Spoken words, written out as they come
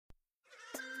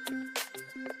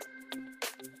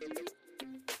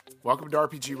Welcome to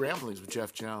RPG Ramblings with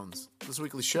Jeff Jones. This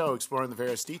weekly show exploring the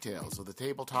various details of the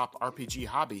tabletop RPG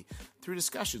hobby through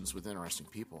discussions with interesting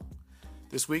people.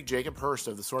 This week, Jacob Hurst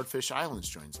of the Swordfish Islands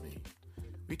joins me.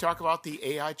 We talk about the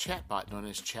AI chatbot known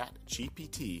as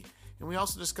ChatGPT, and we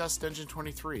also discuss Dungeon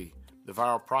 23, the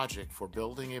viral project for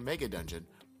building a mega dungeon,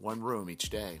 one room each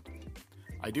day.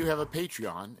 I do have a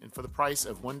Patreon, and for the price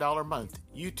of $1 a month,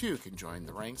 you too can join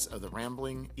the ranks of the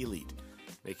Rambling Elite,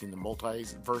 making the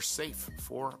multiverse safe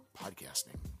for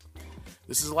podcasting.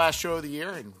 This is the last show of the year,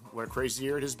 and what a crazy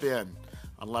year it has been,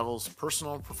 on levels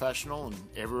personal and professional and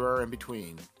everywhere in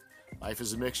between. Life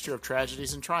is a mixture of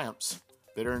tragedies and triumphs,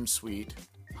 bitter and sweet,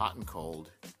 hot and cold,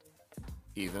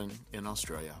 even in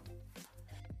Australia.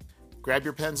 Grab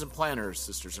your pens and planners,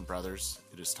 sisters and brothers.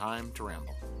 It is time to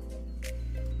ramble.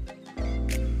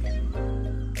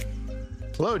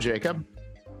 Hello, Jacob.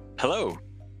 Hello.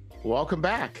 Welcome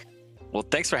back. Well,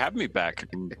 thanks for having me back.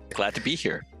 I'm glad to be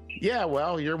here. Yeah,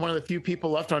 well, you're one of the few people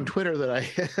left on Twitter that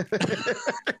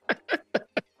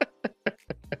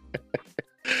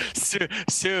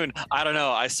Soon. I don't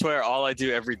know. I swear all I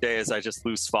do every day is I just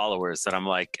lose followers. And I'm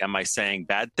like, am I saying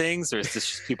bad things, or is this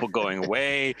just people going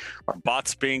away, or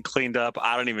bots being cleaned up?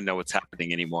 I don't even know what's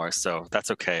happening anymore. So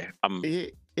that's okay.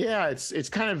 Yeah, it's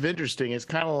kind of interesting. It's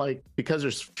kind of like, because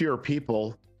there's fewer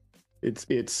people,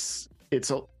 it's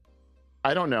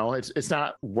I don't know. It's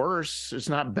not worse. It's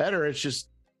not better. It's just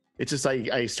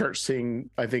I start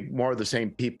seeing, I think, more of the same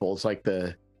people. It's like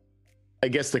I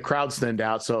guess the crowd's thinned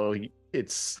out, so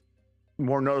it's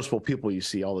more noticeable people you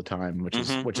see all the time, which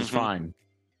is fine.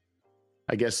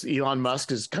 I guess Elon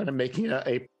Musk is kind of making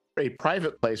a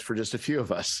private place for just a few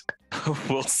of us.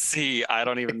 We'll see. I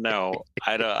don't even know.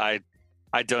 I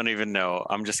don't even know.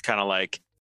 I'm just kind of like,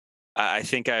 I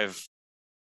think I've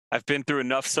been through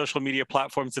enough social media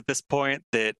platforms at this point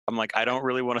that I'm like, I don't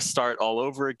really want to start all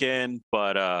over again,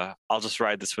 but I'll just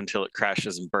ride this one until it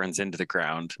crashes and burns into the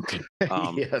ground.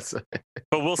 Yes.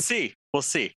 But we'll see.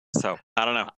 So I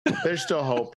don't know. There's still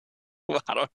hope. Well,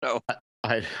 I don't know.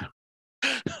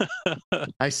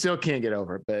 I still can't get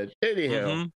over it, but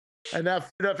anyhow, enough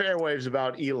airwaves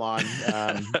about Elon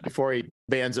before he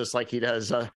bans us like he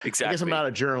does. Exactly. I guess I'm not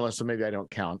a journalist, so maybe I don't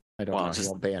count. I don't know. He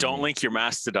won't ban don't me. link your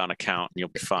Mastodon account and you'll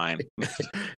be fine.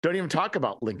 Don't even talk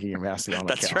about linking your Mastodon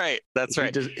That's account. That's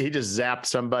right. He just zapped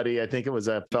somebody. I think it was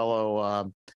a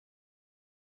fellow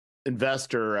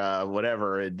investor,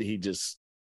 whatever. And he just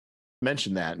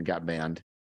mentioned that and got banned.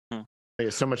 I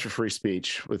guess so much for free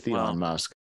speech with Elon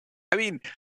Musk. I mean,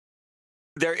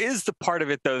 there is the part of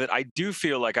it, though, that I do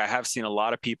feel like I have seen a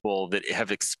lot of people that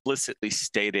have explicitly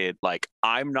stated, like,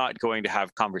 I'm not going to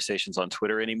have conversations on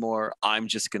Twitter anymore. I'm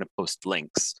just going to post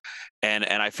links. And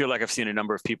I feel like I've seen a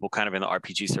number of people kind of in the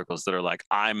RPG circles that are like,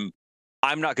 I'm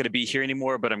not going to be here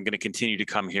anymore, but I'm going to continue to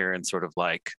come here and sort of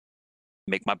like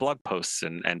make my blog posts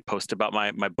and post about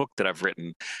my book that I've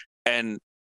written. And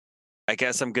I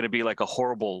guess I'm going to be like a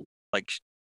horrible, like,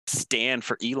 stand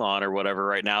for Elon or whatever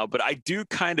right now. But I do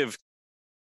kind of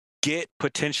get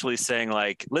potentially saying,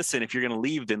 like, listen, if you're going to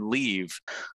leave, then leave,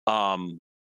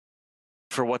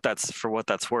 for what that's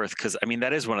worth. Because I mean,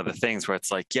 that is one of the things where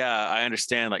it's like, yeah, I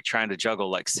understand, like, trying to juggle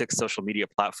like 6 social media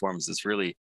platforms is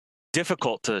really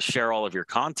difficult to share all of your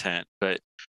content, but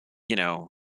you know,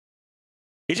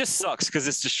 it just sucks because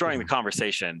it's destroying the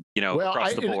conversation,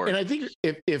 across the board. And I think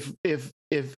if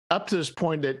up to this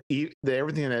point that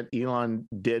everything that Elon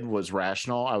did was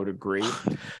rational, I would agree.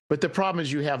 But the problem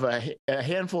is you have a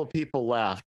handful of people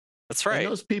left. That's right. And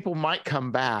those people might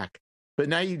come back, but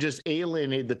now you just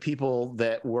alienated the people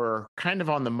that were kind of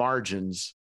on the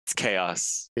margins. It's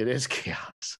chaos. It is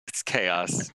chaos. It's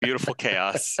chaos. Beautiful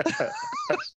chaos.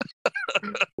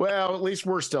 Well, at least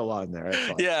we're still on there.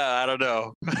 Yeah, I don't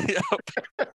know. I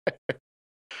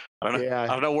don't know. Yeah. I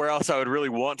don't know where else I would really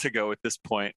want to go at this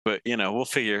point, but I'll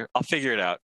figure it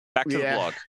out. Back to the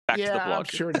blog. Back to the blog. I'm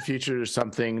sure in the future there's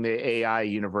something. The AI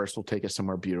universe will take us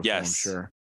somewhere beautiful. Yes. I'm sure.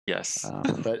 Yes.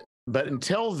 But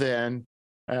until then,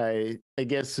 I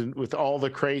guess with all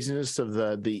the craziness of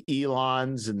the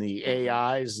Elons and the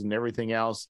AIs and everything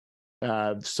else,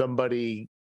 somebody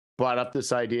brought up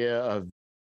this idea of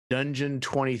Dungeon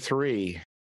 23.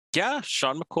 Yeah,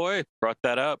 Sean McCoy brought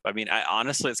that up. I mean,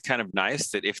 honestly, it's kind of nice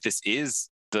that if this is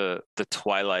the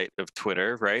twilight of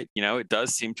Twitter, right? It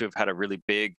does seem to have had a really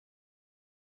big.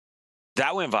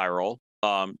 That went viral,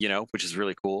 which is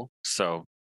really cool. So,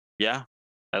 yeah,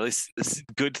 at least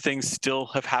good things still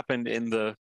have happened in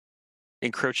the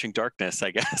encroaching darkness,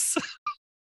 I guess.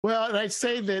 Well, and I'd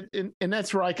say that, and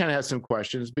that's where I kind of have some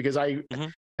questions, because I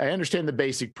understand the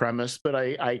basic premise, but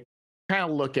I kind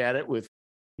of look at it with,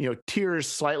 tears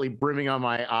slightly brimming on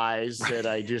my eyes that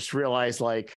I just realized,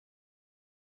 like,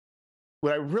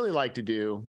 what I really like to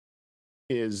do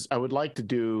is I would like to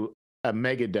do a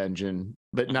mega dungeon,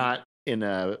 but not in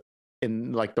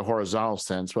like the horizontal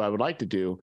sense. What I would like to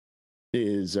do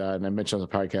is, and I mentioned on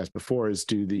the podcast before, is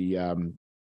do the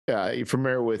you're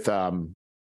familiar with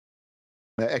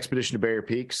Expedition to Barrier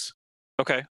Peaks?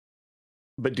 Okay.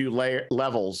 But do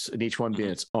levels, and each one being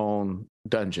its own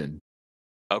dungeon.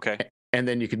 Okay. And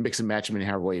then you can mix and match them in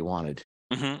however way you wanted.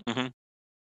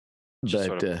 Just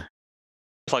But sort of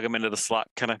plug them into the slot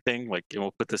kind of thing. Like,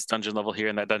 we'll put this dungeon level here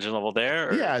and that dungeon level there.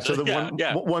 Or... Yeah. So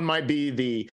one might be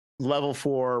the level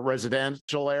 4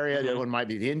 residential area. The other one might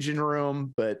be the engine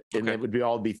room, and it would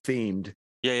all be themed.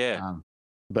 Yeah.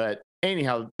 But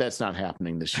anyhow, that's not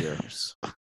happening this year.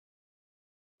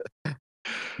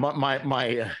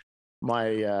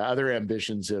 my other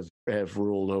ambitions have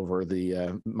ruled over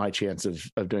my chance of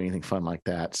doing anything fun like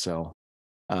that. So,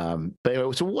 but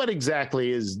anyway, so what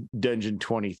exactly is Dungeon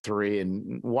 23,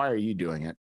 and why are you doing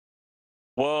it?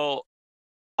 Well,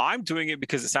 I'm doing it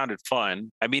because it sounded fun.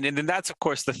 I mean, and then that's of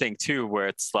course the thing too, where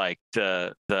it's like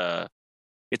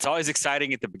it's always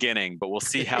exciting at the beginning, but we'll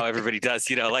see how everybody does.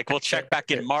 Like we'll check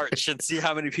back in March and see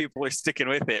how many people are sticking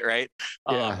with it, right?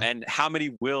 Yeah. And how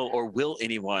many will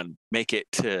anyone make it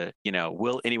to,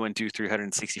 will anyone do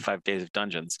 365 days of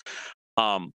dungeons?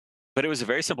 But it was a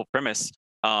very simple premise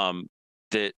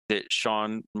that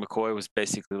Sean McCoy was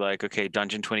basically like, okay,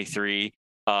 Dungeon 23,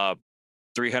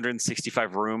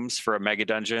 365 rooms for a mega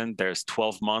dungeon. There's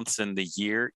 12 months in the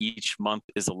year. Each month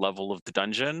is a level of the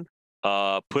dungeon.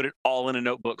 Put it all in a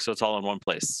notebook so it's all in one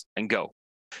place and go.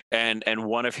 And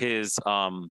one of his, I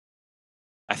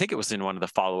think it was in one of the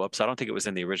follow-ups. I don't think it was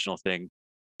in the original thing.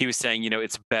 He was saying,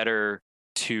 it's better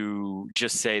to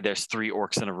just say there's 3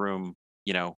 orcs in a room,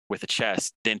 with a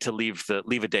chest, than to leave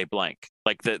a day blank.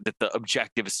 Like the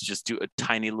objective is to just do a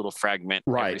tiny little fragment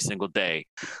every single day.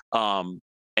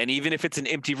 And even if it's an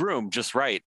empty room, just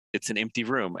write it's an empty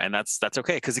room, and that's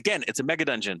okay. Because again, it's a mega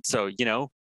dungeon, so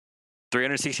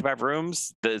 365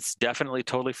 rooms, that's definitely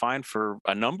totally fine for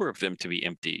a number of them to be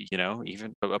empty,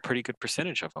 even a pretty good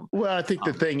percentage of them. Well, I think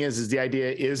the thing is the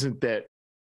idea isn't that,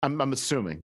 I'm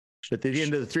assuming that at the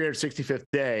end of the 365th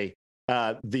day,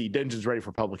 the dungeon's ready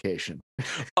for publication.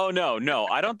 Oh, no.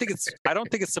 I don't think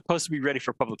it's supposed to be ready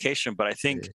for publication, but I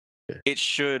think it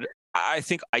should. I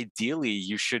think ideally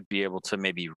you should be able to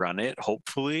maybe run it,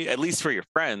 hopefully, at least for your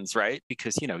friends, right?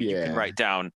 Because, you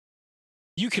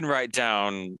can write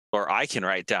down, or I can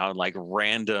write down like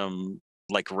random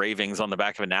like ravings on the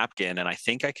back of a napkin, and I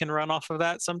think I can run off of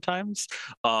that sometimes.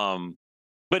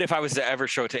 But if I was to ever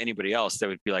show it to anybody else, they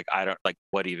would be like, I don't like,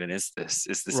 what even is this?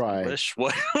 Is this English?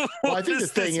 What? Well, I think the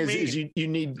thing is you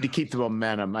need to keep the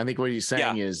momentum. I think what he's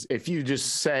saying is if you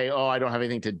just say, oh, I don't have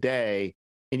anything today,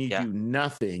 and you do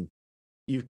nothing,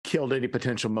 you've killed any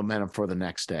potential momentum for the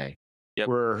next day. Yep.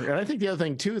 And I think the other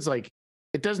thing too is like,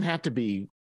 it doesn't have to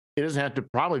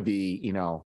probably be,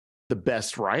 the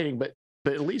best writing, but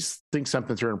at least think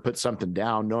something through and put something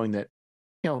down, knowing that,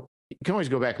 you can always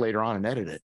go back later on and edit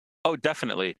it. Oh,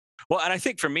 definitely. Well, and I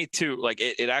think for me too, like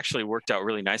it actually worked out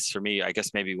really nice for me. I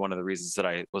guess maybe one of the reasons that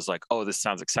I was like, oh, this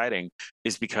sounds exciting,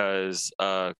 is because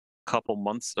a couple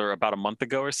months or about a month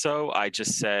ago or so, I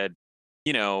just said,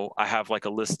 I have like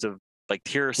a list of like,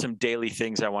 here are some daily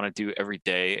things I want to do every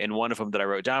day. And one of them that I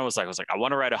wrote down was like, I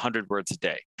want to write 100 words a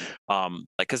day.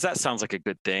 Cause that sounds like a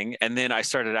good thing. And then I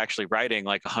started actually writing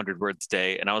like 100 words a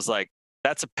day. And I was like,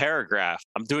 that's a paragraph.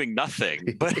 I'm doing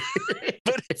nothing, but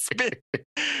it's been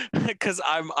because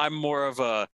I'm more of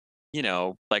a,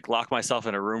 like lock myself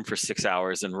in a room for 6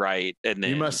 hours and write. And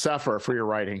then you must suffer for your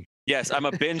writing. Yes, I'm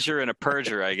a binger and a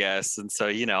purger, I guess. And so,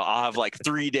 I'll have like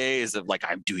 3 days of like,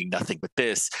 I'm doing nothing but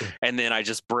this. And then I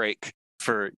just break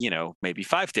for, maybe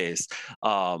 5 days.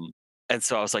 And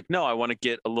so I was like, no, I want to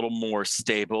get a little more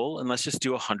stable, and let's just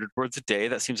do 100 words a day.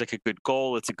 That seems like a good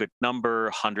goal. It's a good number.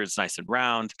 100's nice and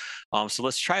round. So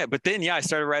let's try it. But then, I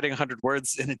started writing 100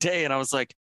 words in a day, and I was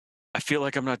like, I feel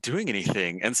like I'm not doing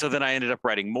anything. And so then I ended up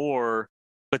writing more,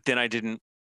 but then I didn't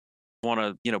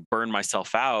want to, burn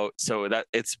myself out. So that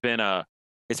it's been an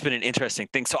interesting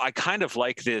thing. So I kind of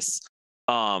like this,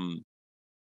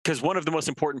 because one of the most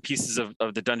important pieces of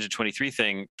the Dungeon 23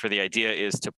 thing for the idea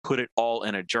is to put it all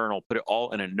in a journal, put it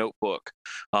all in a notebook.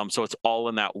 So it's all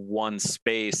in that one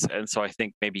space. And so I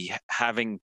think maybe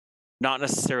having not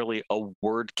necessarily a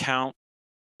word count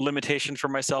limitation for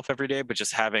myself every day, but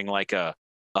just having like a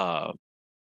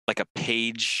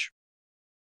page,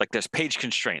 like there's page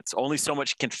constraints. Only so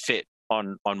much can fit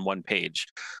on one page.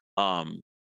 And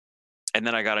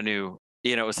then I got a new,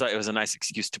 it was a nice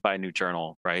excuse to buy a new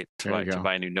journal, right? To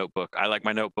buy a new notebook. I like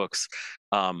my notebooks.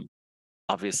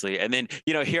 obviously. And then,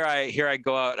 here I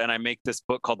go out and I make this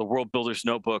book called The World Builder's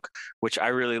Notebook, which I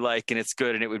really like and it's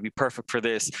good and it would be perfect for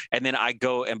this. And then I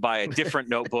go and buy a different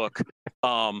notebook.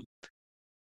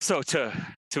 So to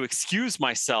excuse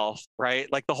myself, right?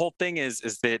 Like the whole thing is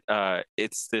that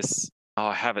it's this. Oh,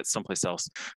 I have it someplace else.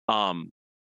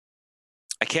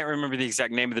 I can't remember the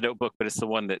exact name of the notebook, but it's the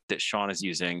one that Sean is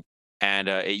using, and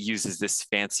it uses this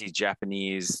fancy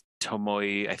Japanese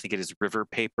Tomoe, I think it is, river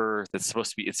paper that's supposed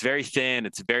to be. It's very thin.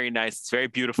 It's very nice. It's very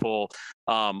beautiful.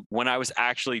 When I was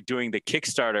actually doing the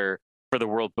Kickstarter for the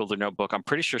World Builder Notebook, I'm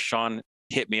pretty sure Sean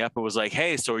hit me up and was like,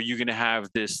 "Hey, so are you going to have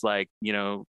this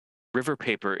river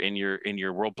paper in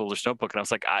your World Builder's Notebook?" And I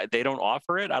was like, they don't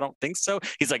offer it. I don't think so.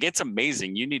 He's like, "It's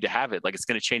amazing. You need to have it. Like, it's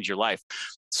going to change your life."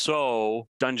 So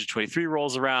Dungeon 23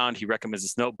 rolls around. He recommends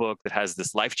this notebook that has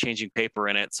this life-changing paper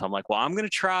in it. So I'm like, well, I'm going to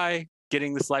try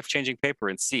getting this life-changing paper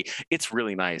and see. It's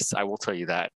really nice. I will tell you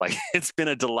that. Like, it's been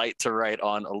a delight to write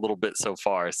on a little bit so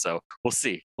far. So we'll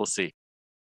see. We'll see.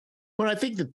 Well, I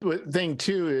think the thing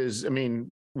too is, I mean,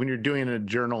 when you're doing a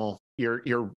journal,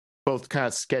 you're both kind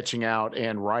of sketching out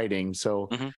and writing. So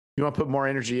you want to put more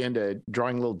energy into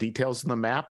drawing little details in the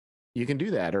map, you can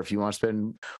do that. Or if you want to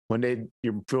spend one day,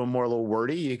 you're feeling more a little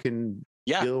wordy, you can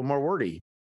be a little more wordy.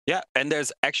 Yeah. And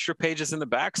there's extra pages in the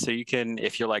back. So you can,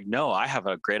 if you're like, no, I have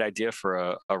a great idea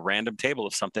for a random table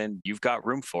of something, you've got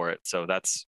room for it. So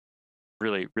that's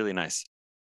really, really nice.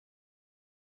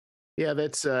 Yeah,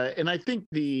 that's and I think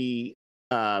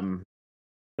I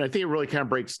think it really kind of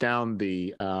breaks down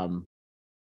the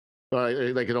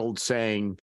like an old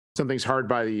saying, something's hard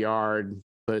by the yard,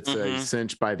 but it's a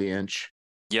cinch by the inch.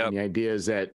 Yeah. The idea is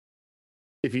that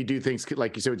if you do things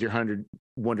like you said with your 100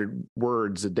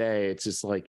 words a day, it's just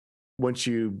like once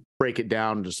you break it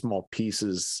down into small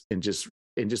pieces and just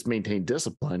maintain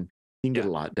discipline, you can get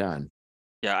a lot done.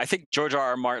 Yeah, I think George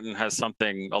R.R. Martin has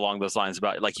something along those lines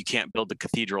about like you can't build a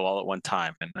cathedral all at one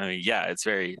time. And I mean, yeah, it's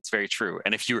very true.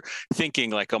 And if you're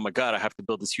thinking like, oh my God, I have to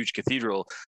build this huge cathedral,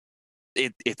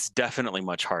 it's definitely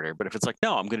much harder. But if it's like,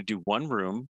 no, I'm going to do one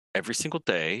room every single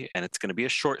day and it's going to be a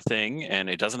short thing and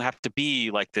it doesn't have to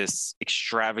be like this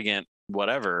extravagant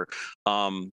whatever.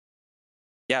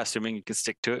 Assuming you can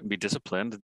stick to it and be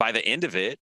disciplined, by the end of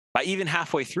it, by even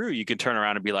halfway through, you can turn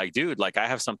around and be like, dude, like I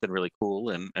have something really cool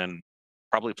and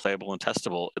probably playable and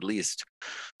testable at least.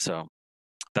 So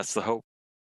that's the hope.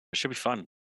 It should be fun.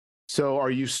 So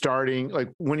are you starting, like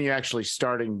when are you actually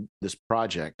starting this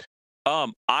project?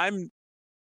 I'm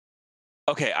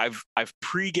okay. I've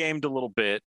pre-gamed a little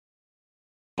bit,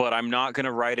 but I'm not going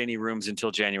to write any rooms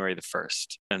until January the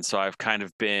 1st. And so I've kind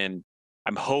of been,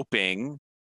 I'm hoping,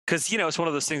 because, it's one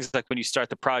of those things like when you start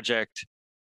the project,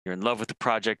 you're in love with the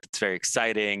project. It's very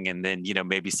exciting. And then,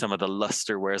 maybe some of the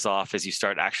luster wears off as you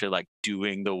start actually like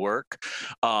doing the work.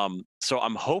 So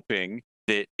I'm hoping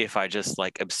that if I just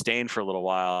like abstain for a little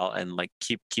while and like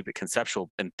keep it conceptual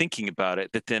and thinking about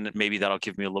it, that then maybe that'll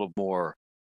give me a little more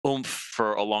oomph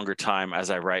for a longer time as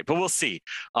I write, but we'll see.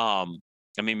 I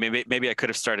mean, maybe I could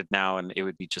have started now and it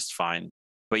would be just fine.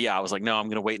 But yeah, I was like, no, I'm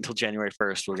going to wait until January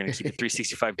 1st. We're going to keep it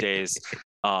 365 days.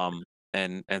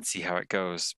 And see how it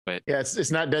goes. But yeah,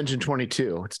 it's not Dungeon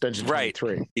 22. It's Dungeon 23.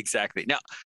 Right, exactly. Now,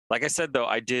 like I said, though,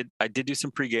 I did do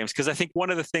some pre-games because I think one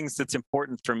of the things that's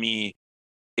important for me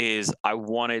is I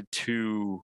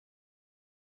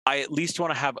at least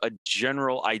want to have a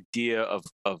general idea of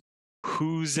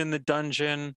who's in the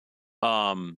dungeon.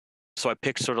 So I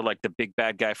picked sort of like the big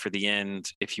bad guy for the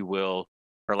end, if you will,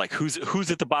 or like who's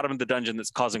at the bottom of the dungeon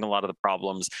that's causing a lot of the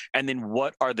problems, and then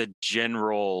what are the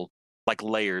general like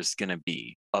layers going to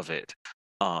be of it.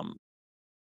 And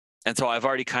so I've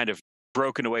already kind of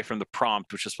broken away from the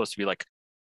prompt, which is supposed to be like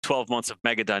 12 months of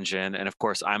Mega Dungeon. And of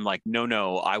course, I'm like,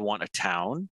 no, I want a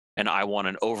town and I want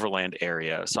an overland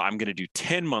area. So I'm going to do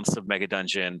 10 months of Mega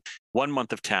Dungeon, 1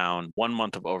 month of town, 1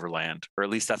 month of overland, or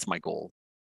at least that's my goal.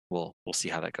 We'll see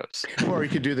how that goes. Or you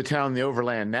could do the town and the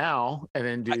overland now and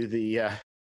then do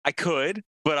I could,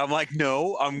 but I'm like,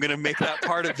 no, I'm going to make that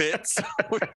part of it. So...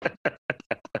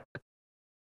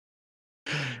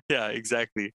 Yeah,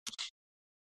 exactly.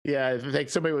 Yeah, I think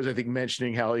somebody was,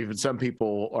 mentioning how even some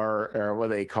people are what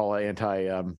they call anti,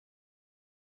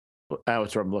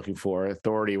 that's what I'm looking for,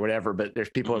 authority, whatever. But there's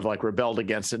people who have like rebelled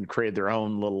against it and created their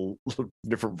own little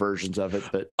different versions of it.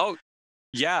 But oh,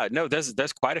 yeah, no, there's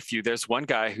quite a few. There's one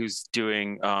guy who's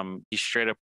doing, he's straight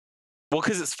up. Well,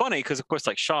 because it's funny, because of course,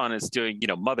 like Sean is doing,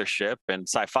 Mothership and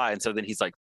sci-fi, and so then he's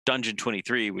like Dungeon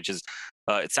 23, which is.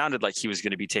 It sounded like he was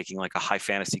going to be taking like a high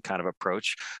fantasy kind of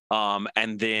approach.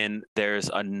 And then there's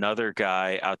another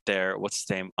guy out there. What's his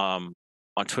name? On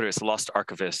Twitter, it's Lost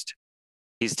Archivist.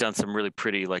 He's done some really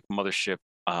pretty like Mothership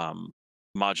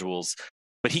modules.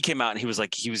 but he came out and he was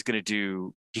like, he was going to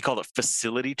do, he called it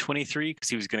Facility 23 because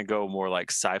he was going to go more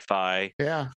like sci-fi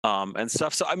Yeah. and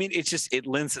stuff. So, I mean, it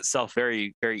lends itself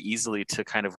very, very easily to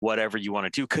kind of whatever you want to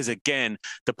do. Because again,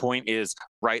 the point is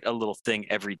write a little thing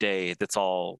every day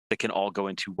that can all go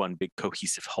into one big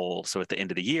cohesive whole. So at the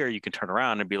end of the year, you can turn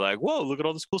around and be like, whoa, look at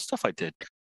all this cool stuff I did.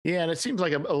 Yeah, and it seems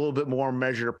like a little bit more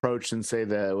measured approach than say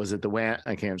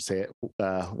I can't say it,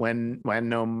 when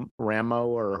no Ramo,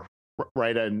 or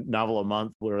write a novel a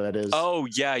month, whatever that is. Oh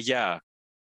yeah.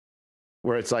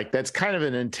 Where it's like that's kind of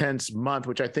an intense month,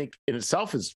 which I think in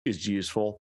itself is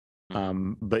useful.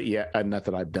 But yeah, not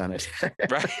that I've done it. Right.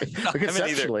 But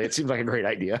conceptually, it seems like a great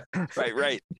idea.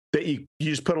 Right. That you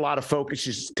just put a lot of focus,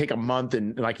 you just take a month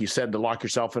and, like you said, to lock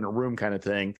yourself in a room kind of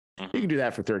thing. You can do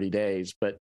that for 30 days,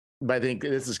 but I think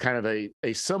this is kind of a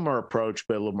similar approach,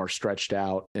 but a little more stretched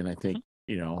out. And I think,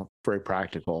 very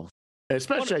practical,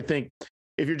 especially I think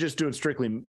if you're just doing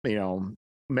strictly,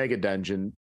 mega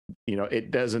dungeon,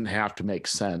 it doesn't have to make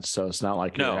sense. So it's not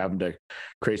like you're having to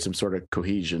create some sort of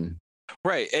cohesion.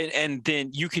 Right. And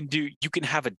then you can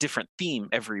have a different theme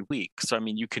every week. So, I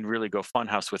mean, you can really go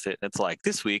funhouse with it. It's like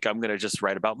this week, I'm going to just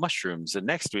write about mushrooms. And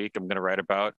next week, I'm going to write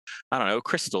about, I don't know,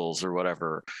 crystals or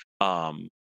whatever.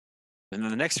 And then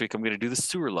the next week, I'm going to do the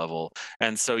sewer level.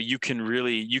 And so you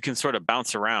can sort of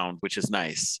bounce around, which is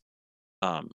nice.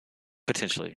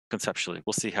 Potentially, conceptually,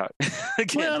 we'll see how.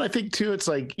 Well, and I think too, it's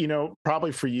like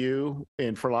probably for you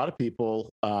and for a lot of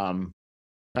people, I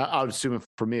would assume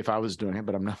for me if I was doing it,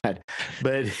 but I'm not.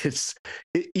 But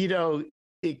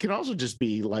it can also just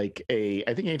be like I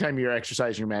think anytime you're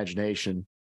exercising your imagination,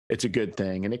 it's a good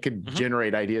thing, and it could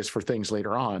generate ideas for things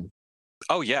later on.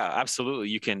 Oh yeah, absolutely.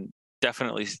 You can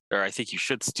definitely, or I think you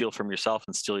should steal from yourself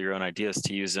and steal your own ideas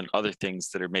to use in other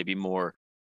things that are maybe more,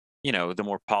 the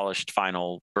more polished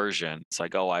final version. It's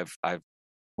like, oh, I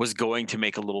was going to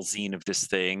make a little zine of this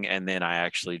thing, and then I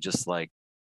actually just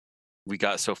we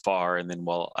got so far, and then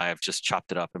I have just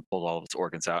chopped it up and pulled all of its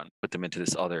organs out and put them into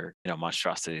this other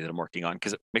monstrosity that I'm working on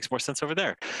because it makes more sense over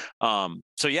there.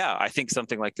 So yeah, I think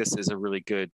something like this is a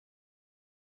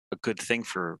good thing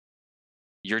for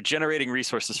you're generating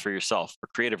resources for yourself, or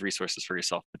creative resources for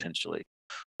yourself potentially.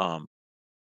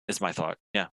 Is my thought.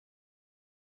 Yeah.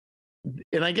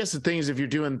 And I guess the thing is, if you're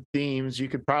doing themes, you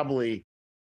could probably,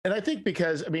 and I think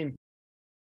because, I think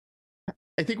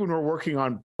when we're working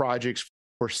on projects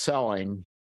for selling,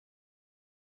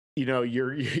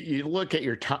 you look at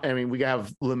your time. We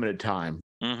have limited time,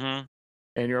 and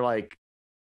you're like,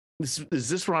 is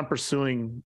this what I'm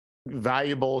pursuing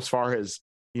valuable as far as,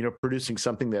 producing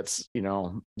something that's,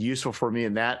 useful for me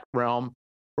in that realm?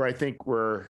 Where I think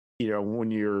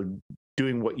when you're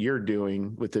doing what you're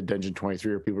doing with the Dungeon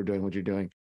 23, or people are doing what you're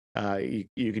doing,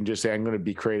 you can just say, I'm going to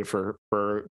be creative for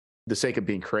the sake of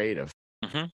being creative.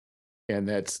 And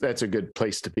that's a good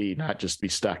place to be, not just be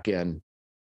stuck in,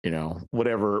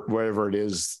 whatever it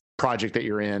is project that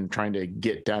you're in, trying to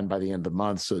get done by the end of the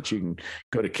month so that you can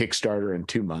go to Kickstarter in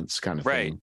 2 months kind of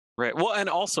thing. Right. Well, and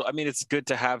also, it's good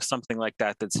to have something like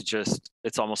that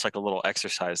it's almost like a little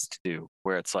exercise to do,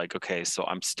 where it's like, okay, so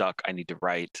I'm stuck. I need to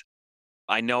write.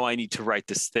 I know I need to write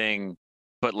this thing,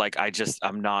 but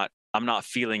I'm not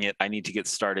feeling it. I need to get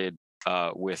started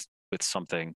with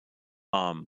something.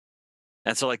 And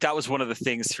so that was one of the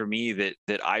things for me that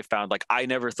I found, I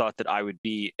never thought that I would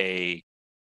be a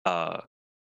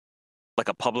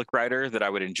public writer, that I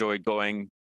would enjoy going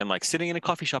and sitting in a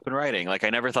coffee shop and writing. I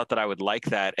never thought that I would like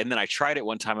that. And then I tried it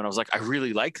one time and I was like, I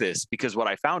really like this, because what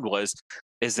I found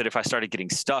is that if I started getting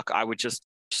stuck, I would just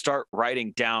start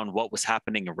writing down what was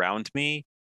happening around me.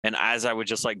 And as I would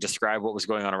just describe what was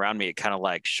going on around me, it kind of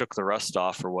shook the rust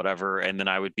off or whatever. And then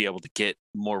I would be able to get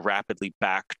more rapidly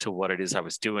back to what it is I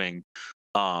was doing.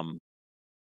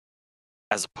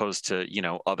 As opposed to,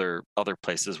 other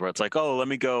places where it's like, oh, let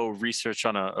me go research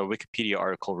on a Wikipedia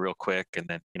article real quick. And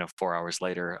then, 4 hours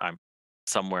later, I'm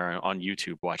somewhere on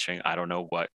YouTube watching, I don't know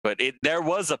what, but there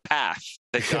was a path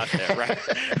that got there. Right.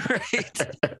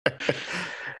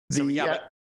 So,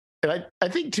 and I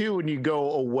think too, when you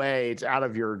go away, it's out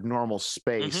of your normal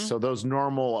space. So those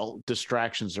normal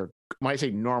distractions are, when I say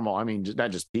normal, I mean,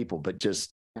 not just people, but just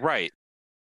right.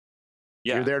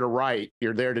 Yeah. You're there to write.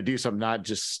 You're there to do something, not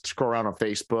just scroll around on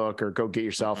Facebook or go get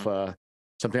yourself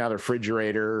something out of the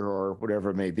refrigerator or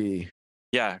whatever it may be.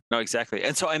 Yeah, no, exactly.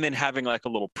 And then having a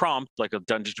little prompt, like a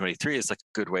Dungeon 23 is a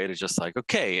good way to just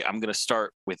okay, I'm going to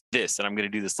start with this, and I'm going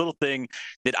to do this little thing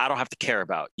that I don't have to care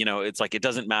about. It's it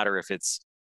doesn't matter if it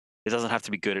doesn't have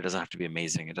to be good. It doesn't have to be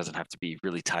amazing. It doesn't have to be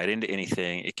really tied into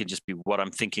anything. It can just be what I'm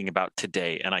thinking about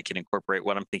today, and I can incorporate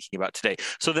what I'm thinking about today.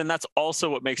 So then that's also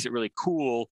what makes it really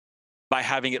cool by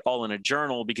having it all in a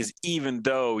journal, because even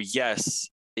though, yes,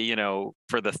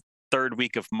 for the third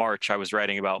week of March, I was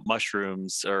writing about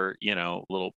mushrooms, or,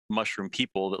 little mushroom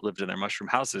people that lived in their mushroom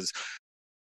houses,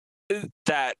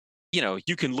 that,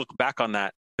 you can look back on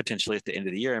that potentially at the end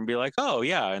of the year and be like, oh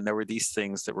yeah, and there were these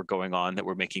things that were going on that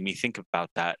were making me think about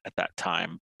that at that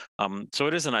time. So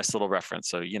it is a nice little reference.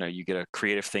 So, you get a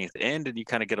creative thing at the end, and you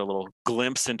kind of get a little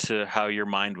glimpse into how your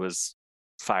mind was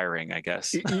firing, I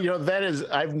guess. That is,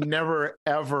 I've never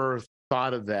ever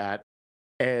thought of that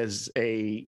as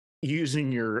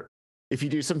using if you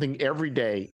do something every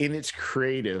day and it's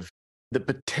creative, the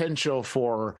potential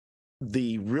for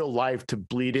the real life to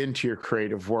bleed into your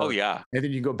creative work. Oh yeah. And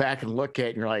then you go back and look at it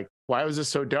and you're like, why was this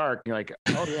so dark? And you're like,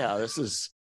 oh yeah, this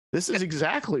is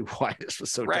exactly why this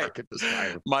was so dark at this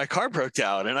time. My car broke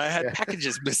down and I had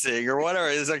packages missing or whatever.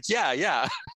 It's like, yeah.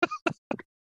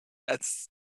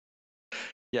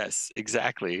 Yes,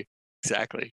 exactly. So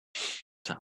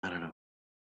I don't know.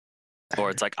 Or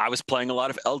it's like, I was playing a lot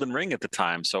of Elden Ring at the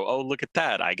time, so, oh, look at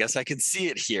that, I guess I can see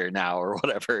it here now, or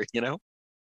whatever,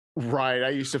 Right. I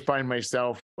used to find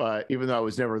myself, even though I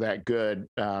was never that good,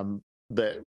 that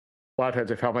a lot of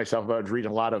times I found myself, I would read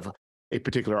a lot of a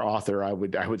particular author, I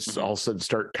would Mm-hmm. all of a sudden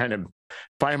start kind of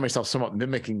finding myself somewhat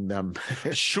mimicking them.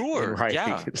 Sure. Right.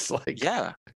 Yeah. It's like,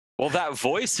 Yeah. Well, that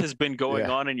voice has been going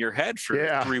on in your head for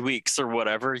 3 weeks or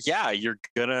whatever. Yeah, you're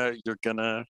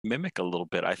gonna mimic a little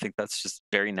bit. I think that's just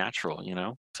very natural,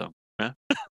 So yeah.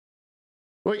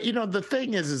 Well, the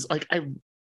thing is like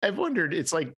I've wondered.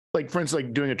 It's like for instance,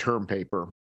 like doing a term paper.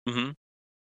 Mm-hmm.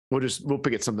 We'll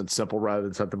pick at something simple rather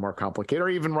than something more complicated, or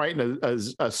even writing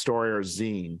a story or a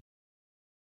zine.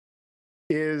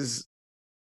 Is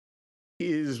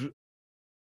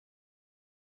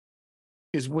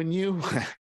when you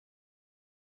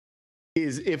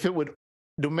is if it would,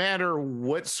 no matter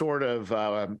what sort of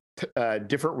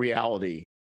different reality,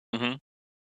 mm-hmm.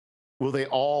 will they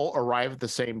all arrive at the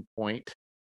same point?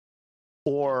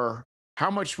 Or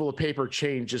how much will a paper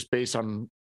change just based on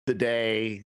the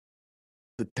day,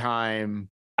 the time?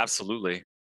 Absolutely.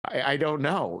 I don't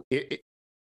know.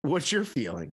 What's your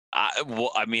feeling?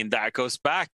 Well, I mean, that goes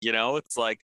back, it's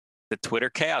like the Twitter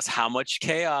chaos. How much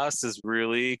chaos is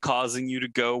really causing you to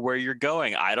go where you're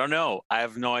going? I don't know. I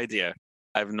have no idea.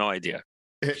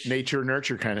 Nature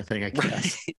nurture kind of thing, I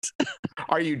guess. Right.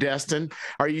 Are you destined?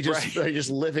 Are you just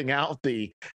living out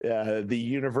the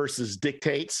universe's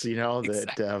dictates? Exactly.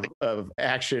 That of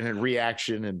action and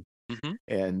reaction, and mm-hmm.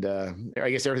 and I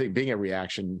guess everything being a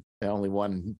reaction, only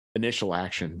one initial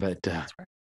action. But that's right.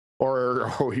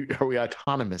 Or are we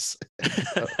autonomous?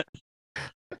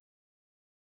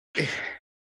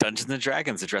 Dungeons and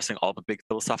Dragons addressing all the big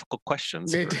philosophical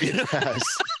questions. It does.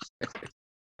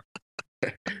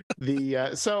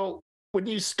 So when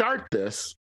you start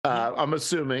this, I'm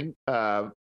assuming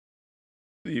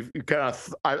you've kind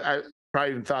of, I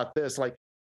probably even thought this, like,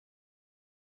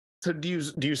 so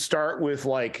do you start with,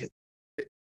 like,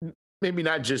 maybe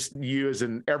not just you as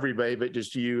in everybody, but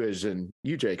just you as in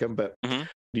you, Jacob, but mm-hmm.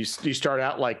 do you start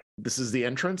out like this is the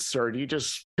entrance, or do you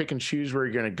just pick and choose where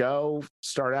you're going to go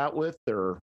start out with?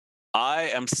 Or I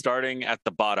am starting at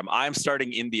the bottom. I'm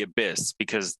starting in the abyss,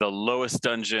 because the lowest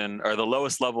dungeon, or the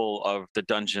lowest level of the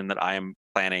dungeon that I am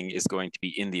planning, is going to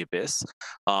be in the abyss.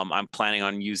 I'm planning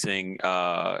on using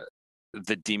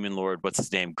the demon lord, what's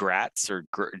his name? Gratz, or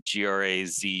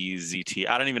Grazzzt.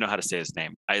 I don't even know how to say his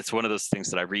name. It's one of those things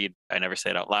that I read. I never say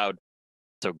it out loud.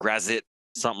 So Grazzit,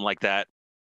 something like that.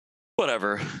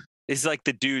 Whatever. He's like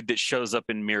the dude that shows up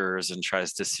in mirrors and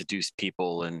tries to seduce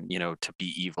people and, to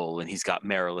be evil. And he's got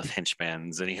Merilith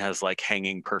henchmans, and he has like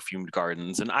hanging perfumed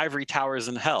gardens and ivory towers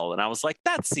in hell. And I was like,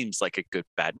 that seems like a good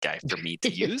bad guy for me to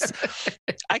use.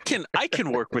 I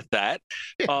can work with that.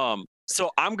 So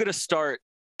I'm going to start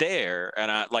there.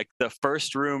 And the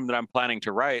first room that I'm planning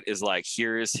to write is like,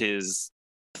 here is his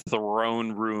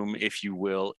throne room, if you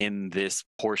will, in this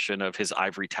portion of his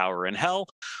ivory tower in hell.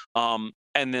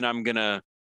 And then I'm going to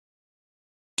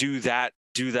do that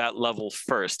level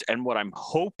first. And what I'm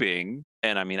hoping,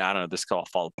 and I mean, I don't know, this could all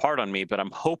fall apart on me, but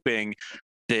I'm hoping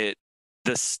that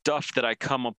the stuff that I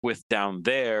come up with down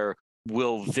there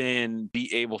will then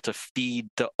be able to feed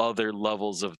the other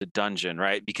levels of the dungeon,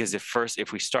 right? Because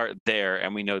if we start there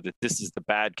and we know that this is the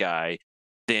bad guy,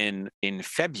 then in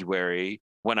February,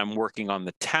 when I'm working on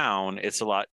the town, it's a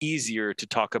lot easier to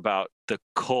talk about the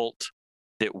cult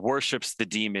that worships the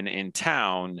demon in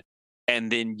town.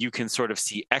 And then you can sort of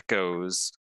see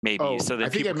echoes, maybe, so that I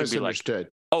think people I can be like, misunderstood.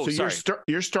 "Oh, so sorry."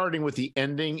 You're starting with the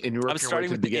ending, and you're I'm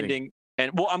starting with the ending,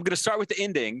 and I'm going to start with the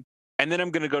ending, and then I'm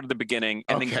going to go to the beginning,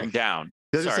 and then come down.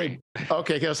 Does it say?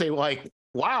 Okay, I'll say like,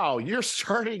 wow, you're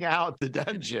starting out the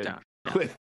dungeon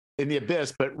with in the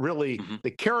Abyss, but really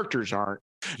the characters aren't.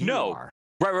 You No. are.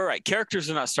 Right. Characters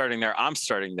are not starting there. I'm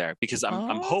starting there because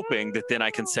I'm hoping that then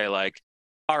I can say like,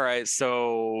 all right,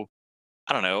 so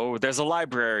I don't know, there's a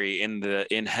library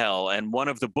in hell and one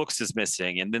of the books is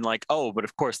missing. And then like, oh, but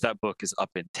of course that book is up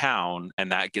in town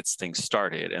and that gets things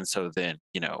started. And so then,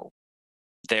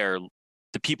 they're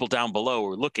the people down below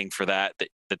are looking for that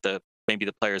the maybe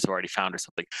the players have already found or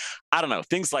something. I don't know,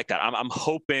 things like that. I'm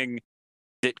hoping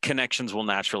that connections will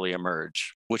naturally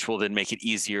emerge, which will then make it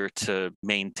easier to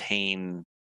maintain,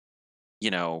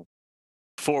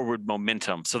 forward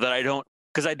momentum so that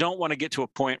because I don't want to get to a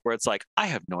point where it's like, I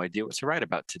have no idea what to write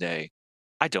about today.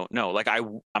 I don't know. Like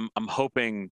I'm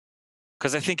hoping,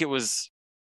 because I think it was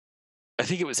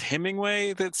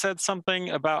Hemingway that said something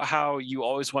about how you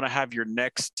always want to have your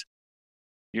next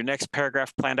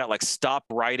paragraph planned out, like stop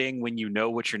writing when you know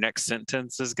what your next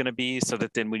sentence is going to be, so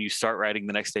that then when you start writing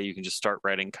the next day, you can just start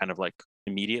writing kind of like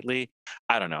immediately.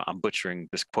 I don't know. I'm butchering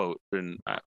this quote, and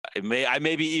I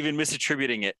may be even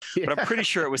misattributing it, but I'm pretty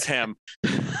sure it was him.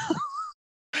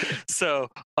 So,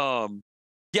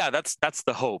 yeah, that's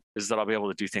the hope, is that I'll be able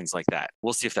to do things like that.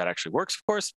 We'll see if that actually works, of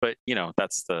course, but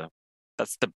that's the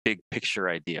big picture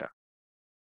idea.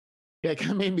 Yeah, it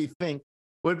kind of made me think.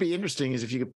 What would be interesting is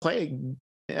if you could play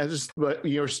because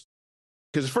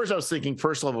at first I was thinking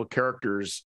first level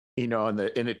characters, in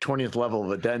the 20th level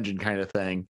of a dungeon kind of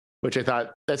thing, which I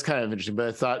thought that's kind of interesting. But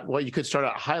I thought, well, you could start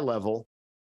out high level.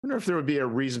 I wonder if there would be a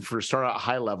reason for start out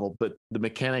high level, but the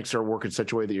mechanics are working in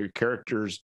such a way that your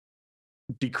characters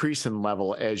decrease in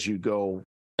level as you go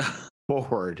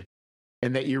forward,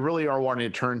 and that you really are wanting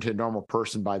to turn to a normal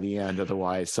person by the end.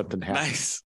 Otherwise, something happens.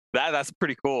 Nice. That's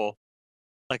pretty cool.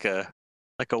 Like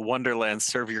a Wonderland,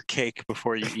 serve your cake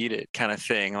before you eat it kind of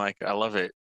thing. Like, I love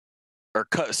it. Or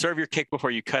serve your cake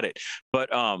before you cut it. But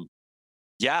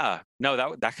yeah,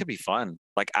 no, that could be fun.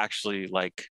 Like, actually,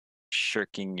 like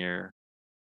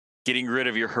getting rid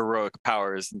of your heroic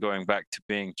powers and going back to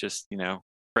being just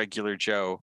regular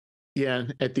Joe. Yeah,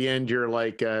 at the end you're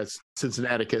like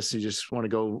Cincinnaticus. You just want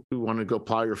to go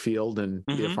plow your field and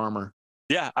be a farmer.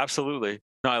 Yeah, absolutely.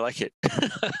 No, I like it.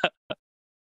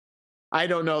 I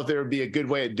don't know if there would be a good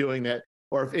way of doing that,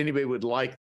 or if anybody would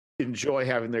enjoy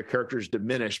having their characters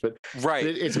diminish. But right,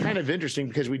 it's kind of interesting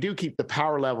because we do keep the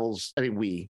power levels. I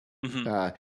mean,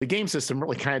 the game system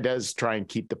really kind of does try and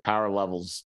keep the power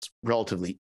levels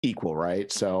relatively equal,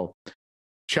 right? So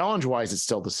challenge-wise, it's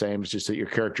still the same. It's just that your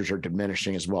characters are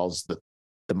diminishing as well as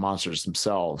the monsters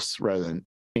themselves, rather than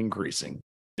increasing.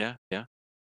 Yeah.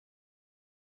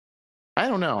 I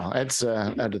don't know. That's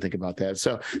I had to think about that.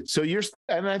 So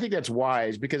and I think that's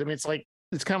wise, because I mean,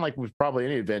 it's kind of like with probably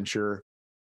any adventure.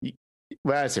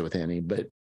 Well, I'd say with any, but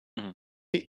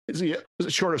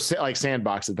it's short of like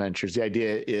sandbox adventures. The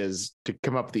idea is to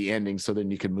come up with the ending, so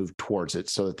then you can move towards it,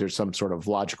 so that there's some sort of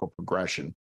logical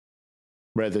progression,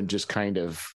 rather than just kind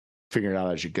of figuring it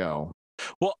out as you go.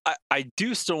 Well, I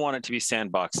do still want it to be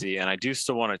sandboxy, and I do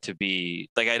still want it to be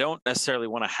like, I don't necessarily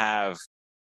want to have,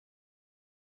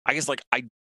 I guess, like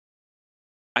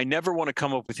I never want to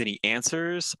come up with any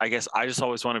answers. I guess I just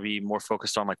always want to be more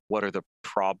focused on like, what are the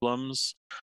problems?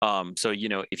 So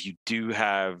if you do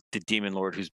have the demon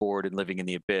lord who's bored and living in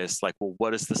the abyss, like, well,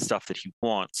 what is the stuff that he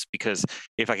wants? Because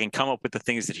if I can come up with the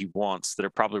things that he wants that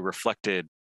are probably reflected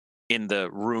in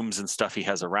the rooms and stuff he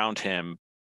has around him,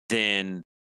 then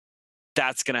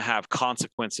that's going to have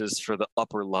consequences for the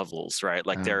upper levels, right?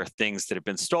 Like, there are things that have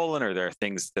been stolen, or there are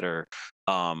things that are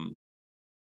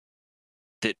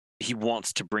that he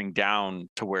wants to bring down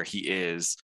to where he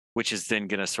is, which is then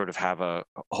going to sort of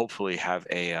hopefully have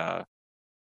a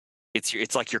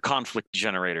it's like your conflict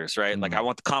generators, right? Like, I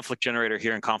want the conflict generator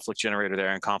here and conflict generator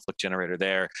there and conflict generator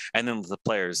there, and then the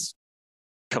players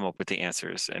come up with the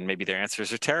answers, and maybe their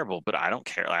answers are terrible, but I don't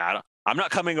care. Like, I'm not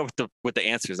coming up with the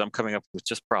answers. I'm coming up with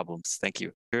just problems. Thank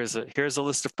you. Here's a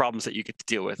list of problems that you get to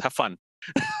deal with. Have fun.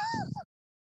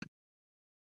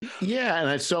 Yeah, and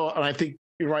I think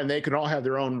you're right. And they can all have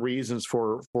their own reasons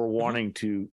for wanting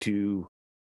to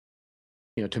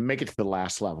make it to the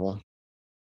last level.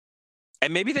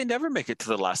 And maybe they never make it to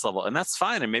the last level, and that's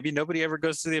fine. And maybe nobody ever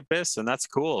goes to the abyss, and that's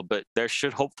cool. But there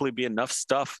should hopefully be enough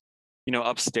stuff,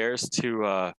 upstairs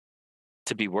to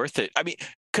be worth it. I mean,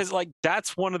 because like,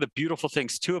 that's one of the beautiful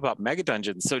things too about Mega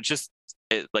Dungeons. So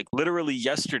like literally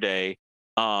yesterday,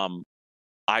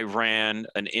 I ran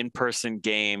an in-person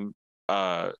game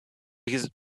because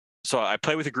I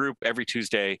play with a group every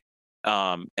Tuesday,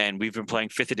 and we've been playing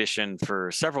 5th edition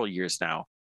for several years now.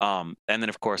 And then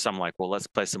of course I'm like, well, let's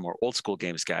play some more old school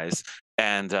games, guys.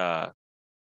 And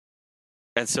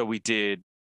so we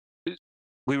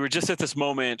were just at this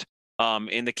moment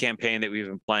in the campaign that we've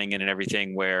been playing in and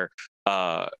everything, where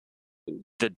the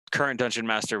current dungeon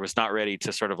master was not ready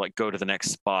to sort of like go to the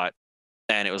next spot.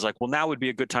 And it was like, well, now would be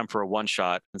a good time for a one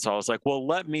shot. And so I was like, well,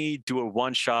 let me do a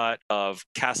one shot of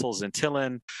Castles in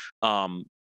Tillin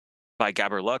by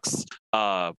Gabber Lux.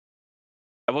 I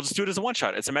will just do it as a one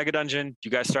shot. It's a mega dungeon.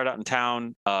 You guys start out in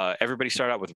town. Everybody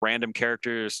start out with random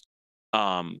characters.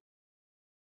 And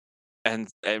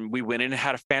we went in and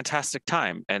had a fantastic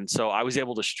time. And so I was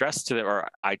able to stress to them, or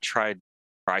I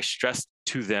stressed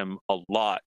to them a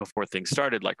lot before things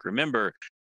started. Like, remember,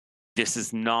 this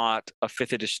is not a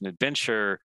 5th edition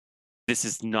adventure. This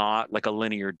is not like a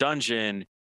linear dungeon.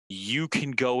 You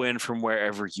can go in from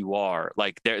wherever you are.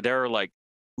 Like there are like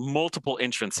multiple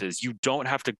entrances. You don't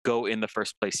have to go in the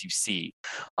first place you see.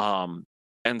 And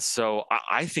so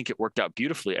I think it worked out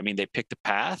beautifully. I mean, they picked a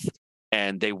path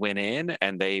and they went in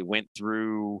and they went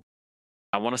through,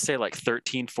 I want to say like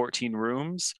 13, 14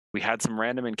 rooms. We had some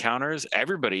random encounters.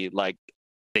 Everybody, like,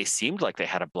 they seemed like they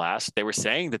had a blast. They were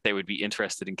saying that they would be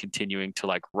interested in continuing to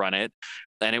like run it.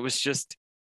 And it was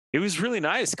really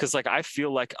nice because like I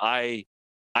feel like I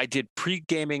did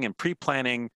pre-gaming and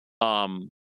pre-planning,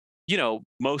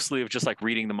 mostly of just like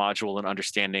reading the module and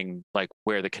understanding like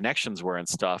where the connections were and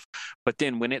stuff. But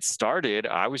then when it started,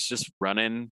 I was just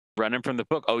running from the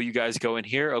book. Oh, you guys go in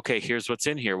here. Okay, here's what's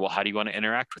in here. Well, how do you want to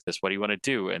interact with this? What do you want to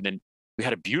do? And then we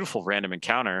had a beautiful random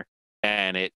encounter,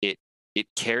 and it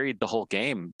carried the whole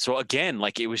game. So again,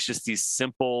 like it was just these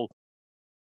simple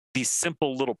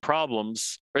little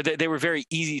problems, or they were very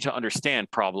easy to understand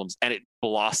problems, and it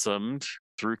blossomed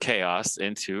through chaos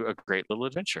into a great little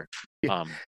adventure. Yeah.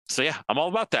 So yeah, I'm all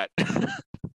about that.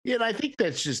 Yeah, and I think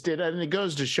that's just it. And it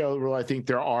goes to show, well, I think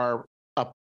there are a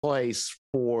place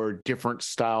for different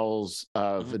styles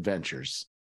of adventures.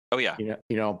 Oh yeah.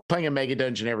 Playing a mega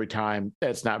dungeon every time,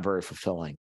 that's not very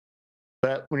fulfilling.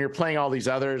 But when you're playing all these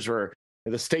others where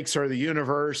the stakes are the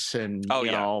universe and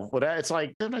it's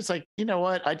like you know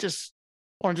what? I just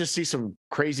want to just see some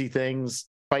crazy things,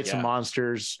 fight some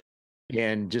monsters,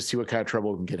 and just see what kind of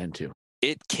trouble we can get into.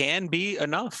 It can be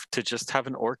enough to just have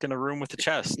an orc in a room with a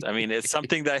chest. I mean, it's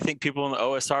something that I think people in the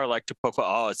OSR like to poke.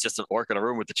 Oh, it's just an orc in a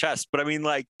room with a chest. But I mean,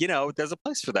 like, there's a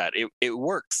place for that. It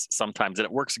works sometimes, and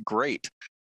it works great.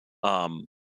 Or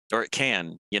it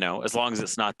can, as long as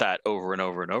it's not that over and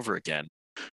over and over again.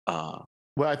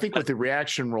 Well, I think with the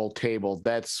reaction roll table,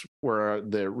 that's where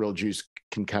the real juice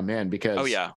can come in, because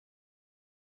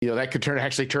that could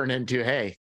actually turn into,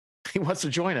 hey, he wants to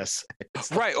join us.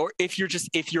 Right. Or if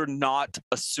you're not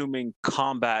assuming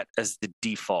combat as the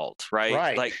default,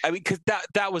 right? Like, I mean, because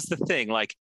that was the thing.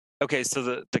 Like, okay,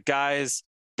 so the guys,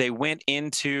 they went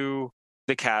into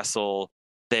the castle,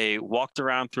 they walked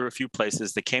around through a few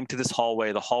places, they came to this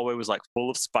hallway. The hallway was like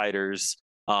full of spiders.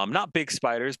 Not big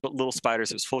spiders, but little spiders.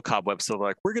 It was full of cobwebs. So they're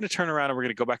like, we're going to turn around and we're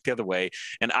going to go back the other way.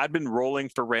 And I'd been rolling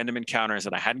for random encounters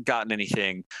and I hadn't gotten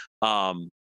anything.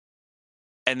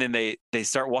 And then they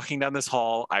start walking down this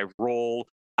hall. I roll.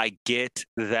 I get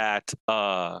that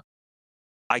I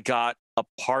got a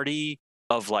party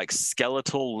of like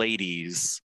skeletal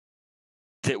ladies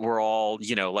that were all,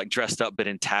 like dressed up, but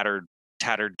in tattered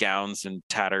gowns and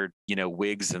tattered,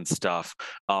 wigs and stuff.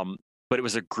 But it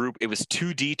was a group. It was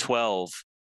 2d12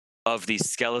 of these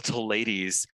skeletal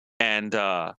ladies, and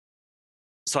so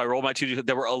I rolled my 2d.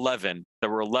 There were 11.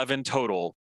 There were 11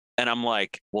 total, and I'm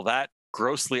like, well, that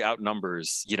grossly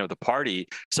outnumbers, the party.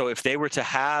 So if they were to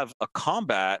have a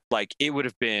combat, like it would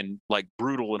have been like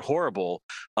brutal and horrible,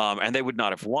 and they would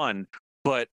not have won.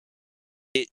 But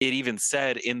it even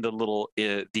said in the little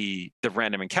the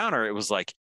random encounter, it was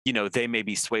like, they may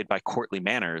be swayed by courtly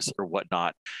manners or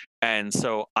whatnot. And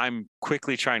so I'm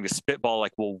quickly trying to spitball,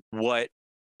 like, well,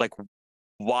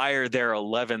 why are there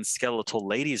 11 skeletal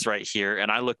ladies right here?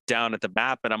 And I look down at the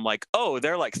map and I'm like, oh,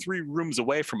 they're like 3 rooms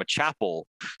away from a chapel.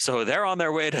 So they're on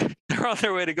their way to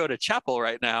go to chapel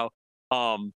right now,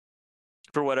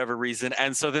 for whatever reason.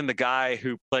 And so then the guy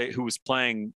who was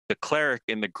playing the cleric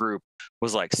in the group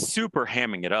was like super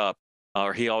hamming it up,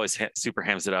 or he always super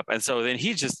hams it up. And so then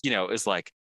he just, is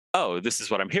like, oh, this is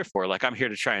what I'm here for. Like, I'm here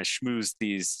to try and schmooze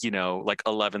these, like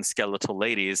 11 skeletal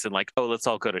ladies, and like, oh, let's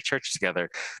all go to church together.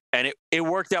 And it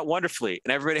worked out wonderfully,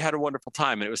 and everybody had a wonderful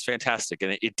time, and it was fantastic.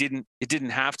 And it didn't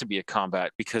have to be a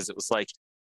combat, because it was like,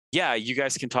 yeah, you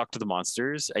guys can talk to the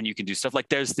monsters and you can do stuff. Like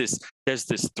there's this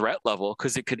threat level,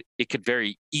 because it could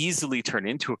very easily turn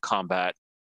into a combat,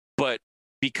 but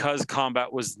because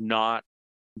combat was not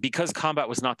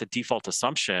the default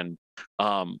assumption,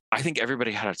 I think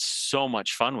everybody had so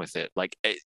much fun with it. Like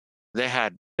they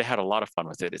had a lot of fun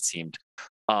with it, it seemed.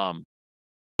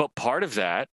 But part of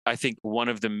that, I think one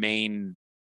of the main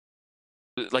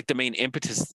like the main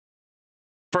impetus.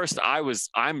 First,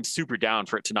 I'm super down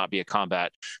for it to not be a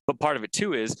combat, but part of it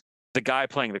too is the guy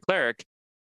playing the cleric.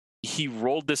 He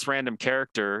rolled this random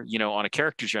character, on a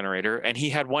character generator, and he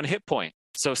had 1 hit point.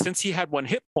 So since he had 1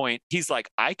 hit point, he's like,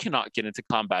 I cannot get into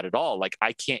combat at all. Like,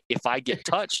 I can't, if I get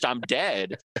touched, I'm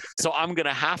dead. So I'm going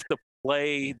to have to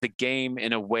play the game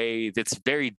in a way that's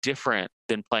very different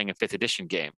than playing a 5th edition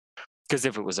game. Because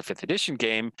if it was a 5th edition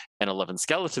game and 11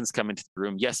 skeletons come into the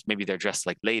room, yes, maybe they're dressed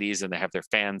like ladies and they have their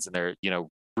fans and they're,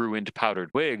 ruined powdered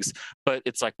wigs. But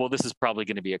it's like, well, this is probably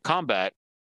going to be a combat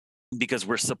because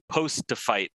we're supposed to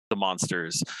fight the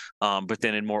monsters. But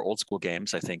then in more old school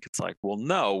games, I think it's like, well,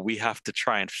 no, we have to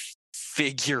try and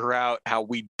figure out how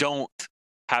we don't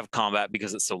have combat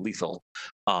because it's so lethal.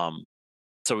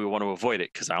 So we want to avoid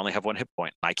it because I only have 1 hit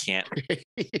point. I can't,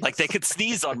 like, they could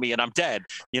sneeze on me and I'm dead,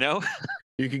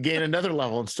 You could gain another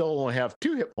level and still only have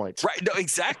 2 hit points. Right. No,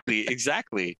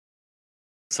 exactly.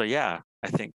 So yeah, I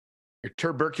think your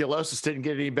tuberculosis didn't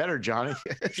get any better, Johnny.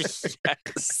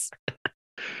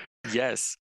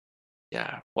 Yes.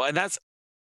 Yeah. Well, and that's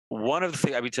one of the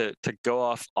things, I mean, to go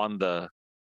off on the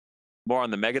more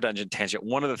on the mega dungeon tangent,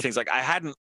 one of the things, like, I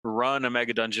hadn't run a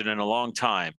mega dungeon in a long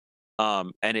time.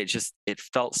 And it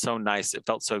felt so nice. It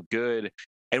felt so good.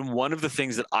 And one of the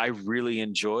things that I really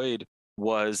enjoyed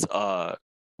was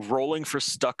rolling for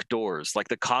stuck doors. Like,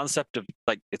 the concept of,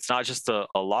 like, it's not just a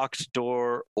locked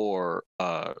door or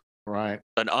right,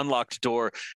 an unlocked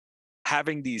door,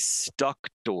 having these stuck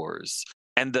doors.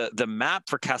 And the map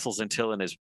for Castle Zantillon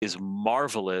is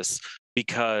marvelous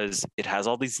because it has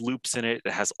all these loops in it.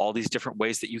 It has all these different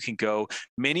ways that you can go.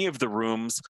 Many of the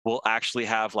rooms will actually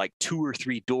have like 2 or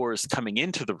 3 doors coming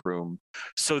into the room.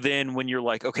 So then when you're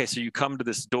like, okay, so you come to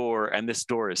this door and this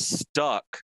door is stuck,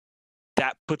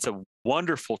 that puts a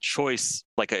wonderful choice,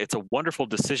 like it's a wonderful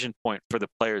decision point for the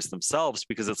players themselves,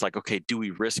 because it's like, okay, do we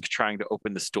risk trying to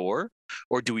open this door,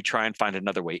 or do we try and find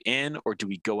another way in, or do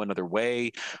we go another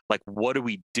way? Like, what do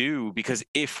we do? Because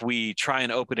if we try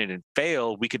and open it and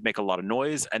fail, we could make a lot of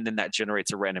noise, and then that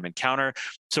generates a random encounter.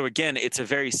 So again, it's a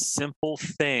very simple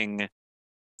thing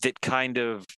that kind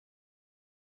of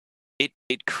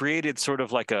it created sort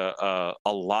of like a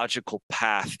logical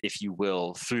path, if you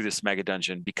will, through this mega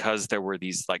dungeon, because there were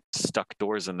these like stuck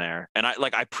doors in there, and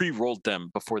I pre-rolled them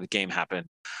before the game happened.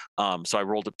 So I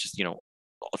rolled up just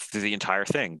through the entire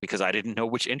thing because I didn't know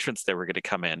which entrance they were going to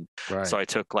come in. Right. So I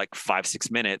took like 5-6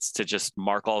 minutes to just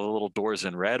mark all the little doors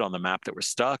in red on the map that were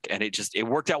stuck, and it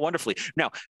worked out wonderfully.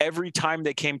 Now, every time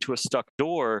they came to a stuck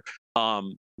door,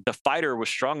 the fighter was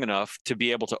strong enough to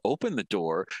be able to open the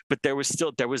door, but there was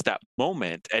that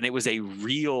moment, and there was a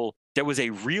real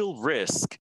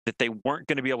risk that they weren't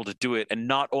going to be able to do it. And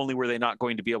not only were they not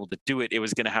going to be able to do it, it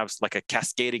was going to have like a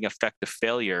cascading effect of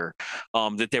failure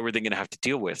that they were then going to have to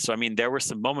deal with. So I mean, there were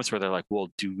some moments where they're like, well,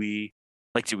 do we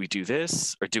do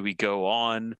this, or do we go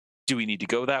on? Do we need to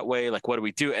go that way? Like, what do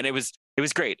we do? And it was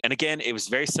great. And again, it was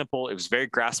very simple. It was very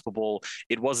graspable.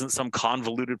 It wasn't some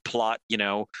convoluted plot,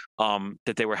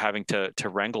 that they were having to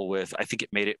wrangle with. I think it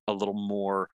made it a little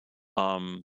more,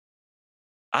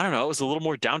 I don't know. It was a little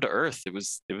more down to earth. It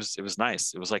was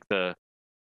nice. It was like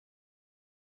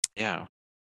yeah.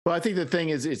 Well, I think the thing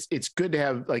is, it's good to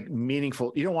have like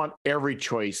meaningful. You don't want every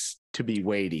choice to be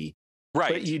weighty,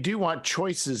 right? But you do want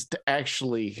choices to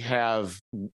actually have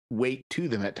weight to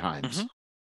them at times. Mm-hmm.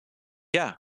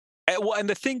 Yeah. And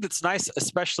the thing that's nice,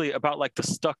 especially about like the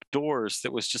stuck doors,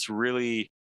 that was just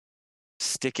really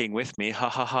sticking with me. Ha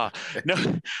ha ha. No,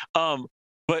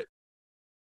 but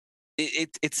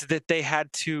it's that they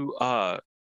had to.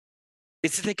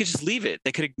 It's that they could just leave it.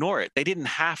 They could ignore it. They didn't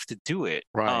have to do it.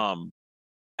 Right.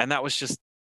 And that was just.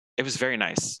 It was very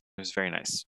nice. It was very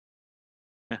nice.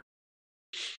 Yeah.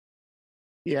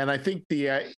 Yeah, and I think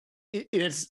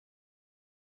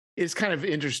it's kind of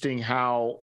interesting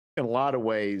how, in a lot of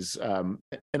ways, and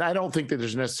I don't think that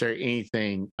there's necessarily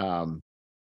anything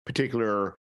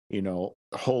particular,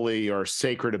 holy or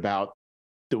sacred about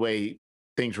the way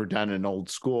things were done in old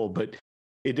school, but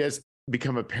it does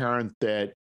become apparent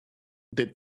that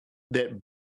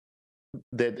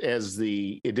as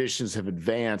the editions have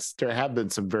advanced, there have been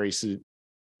some very,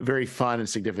 very fun and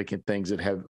significant things that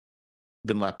have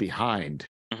been left behind.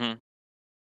 Mm-hmm.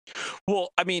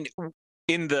 Well, I mean,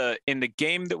 in the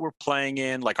game that we're playing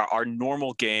in, like our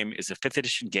normal game is a 5th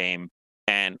edition game,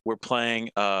 and we're playing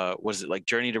what is it, like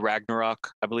Journey to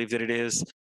Ragnarok, I believe that it is.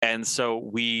 And so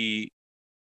we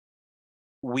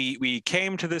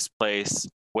came to this place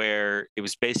where it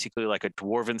was basically like a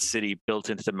dwarven city built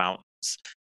into the mountains,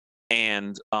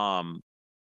 and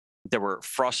there were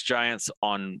frost giants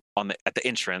at the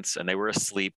entrance, and they were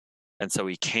asleep. And so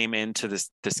he came into this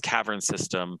cavern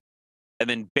system, and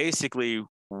then basically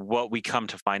what we come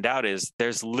to find out is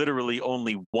there's literally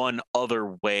only one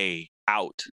other way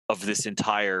out of this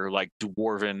entire like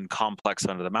dwarven complex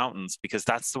under the mountains, because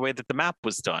that's the way that the map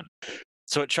was done.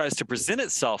 So it tries to present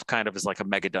itself kind of as like a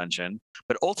mega dungeon,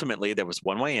 but ultimately there was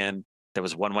one way in, there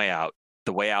was one way out.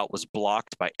 The way out was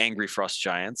blocked by angry frost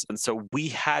giants, and so we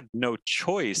had no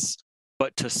choice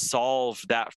but to solve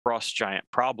that frost giant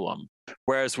problem.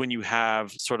 Whereas when you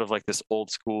have sort of like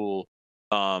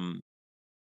um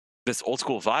this old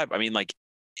school vibe, I mean, like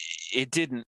it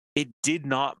did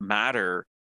not matter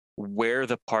where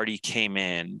the party came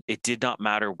in. It did not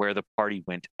matter where the party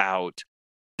went out.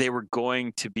 They were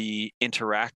going to be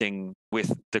interacting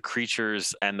with the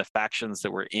creatures and the factions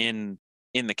that were in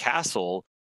the castle,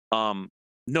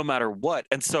 no matter what.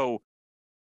 And so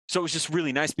it was just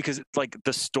really nice because it's like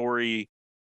the story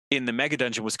in the mega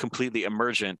dungeon was completely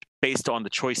emergent based on the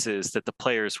choices that the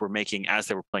players were making as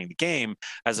they were playing the game,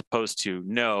 as opposed to,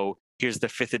 no, here's the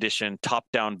 5th edition top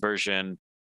down version,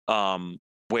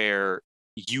 where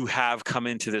you have come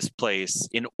into this place.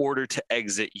 In order to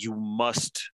exit, you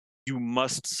must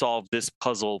solve this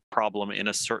puzzle problem in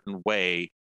a certain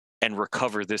way and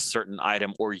recover this certain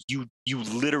item, or you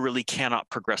literally cannot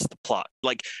progress the plot.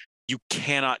 Like, you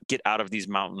cannot get out of these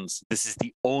mountains. This is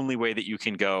the only way that you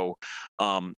can go,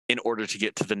 in order to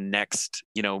get to the next,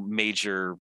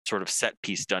 major sort of set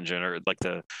piece dungeon, or like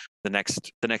the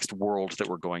next world that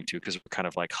we're going to, because we're kind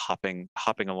of like hopping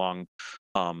along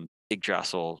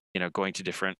Yggdrasil, going to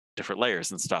different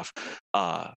layers and stuff.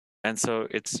 And so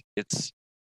it's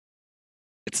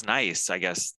nice, I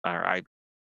guess.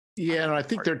 Yeah, and I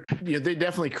think they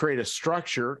definitely create a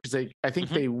structure, because I think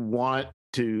they want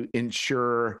to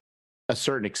ensure a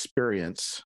certain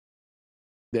experience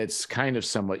that's kind of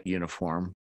somewhat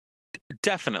uniform.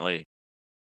 Definitely.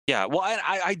 Yeah. Well,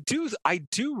 I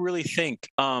do really think,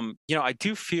 I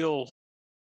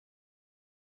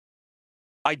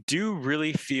do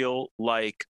really feel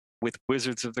like with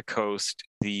Wizards of the Coast,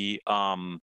 the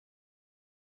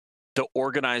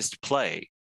organized play,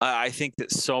 I think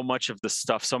that so much of the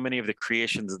stuff, so many of the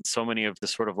creations, and so many of the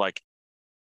sort of like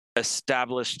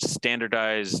established,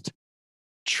 standardized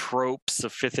tropes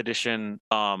of 5th edition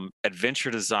adventure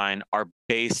design are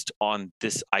based on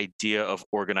this idea of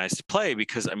organized play.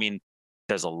 Because I mean,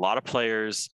 there's a lot of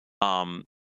players, and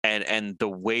the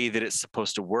way that it's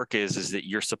supposed to work is that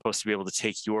you're supposed to be able to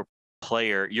take your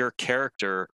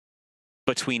character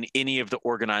between any of the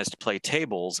organized play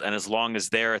tables, and as long as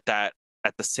they're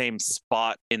at the same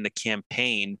spot in the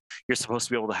campaign, you're supposed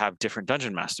to be able to have different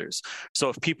dungeon masters. So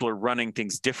if people are running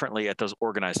things differently at those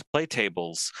organized play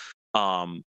tables,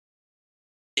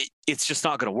 it's just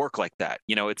not going to work like that.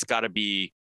 It's got to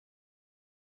be.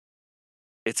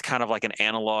 It's kind of like an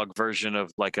analog version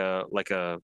of like a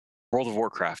World of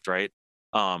Warcraft, right?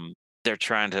 They're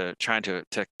trying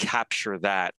to capture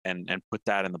that and put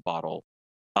that in the bottle.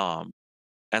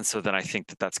 And so then I think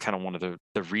that that's kind of one of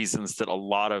the reasons that a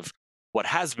lot of what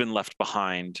has been left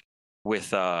behind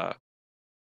with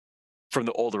from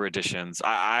the older editions,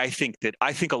 I think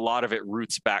a lot of it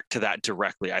roots back to that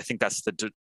directly. I think that's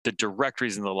the direct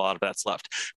reason that a lot of that's left.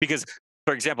 Because,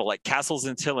 for example, like Castles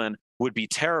in Tillin would be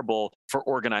terrible for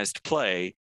organized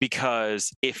play,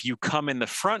 because if you come in the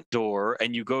front door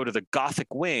and you go to the Gothic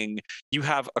wing, you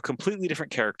have a completely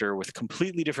different character with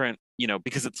completely different,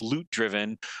 because it's loot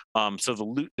driven. So the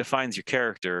loot defines your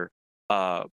character,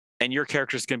 and your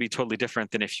character is going to be totally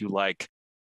different than if you, like,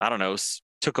 I don't know,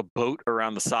 took a boat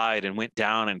around the side and went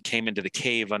down and came into the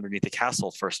cave underneath the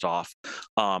castle first off.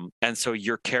 And so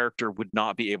your character would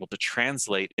not be able to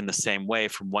translate in the same way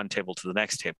from one table to the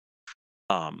next table.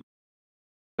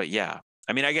 But yeah,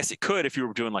 I mean, I guess it could if you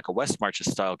were doing like a West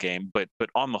Marches style game, but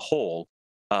on the whole,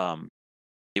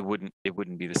 it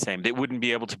wouldn't be the same. They wouldn't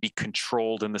be able to be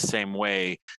controlled in the same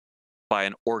way by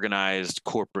an organized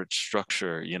corporate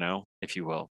structure, if you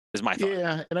will, is my thought.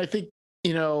 Yeah, and I think,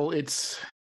 it's,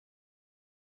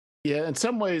 yeah, in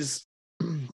some ways,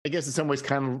 I guess in some ways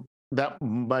kind of that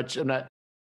much, I'm not,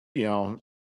 trying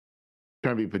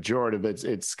to be pejorative, but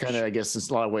it's kind of, I guess, in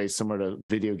a lot of ways similar to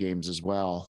video games as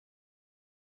well,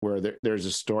 where there's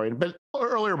a story. But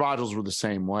earlier modules were the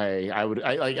same way. I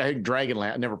think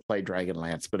Dragonlance. I never played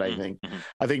Dragonlance, but I think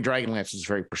Dragonlance is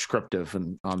very prescriptive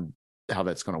on how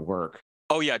that's going to work.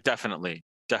 Oh yeah, definitely.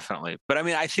 But I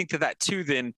mean, I think that too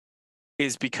then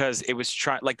is because it was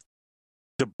like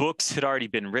the books had already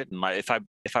been written. Like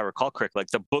if I recall correctly, like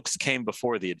the books came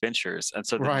before the adventures, and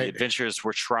so the adventures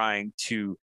were trying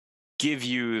to give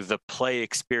you the play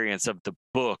experience of the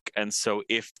book. And so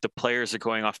if the players are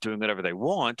going off doing whatever they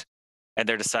want, and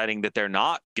they're deciding that they're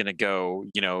not going to go,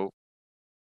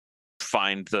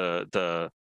 find the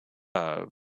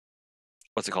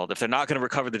what's it called? If they're not going to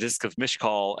recover the disc of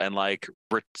Mishkal and like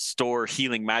restore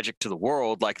healing magic to the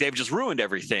world, like they've just ruined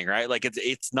everything, right? Like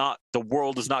it's not, the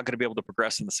world is not going to be able to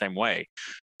progress in the same way.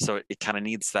 So it kind of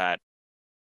needs that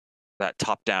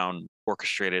top down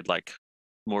orchestrated, like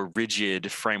more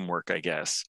rigid framework, I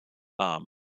guess,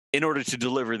 in order to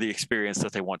deliver the experience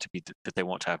that they want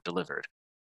to have delivered.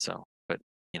 So, but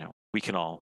we can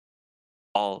all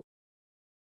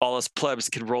us plebs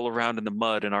can roll around in the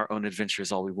mud in our own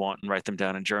adventures all we want and write them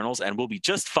down in journals, and we'll be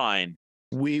just fine.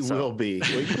 We will be.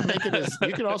 Well, you can make it as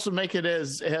you can also make it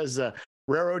as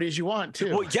railroady as you want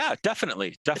too. Well, yeah,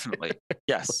 definitely.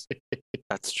 Yes,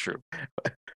 that's true.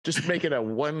 Just make it a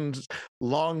one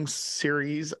long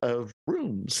series of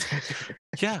rooms.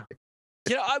 Yeah.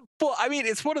 I mean,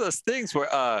 it's one of those things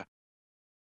where I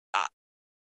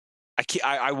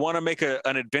want to make an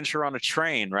adventure on a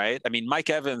train, right? I mean, Mike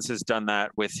Evans has done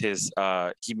that with his.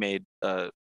 He made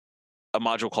a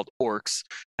module called Orcs,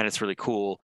 and it's really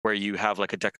cool, where you have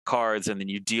like a deck of cards, and then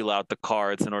you deal out the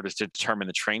cards in order to determine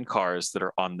the train cars that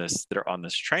are on this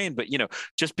train. But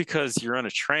just because you're on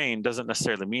a train doesn't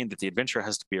necessarily mean that the adventure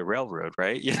has to be a railroad,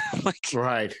 right?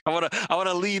 Right. I want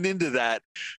to lean into that.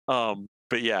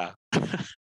 But yeah.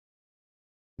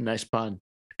 Nice pun.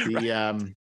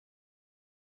 The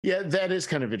yeah, that is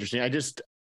kind of interesting.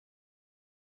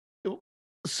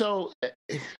 So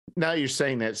now you're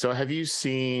saying that. So have you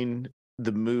seen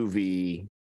the movie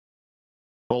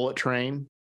Bullet Train?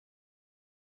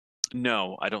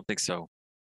 No, I don't think so.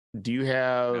 Do you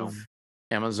have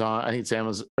Amazon? I think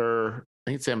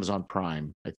it's Amazon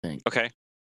Prime, I think. Okay.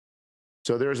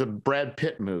 So there's a Brad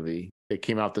Pitt movie that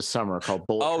came out this summer called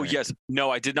Bullet Train. Yes.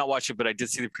 No, I did not watch it, but I did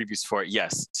see the previews for it.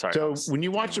 Yes. Sorry. So when you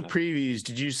watch the previews,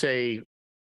 did you say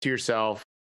to yourself,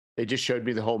 they just showed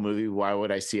me the whole movie, why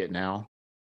would I see it now?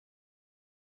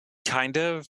 Kind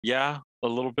of, yeah, a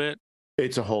little bit.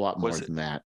 It's a whole lot more than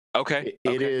that. Okay.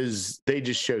 It is, they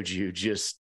just showed you it's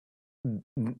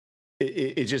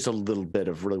just a little bit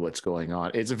of really what's going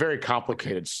on. It's a very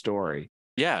complicated story.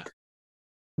 Yeah.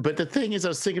 But the thing is, I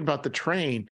was thinking about the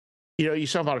train. You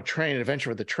saw about a train, an adventure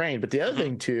with the train. But the other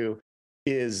thing too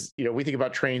is, we think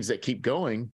about trains that keep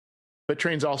going, but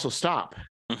trains also stop.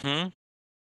 Mm-hmm.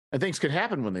 And things could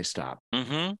happen when they stop.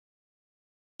 Mm-hmm.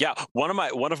 Yeah, one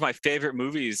of my favorite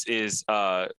movies is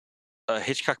a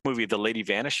Hitchcock movie, The Lady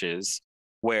Vanishes,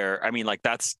 where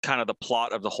that's kind of the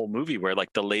plot of the whole movie, where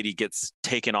like the lady gets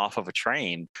taken off of a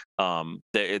train.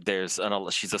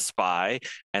 She's a spy,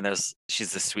 and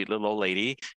she's this sweet little old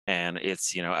lady, and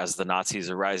it's as the Nazis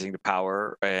are rising to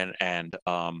power, and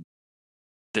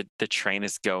the train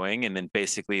is going, and then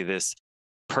basically this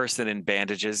person in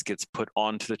bandages gets put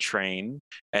onto the train,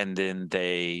 and then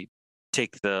they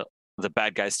take the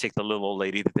bad guys take the little old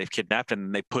lady that they've kidnapped,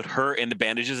 and they put her in the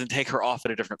bandages and take her off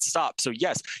at a different stop. So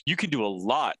yes, you can do a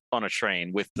lot on a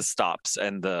train with the stops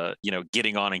and the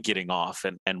getting on and getting off,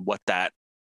 and what that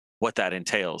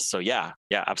entails. So yeah,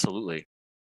 absolutely.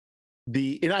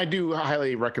 And I do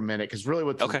highly recommend it, because really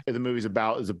what the movie's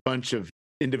about is a bunch of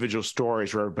individual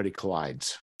stories where everybody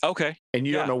collides. Okay. And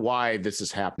you don't know why this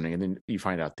is happening, and then you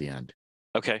find out at the end.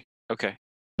 Okay.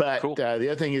 But cool. The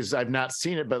other thing is, I've not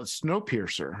seen it, but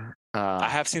Snowpiercer. I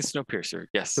have seen Snowpiercer,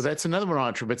 yes. So that's another one on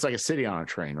a train, but it's like a city on a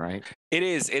train, right? It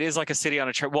is like a city on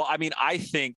a train. Well, I mean, I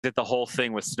think that the whole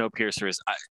thing with Snowpiercer is...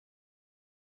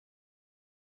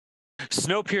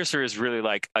 Snowpiercer is really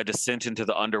like a descent into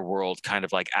the underworld, kind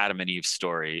of like Adam and Eve's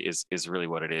story is really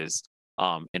what it is,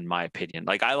 in my opinion.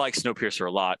 Like, I like Snowpiercer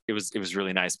a lot. It was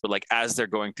really nice. But like, as they're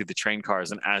going through the train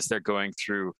cars and as they're going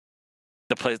through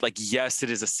the place, like, yes, it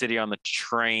is a city on the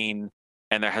train,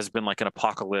 and there has been like an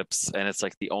apocalypse, and it's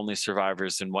like the only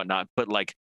survivors and whatnot. But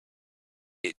like,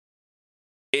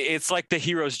 it's like the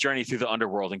hero's journey through the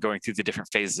underworld and going through the different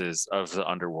phases of the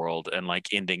underworld, and like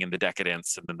ending in the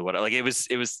decadence and then the whatever. Like, it's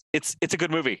a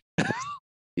good movie.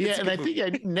 Yeah, and I think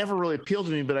it never really appealed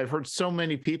to me, but I've heard so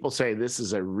many people say this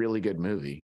is a really good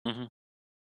movie. Mm-hmm.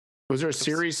 Was there a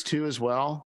series too as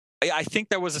well? I think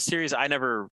there was a series. I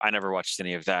never watched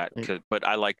any of that, but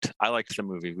I liked the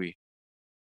movie.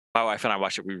 My wife and I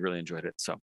watched it. We really enjoyed it.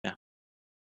 So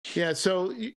yeah.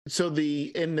 So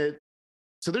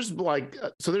there's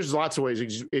lots of ways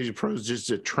as you approach just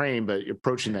a train, but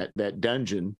approaching that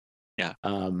dungeon. Yeah.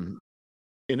 Another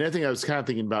thing I was kind of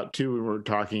thinking about too when we were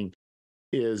talking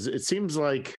is, it seems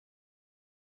like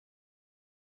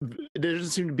there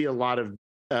doesn't seem to be a lot of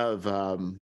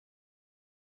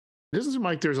it doesn't seem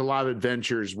like there's a lot of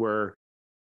adventures where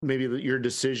maybe your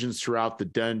decisions throughout the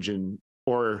dungeon,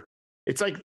 or it's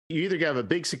like you either have a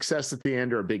big success at the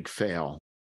end or a big fail.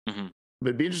 Mm-hmm. But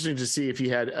it'd be interesting to see if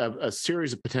you had a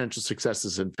series of potential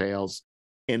successes and fails,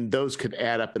 and those could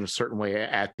add up in a certain way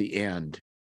at the end.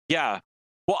 Yeah.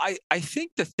 Well, I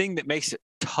think the thing that makes it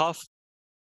tough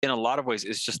in a lot of ways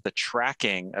is just the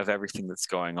tracking of everything that's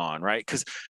going on, right? Because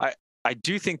I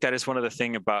do think that is one of the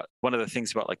things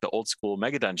about like the old school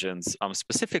mega dungeons,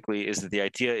 specifically, is that the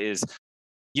idea is,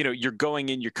 you're going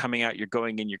in, you're coming out, you're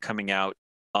going in, you're coming out.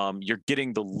 You're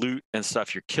getting the loot and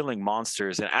stuff, you're killing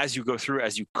monsters, and as you go through,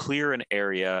 as you clear an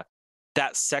area,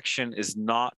 that section is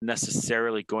not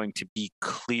necessarily going to be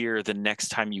clear the next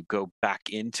time you go back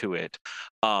into it.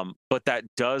 But that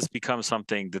does become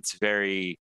something that's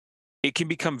it can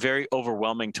become very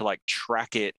overwhelming to like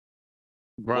track it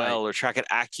well or track it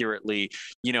accurately,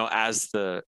 as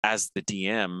the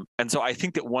DM. And so I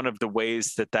think that one of the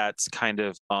ways that that's kind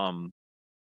of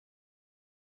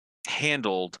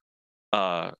handled,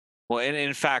 well, and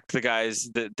in fact, the guys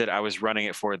that I was running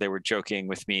it for, they were joking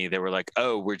with me. They were like,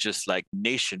 "Oh, we're just like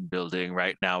nation building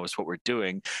right now is what we're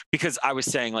doing." Because I was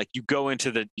saying, like, you go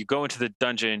into the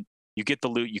dungeon, you get the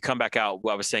loot, you come back out.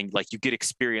 Well, I was saying, like, you get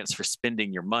experience for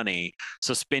spending your money.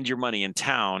 So spend your money in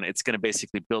town. It's going to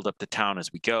basically build up the town as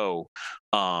we go.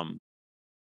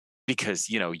 Because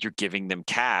you're giving them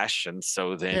cash, and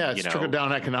so then it's trickle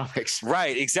down economics,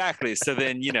 right? Exactly. So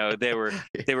then they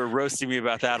were roasting me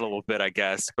about that a little bit, I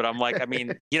guess. But I'm like, I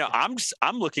mean,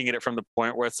 I'm looking at it from the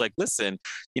point where it's like, listen,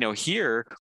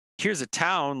 here's a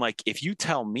town. Like, if you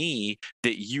tell me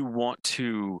that you want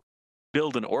to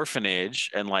build an orphanage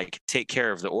and like take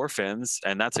care of the orphans,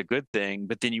 and that's a good thing,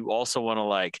 but then you also want to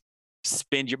like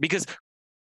because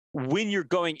when you're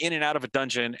going in and out of a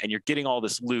dungeon and you're getting all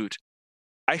this loot,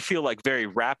 I feel like very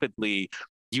rapidly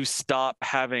you stop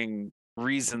having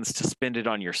reasons to spend it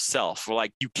on yourself. Or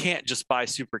like, you can't just buy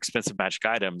super expensive magic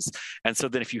items. And so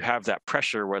then if you have that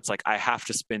pressure where it's like, I have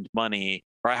to spend money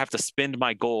or I have to spend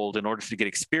my gold in order to get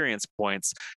experience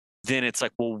points, then it's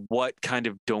like, well, what kind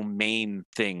of domain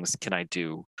things can I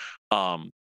do? So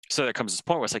there comes this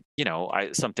point where it's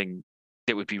like, something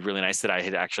that would be really nice that I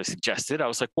had actually suggested. I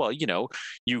was like, well,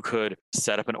 you could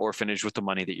set up an orphanage with the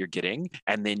money that you're getting,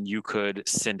 and then you could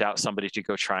send out somebody to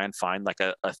go try and find like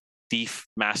a thief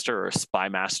master or a spy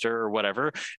master or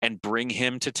whatever, and bring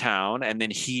him to town, and then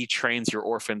he trains your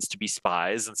orphans to be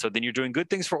spies. And so then you're doing good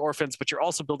things for orphans, but you're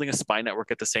also building a spy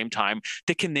network at the same time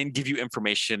that can then give you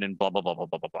information and blah blah blah blah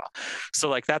blah blah blah. So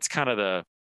like, that's kind of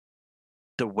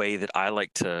the way that I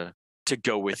like to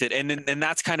go with it. And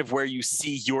that's kind of where you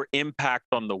see your impact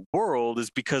on the world, is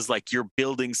because like you're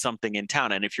building something in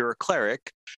town. And if you're a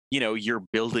cleric, you're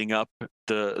building up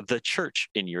the church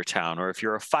in your town. Or if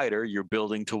you're a fighter, you're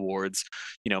building towards,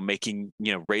 making,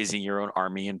 raising your own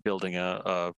army and building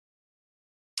a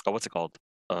what's it called?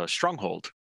 A stronghold,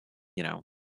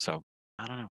 so I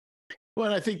don't know.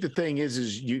 Well, I think the thing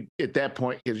is you at that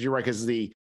point, because you're right, because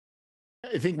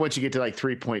I think once you get to like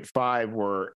 3.5,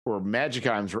 where magic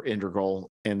items were integral,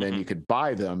 and then you could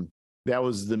buy them, that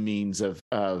was the means of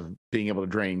being able to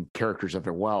drain characters of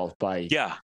their wealth by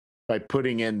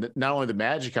putting in not only the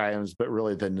magic items, but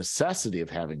really the necessity of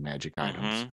having magic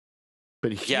items.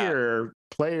 But here,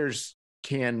 players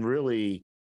can really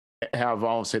have,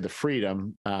 I'll say, the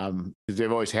freedom, because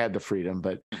they've always had the freedom,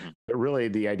 but really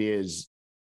the idea is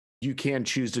you can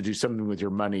choose to do something with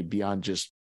your money beyond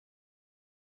just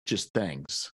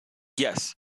things.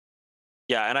 Yes.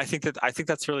 Yeah. And I think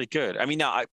that's really good. I mean,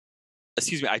 now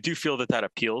I do feel that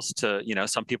appeals to,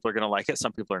 some people are going to like it.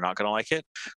 Some people are not going to like it.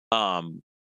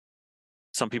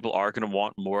 Some people are going to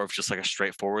want more of just like a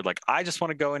straightforward, like, I just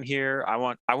want to go in here. I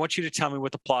want you to tell me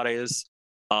what the plot is.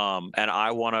 And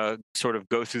I want to sort of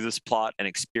go through this plot and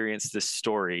experience this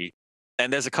story.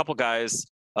 And there's a couple guys,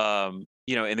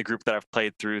 in the group that I've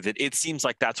played through, that it seems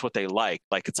like that's what they like.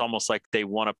 Like, it's almost like they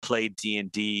want to play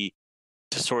D&D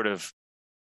to sort of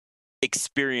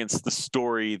experience the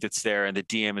story that's there, and the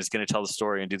DM is going to tell the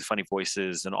story and do the funny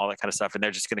voices and all that kind of stuff, and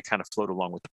they're just going to kind of float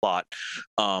along with the plot.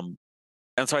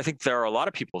 And so I think there are a lot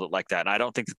of people that like that, and I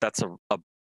don't think that that's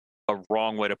a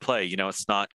wrong way to play. It's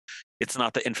not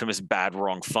the infamous bad,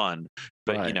 wrong, fun.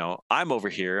 But right. I'm over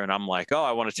here and I'm like, oh,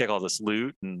 I want to take all this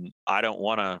loot, and I don't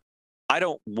want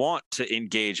to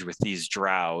engage with these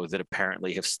drow that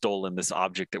apparently have stolen this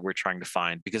object that we're trying to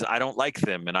find, because I don't like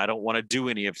them and I don't want to do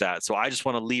any of that. So I just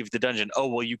want to leave the dungeon. Oh,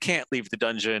 well, you can't leave the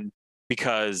dungeon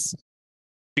because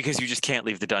you just can't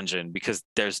leave the dungeon, because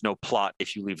there's no plot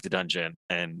if you leave the dungeon.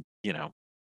 And,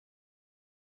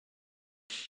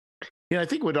 I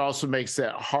think what also makes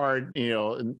that hard,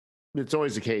 and it's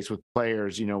always the case with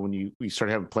players, when you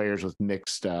start having players with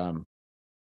mixed, well,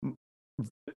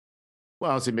 I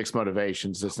don't say mixed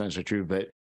motivations. That's not so true, but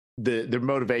their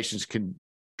motivations can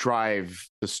drive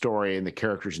the story and the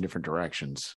characters in different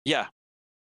directions. Yeah.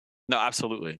 No,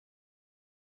 absolutely.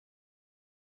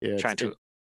 Yeah, Trying to.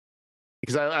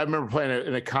 Because I remember playing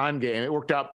in a con game. It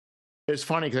worked out. It's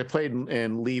funny because I played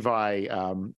in Levi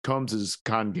Combs's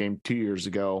con game 2 years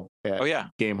ago at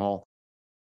Game Hall,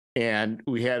 and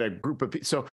we had a group of people.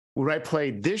 So when I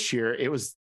played this year, it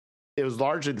was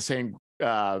largely the same,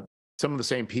 some of the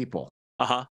same people.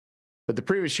 But the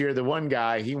previous year, the one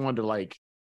guy, he wanted to like,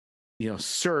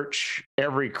 search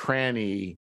every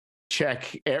cranny,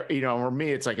 check. For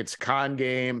me, it's like it's a con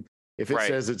game. If it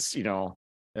says it's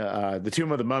the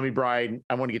Tomb of the Mummy Bride,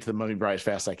 I want to get to the Mummy Bride as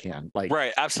fast as I can. Like,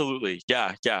 right, absolutely,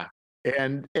 yeah.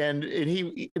 And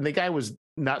the guy was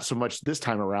not so much this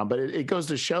time around, but it goes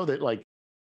to show that like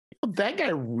that guy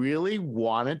really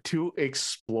wanted to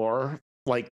explore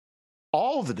like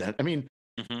all of the. I mean,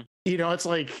 it's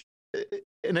like,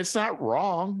 and it's not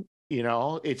wrong.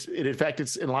 In fact,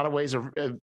 it's in a lot of ways.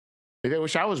 Maybe I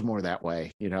wish I was more that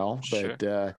way.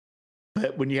 Sure.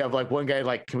 But when you have like one guy,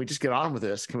 like, can we just get on with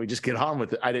this? Can we just get on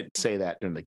with it? I didn't say that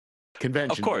in the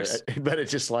convention, of course, but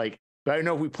it's just like, but I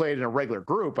know if we played in a regular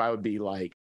group, I would be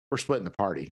like, we're splitting the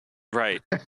party. Right.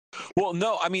 Well,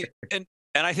 no, I mean, and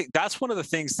I think that's one of the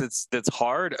things that's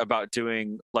hard about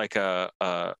doing like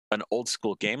an old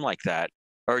school game like that,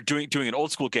 or doing an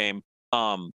old school game,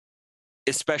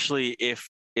 especially if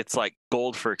it's like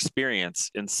gold for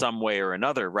experience in some way or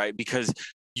another, right? Because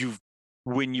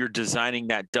when you're designing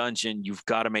that dungeon, you've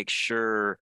got to make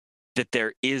sure that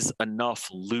there is enough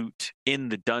loot in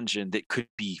the dungeon that could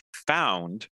be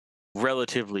found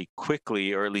relatively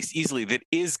quickly, or at least easily, that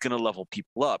is going to level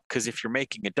people up. Because if you're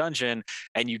making a dungeon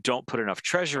and you don't put enough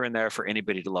treasure in there for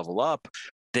anybody to level up,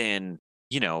 then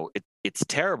it's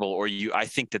terrible. Or I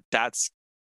think that's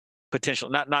potential,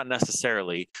 not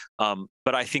necessarily,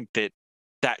 but I think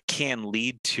that can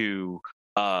lead to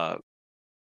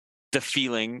the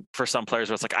feeling for some players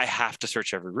where it's like, I have to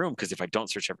search every room, because if I don't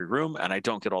search every room and I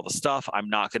don't get all the stuff, I'm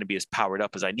not going to be as powered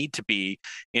up as I need to be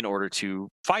in order to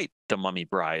fight the Mummy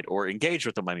Bride or engage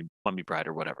with the Mummy Bride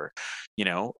or whatever,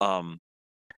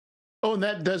 Oh, and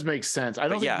that does make sense. I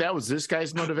don't think that was this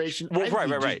guy's motivation. Well,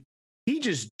 right. He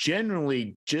just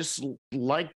generally just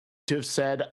like to have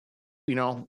said,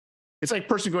 it's like a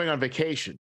person going on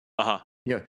vacation.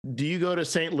 Do you go to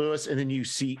St. Louis and then you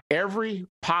see every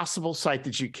possible site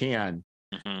that you can?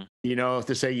 If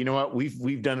they say, what,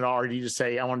 we've done it already. You just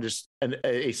say, I want just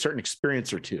a certain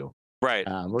experience or two. Right.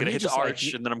 I'm gonna hit the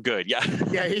arch and then I'm good. Yeah.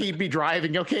 Yeah. He'd be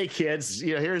driving. Okay, kids,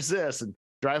 here's this, and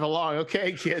drive along.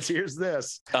 Okay, kids, here's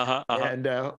this. And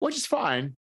which is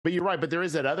fine. But you're right. But there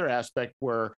is that other aspect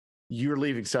where you're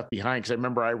leaving stuff behind. Because I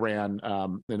remember I ran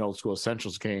an old school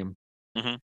Essentials game,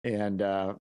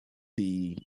 and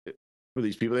for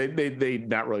these people, they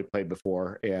not really played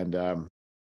before, and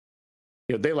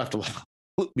they left a lot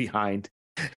behind.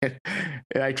 And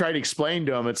I tried to explain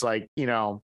to them, it's like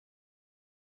some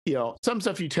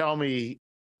stuff you tell me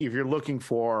if you're looking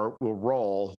for will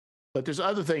roll, but there's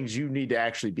other things you need to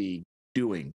actually be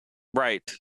doing, right?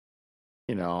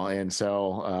 And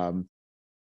so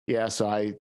so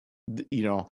I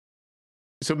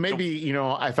So maybe,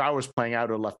 if I was playing, I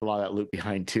would have left a lot of that loot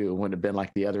behind too. It wouldn't have been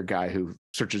like the other guy who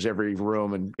searches every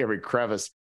room and every crevice.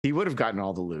 He would have gotten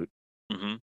all the loot.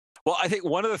 Well, I think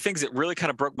one of the things that really kind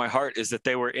of broke my heart is that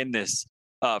they were in this,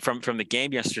 from the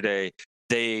game yesterday,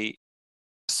 they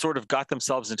sort of got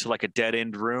themselves into like a dead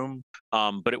end room.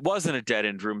 But it wasn't a dead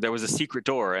end room. There was a secret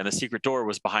door, and the secret door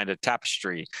was behind a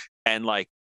tapestry. And like,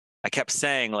 I kept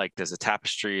saying, like, there's a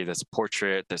tapestry, there's a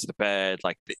portrait, there's the bed,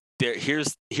 like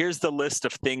here's the list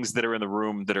of things that are in the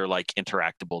room that are like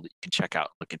interactable that you can check out,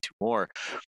 look into more.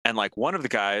 And like one of the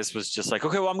guys was just like,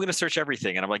 okay, well, I'm going to search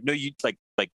everything. And I'm like, no, you like,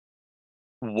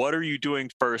 what are you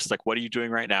doing first? Like, what are you doing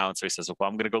right now? And so he says, well,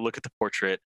 I'm going to go look at the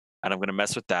portrait and I'm going to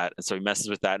mess with that. And so he messes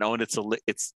with that. And oh, and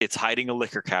it's hiding a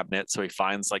liquor cabinet. So he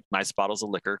finds like nice bottles of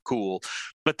liquor. Cool.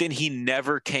 But then he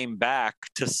never came back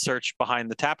to search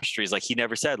behind the tapestries. Like he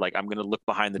never said, like, I'm going to look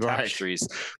behind the tapestries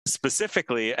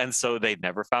specifically. And so they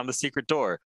never found the secret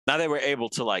door. Now they were able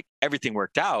to, like, everything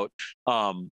worked out.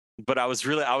 But I was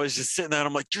just sitting there and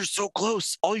I'm like, you're so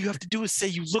close. All you have to do is say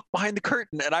you look behind the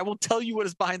curtain and I will tell you what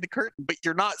is behind the curtain, but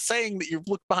you're not saying that you've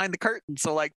looked behind the curtain.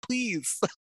 So like, please.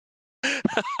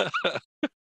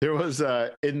 There was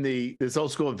in this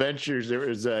old school adventures, there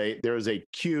was a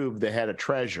cube that had a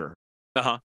treasure.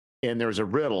 And there was a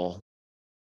riddle.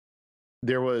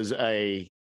 There was I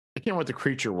can't remember what the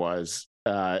creature was.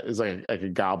 It was like a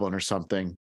goblin or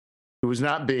something. It was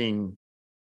not being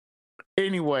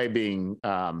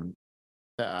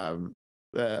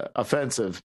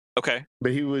offensive. Okay.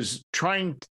 But he was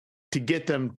trying to get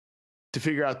them to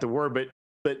figure out the word, but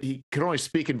but he could only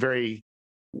speak in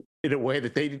a way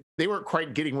that they weren't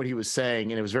quite getting what he was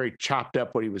saying, and it was very chopped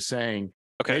up what he was saying.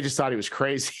 Okay. They just thought he was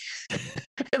crazy.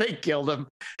 And they killed him.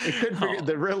 They couldn't figure.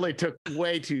 The riddle they took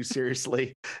way too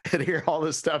seriously. And hear all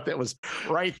this stuff that was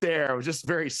right there. It was just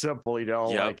very simple,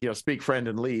 like speak friend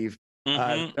and leave,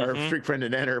 or speak friend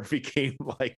and enter became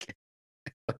like.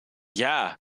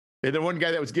 Yeah. And the one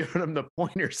guy that was giving them the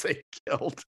pointers, they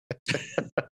killed.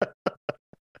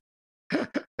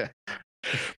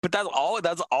 But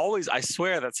that's always, I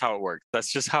swear that's how it works.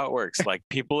 That's just how it works. Like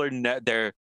people are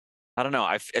they're, I don't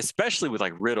know. Especially with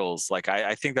like riddles, like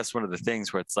I think that's one of the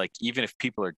things where it's like, even if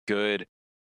people are good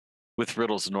with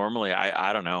riddles normally,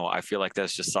 I don't know. I feel like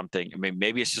that's just something. I mean,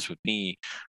 maybe it's just with me,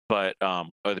 but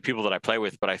or the people that I play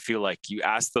with, but I feel like you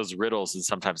ask those riddles and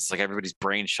sometimes it's like everybody's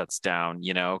brain shuts down,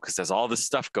 because there's all this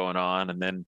stuff going on. And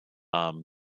then I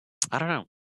don't know.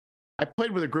 I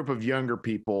played with a group of younger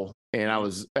people, and I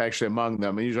was actually among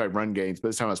them. And usually I run games, but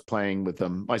this time I was playing with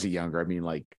them. I say younger, I mean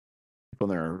like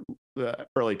people in their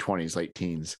early 20s, late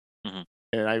teens. Mm-hmm.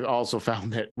 And I also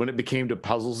found that when it became to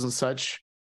puzzles and such,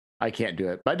 I can't do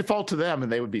it. But I default to them,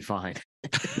 and they would be fine.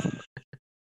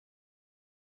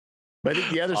 But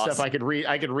the other stuff I could read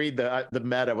the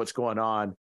meta, what's going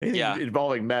on. Anything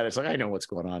involving meta, it's like I know what's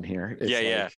going on here.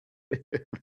 It's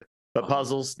but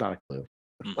puzzles, not a clue.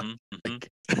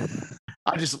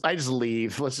 I just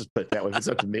leave. Let's just put it that way. It's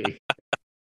up to me.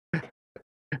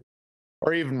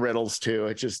 Or even riddles too.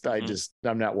 It's just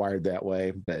I'm not wired that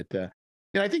way. But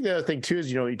I think the other thing too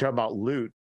is you talk about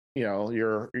loot. So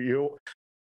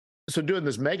doing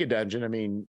this mega dungeon, I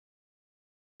mean,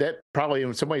 that probably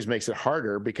in some ways makes it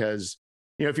harder because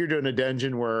if you're doing a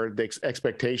dungeon where the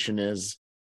expectation is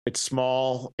it's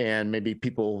small and maybe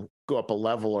people go up a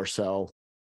level or so,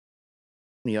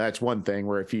 that's one thing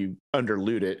where if you under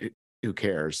loot it, who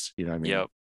cares? You know what I mean? Yep.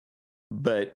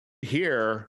 But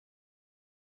here,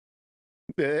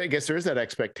 I guess there is that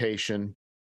expectation,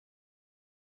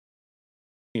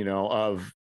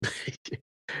 of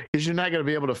because you're not going to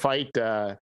be able to fight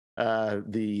you're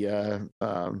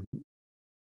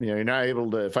not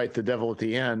able to fight the devil at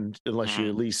the end unless you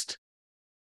at least,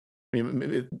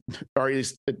 or at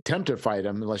least attempt to fight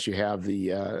him unless you have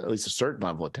the at least a certain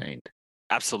level attained.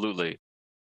 Absolutely.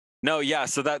 No, yeah.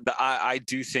 So I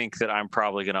do think that I'm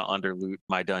probably going to under loot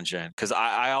my dungeon because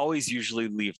I always usually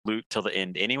leave loot till the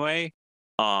end anyway,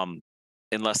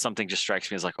 unless something just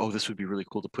strikes me as like, oh, this would be really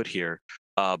cool to put here.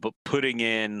 But putting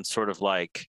in sort of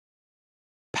like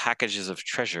packages of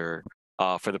treasure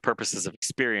for the purposes of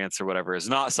experience or whatever is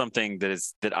not something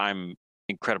that I'm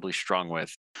incredibly strong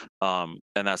with. And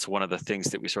that's one of the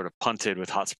things that we sort of punted with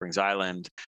Hot Springs Island.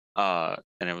 And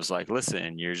it was like,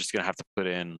 listen, you're just going to have to put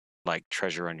in like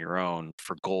treasure on your own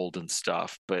for gold and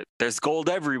stuff, but there's gold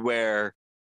everywhere.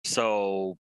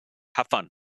 So have fun.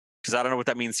 Because I don't know what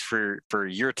that means for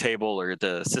your table or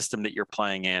the system that you're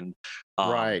playing in.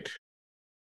 Right.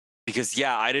 Because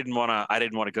I didn't want to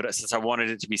go to, since I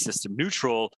wanted it to be system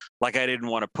neutral, like I didn't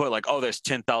want to put like, oh, there's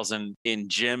 10,000 in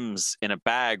gems in a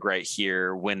bag right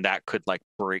here when that could like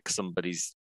break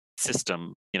somebody's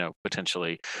system,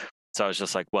 potentially. So I was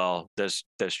just like, well, there's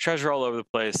treasure all over the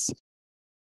place.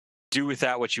 Do with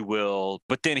that what you will.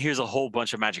 But then here's a whole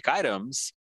bunch of magic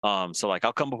items. So like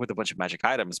I'll come up with a bunch of magic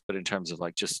items, but in terms of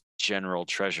like just general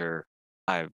treasure,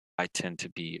 I tend to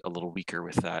be a little weaker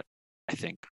with that, I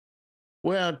think.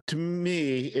 Well, to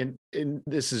me, and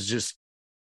this is just,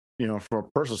 from a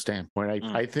personal standpoint,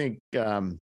 I think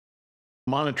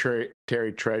monetary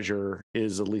treasure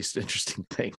is the least interesting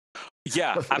thing.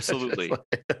 Yeah, absolutely.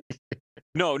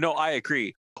 No, I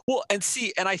agree. Well, and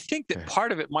I think that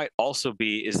part of it might also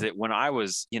be is that when I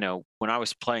was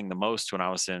playing the most, when I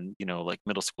was in, like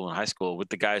middle school and high school with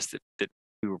the guys that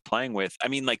we were playing with, I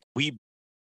mean, like we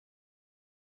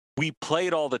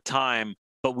played all the time,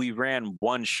 but we ran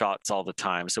one shots all the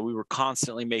time. So we were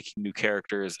constantly making new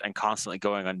characters and constantly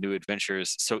going on new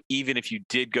adventures. So even if you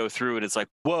did go through it, it's like,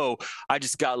 whoa, I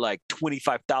just got like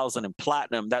 25,000 in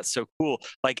platinum. That's so cool.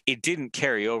 Like it didn't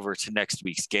carry over to next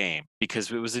week's game because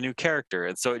it was a new character.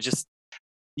 And so it just,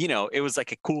 it was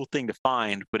like a cool thing to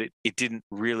find, but it didn't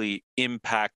really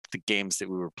impact the games that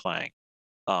we were playing.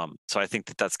 So I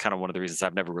think that's kind of one of the reasons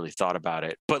I've never really thought about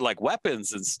it. But like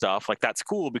weapons and stuff, like that's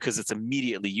cool because it's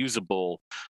immediately usable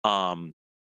in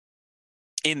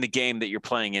the game that you're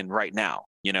playing in right now,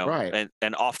 Right.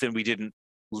 And often we didn't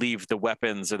leave the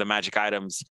weapons or the magic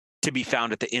items to be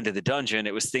found at the end of the dungeon.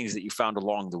 It was things that you found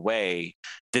along the way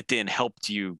that then helped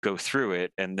you go through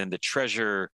it. And then the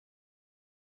treasure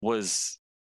was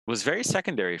very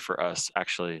secondary for us,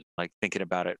 actually, like thinking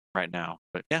about it right now.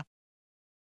 But yeah.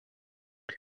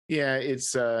 Yeah,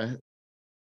 it's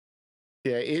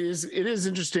Yeah, it is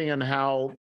interesting on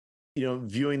how,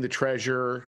 viewing the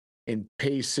treasure and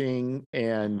pacing,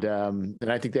 and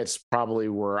I think that's probably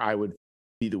where I would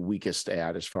be the weakest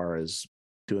at as far as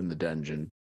doing the dungeon.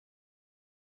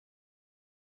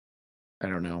 I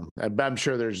don't know. I'm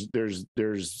sure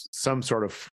there's some sort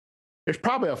of, there's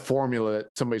probably a formula that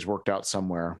somebody's worked out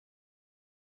somewhere.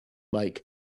 Like,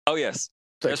 Oh yes,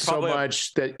 like there's so probably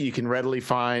much that you can readily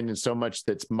find and so much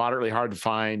that's moderately hard to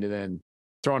find, and then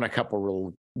throw in a couple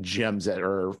real gems that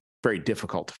are very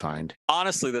difficult to find.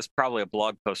 honestly, there's probably a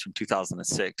blog post from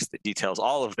 2006 that details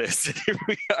all of this.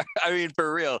 I mean,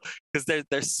 for real, because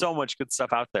there's so much good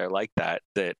stuff out there like that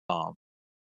is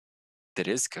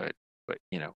good, but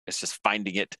it's just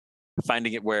finding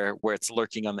it where it's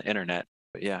lurking on the internet.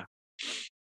 But yeah.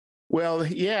 Well,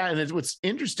 yeah, and what's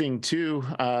interesting too,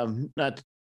 not to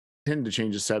tend to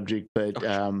change the subject, but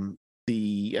Okay.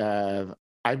 the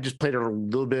I've just played a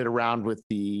little bit around with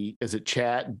the, is it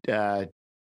chat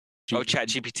Oh, GPT? Chat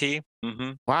GPT.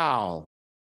 Mm-hmm. Wow,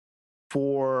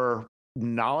 for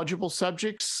knowledgeable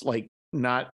subjects, like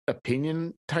not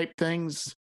opinion type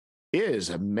things, is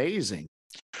amazing.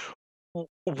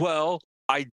 Well,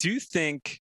 I do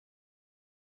think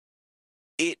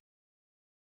it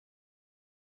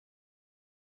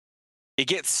it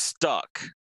gets stuck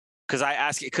because I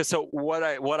ask it. Because so what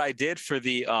I did for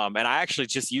the and I actually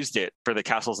just used it for the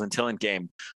Castles and Tillin game,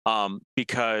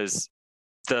 because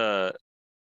the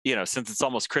since it's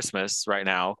almost Christmas right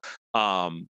now,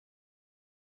 um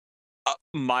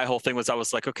my whole thing was, I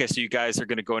was like, okay, so you guys are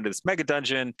going to go into this mega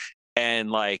dungeon,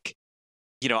 and like,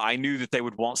 I knew that they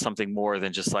would want something more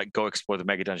than just like go explore the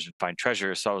mega dungeon, find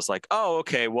treasure. So I was like, oh,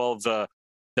 okay, well, the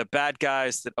bad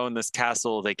guys that own this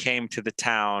castle, they came to the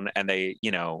town and they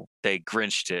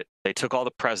grinched it. They took all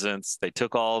the presents, they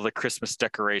took all the Christmas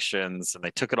decorations, and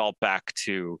they took it all back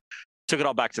to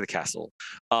the castle.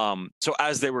 So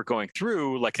as they were going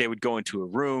through, like, they would go into a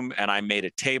room, and I made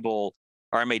a table,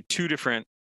 or I made two different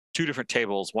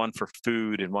tables, one for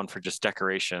food and one for just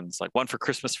decorations, like one for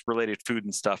Christmas related food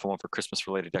and stuff and one for Christmas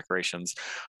related decorations.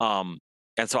 Um,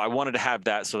 and so I wanted to have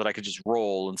that so that I could just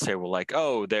roll and say, well, like,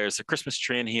 oh, there's a Christmas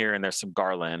tree in here and there's some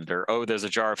garland, or oh, there's a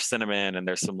jar of cinnamon and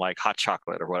there's some like hot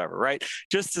chocolate or whatever, right?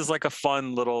 Just as like a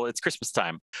fun little, it's Christmas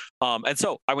time. And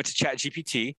so I went to Chat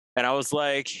GPT and I was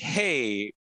like,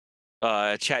 hey,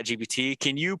 Chat GPT,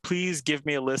 can you please give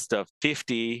me a list of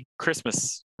 50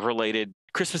 Christmas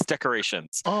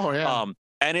decorations? Oh yeah.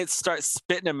 And it starts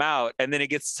spitting them out, and then it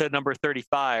gets to number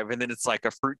 35, and then it's like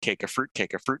a fruitcake, a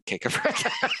fruitcake, a fruitcake, a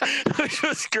fruitcake, which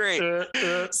was great.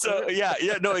 So yeah,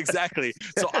 no, exactly.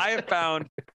 So I have found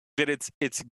that it's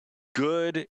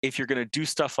good if you're going to do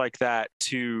stuff like that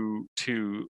to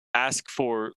ask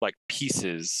for like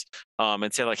pieces,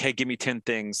 and say like, hey, give me 10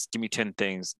 things, give me 10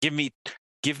 things, give me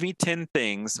 10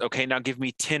 things. Okay, now give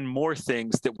me 10 more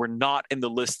things that were not in the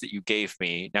list that you gave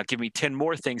me. Now give me 10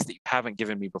 more things that you haven't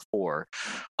given me before.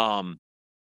 Um,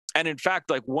 and in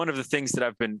fact, like, one of the things that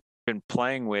I've been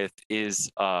playing with is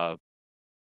well,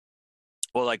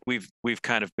 like, we've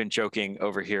kind of been joking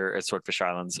over here at Swordfish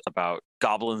Islands about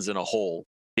goblins in a hole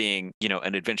being,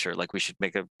 an adventure. Like, we should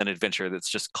make an adventure that's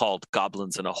just called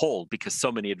Goblins in a Hole, because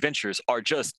so many adventures are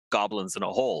just goblins in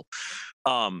a hole.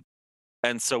 Um,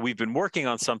 and so we've been working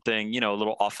on something, a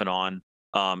little off and on.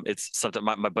 It's something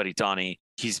my buddy Donnie,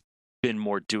 he's been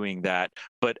more doing that.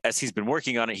 But as he's been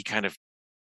working on it,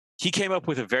 he came up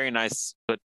with a very nice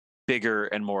but bigger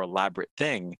and more elaborate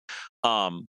thing.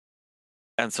 Um,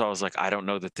 and so I was like, I don't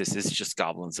know that this is just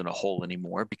goblins in a hole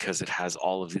anymore, because it has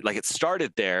all of the, like, it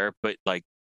started there, but like,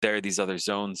 there are these other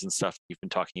zones and stuff you've been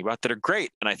talking about that are great,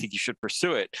 and I think you should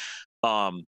pursue it.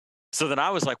 Um, so then I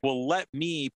was like, well, let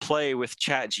me play with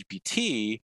Chat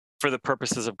GPT for the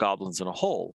purposes of goblins in a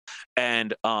hole.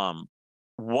 And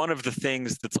one of the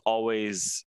things that's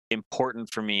always important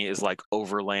for me is like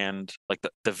overland, like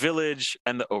the village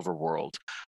and the overworld.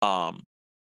 Um,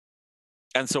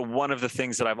 and so one of the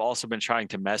things that I've also been trying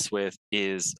to mess with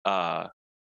is I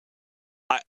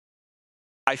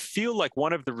I feel like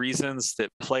one of the reasons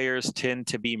that players tend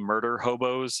to be murder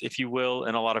hobos, if you will,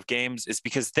 in a lot of games, is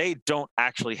because they don't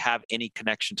actually have any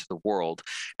connection to the world,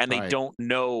 and they Right. don't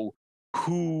know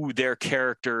who their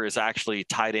character is actually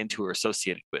tied into or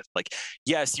associated with. Like,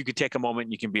 yes, you could take a moment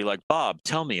and you can be like, Bob,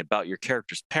 tell me about your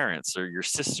character's parents or your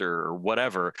sister or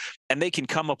whatever. And they can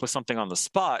come up with something on the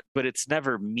spot, but it's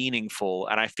never meaningful.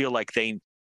 And I feel like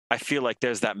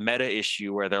there's that meta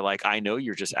issue where they're like, I know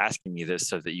you're just asking me this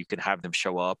so that you can have them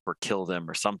show up or kill them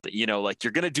or something, like,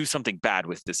 you're going to do something bad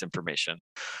with this information.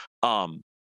 Um,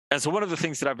 and so one of the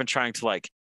things that I've been trying to like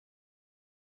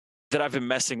that I've been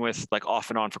messing with like off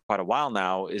and on for quite a while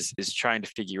now is trying to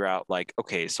figure out like,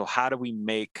 okay, so how do we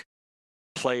make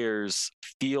players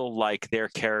feel like their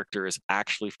character is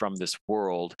actually from this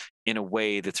world in a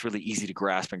way that's really easy to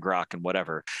grasp and grok and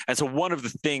whatever. And so one of the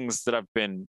things that I've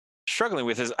been struggling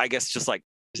with is, I guess, just like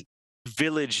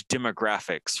village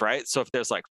demographics, right? So if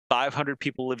there's like 500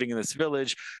 people living in this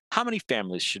village, how many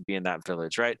families should be in that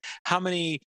village, right? How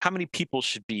many people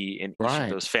should be in each of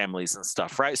those families and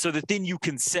stuff, right? So that then you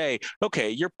can say, okay,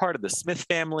 you're part of the Smith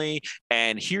family,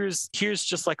 and here's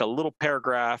just like a little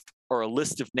paragraph or a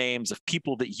list of names of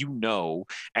people that you know,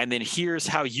 and then here's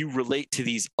how you relate to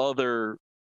these other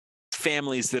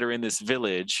families that are in this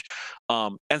village.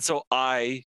 And so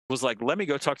I was like, let me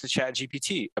go talk to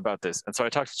ChatGPT about this. And so I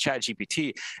talked to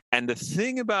ChatGPT, and the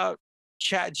thing about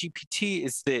ChatGPT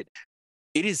is that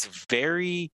it is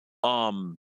very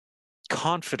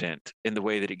confident in the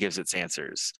way that it gives its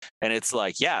answers. And it's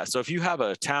like, yeah, so if you have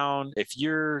a town, if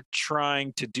you're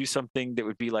trying to do something that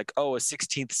would be like, oh, a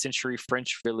 16th century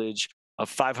French village of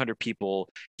 500 people,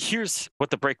 here's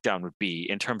what the breakdown would be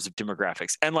in terms of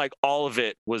demographics. And like all of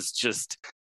it was just,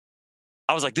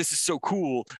 I was like, this is so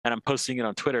cool. And I'm posting it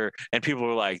on Twitter, and people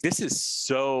were like, this is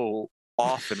so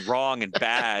off and wrong and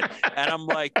bad. And I'm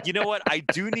like, you know what? I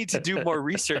do need to do more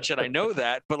research, and I know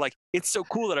that, but like, it's so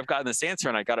cool that I've gotten this answer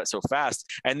and I got it so fast.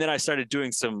 And then I started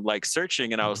doing some like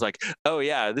searching, and I was like, oh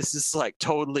yeah, this is like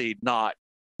totally not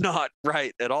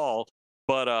right at all.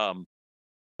 But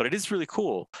it is really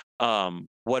cool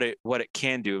what it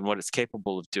can do and what it's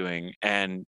capable of doing.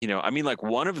 And I mean, like,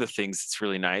 one of the things that's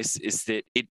really nice is that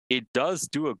it does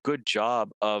do a good job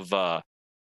of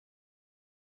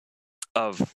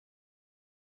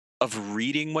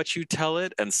reading what you tell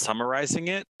it and summarizing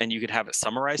it, and you can have it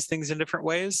summarize things in different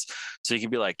ways. So you can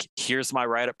be like, here's my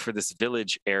write-up for this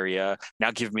village area,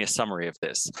 now give me a summary of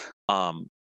this. And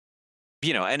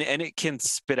it can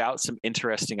spit out some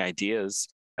interesting ideas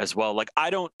as well. Like, I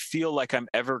don't feel like I'm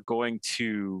ever going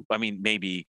to, I mean,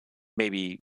 maybe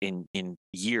in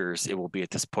years it will be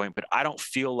at this point, but I don't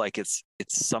feel like it's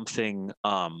something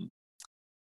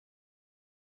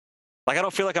like, I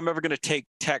don't feel like I'm ever going to take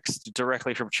text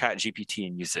directly from ChatGPT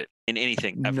and use it in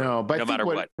anything ever. No, but no matter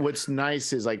what. What's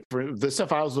nice is, like, for the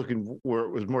stuff I was looking where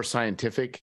it was more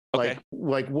scientific. Okay.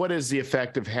 Like what is the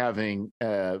effect of having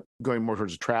going more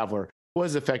towards a traveler? What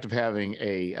is the effect of having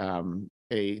a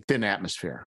thin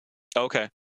atmosphere? Okay.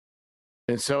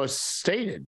 And so it's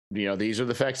stated, these are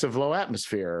the effects of low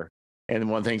atmosphere. And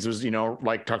one of the things was,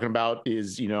 like talking about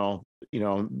is,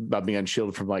 about being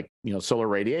unshielded from like, solar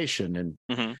radiation. And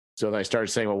mm-hmm. So then I started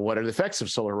saying, well, what are the effects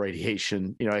of solar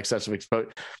radiation? Excessive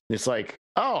exposure. It's like,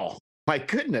 oh my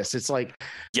goodness. It's like,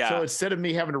 yeah. So instead of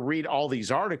me having to read all these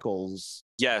articles,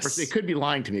 yes, it could be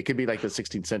lying to me. It could be like the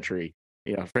 16th century,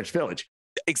 French village.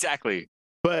 Exactly.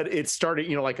 But it started,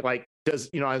 like does,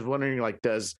 I was wondering, like,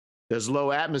 does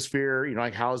low atmosphere,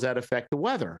 like, how does that affect the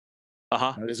weather?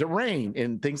 Does it rain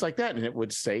and things like that? And it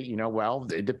would say, well,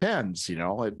 it depends,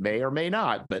 it may or may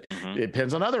not, but mm-hmm. it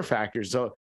depends on other factors.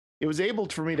 So it was able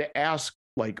for me to ask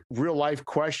like real life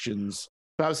questions.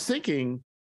 But I was thinking,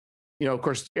 of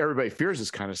course, everybody fears this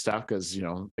kind of stuff because,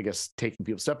 I guess taking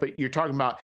people's stuff, but you're talking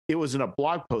about it was in a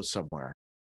blog post somewhere.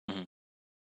 Mm-hmm.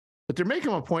 But they're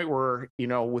making a point where,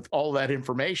 with all that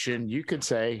information, you could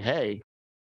say, hey,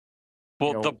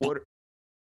 well,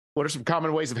 what are some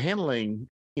common ways of handling,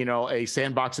 a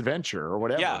sandbox adventure or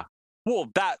whatever? Yeah.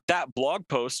 Well, that blog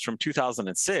post from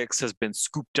 2006 has been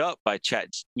scooped up by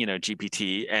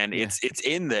GPT, and it's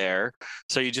in there.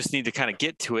 So you just need to kind of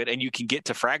get to it, and you can get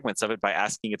to fragments of it by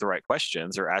asking it the right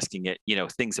questions or asking it,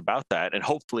 things about that, and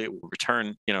hopefully it will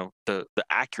return, the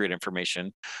accurate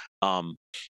information.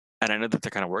 And I know that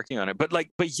they're kind of working on it, but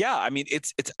yeah, I mean,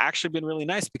 it's actually been really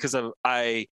nice because I'm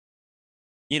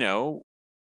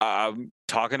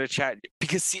talking to chat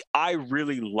because, see, I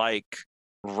really like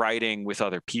writing with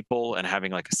other people and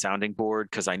having like a sounding board,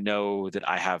 because I know that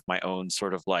I have my own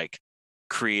sort of like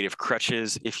creative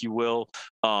crutches, if you will.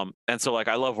 And so like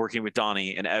I love working with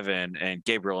Donnie and Evan and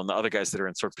Gabriel and the other guys that are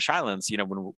in Swordfish Islands,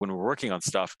 when we're working on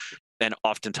stuff. And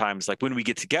oftentimes, like when we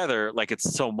get together, like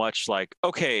it's so much like,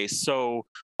 okay, so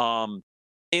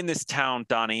in this town,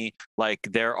 Donnie, like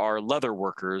there are leather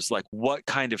workers, like what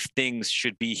kind of things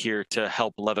should be here to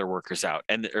help leather workers out?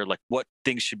 And or like what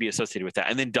things should be associated with that?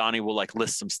 And then Donnie will like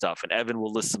list some stuff and Evan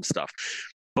will list some stuff.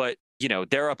 But,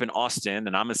 they're up in Austin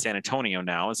and I'm in San Antonio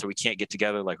now. And so we can't get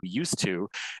together like we used to.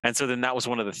 And so then that was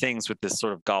one of the things with this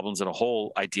sort of goblins in a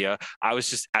hole idea. I was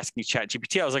just asking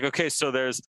ChatGPT. I was like, okay, so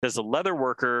there's a leather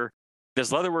worker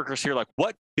there's leather workers here. Like,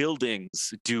 what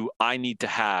buildings do I need to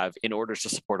have in order to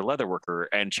support a leather worker?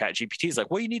 And ChatGPT is like,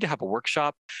 well, you need to have a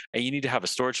workshop, and you need to have a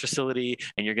storage facility,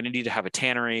 and you're going to need to have a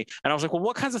tannery. And I was like, well,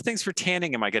 what kinds of things for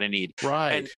tanning am I going to need?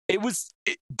 Right. And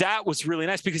that was really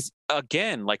nice, because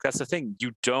again, like, that's the thing.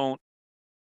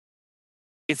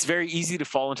 It's very easy to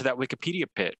fall into that Wikipedia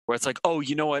pit where it's like, oh,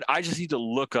 you know what? I just need to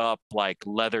look up like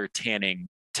leather tanning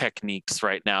techniques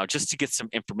right now just to get some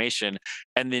information.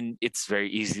 And then it's very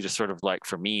easy to sort of like,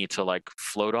 for me to like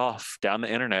float off down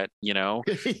the internet, and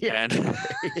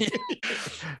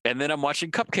and then I'm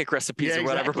watching cupcake recipes or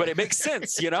whatever, but it makes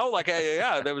sense, like,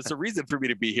 there was a reason for me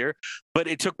to be here, but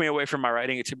it took me away from my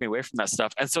writing. It took me away from that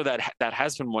stuff. And so that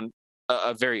has been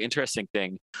a very interesting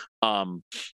thing.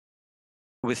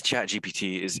 With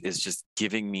ChatGPT is just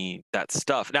giving me that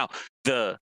stuff. Now,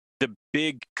 the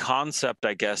big concept,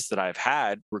 I guess, that I've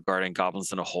had regarding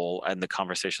Goblins in a Hole and the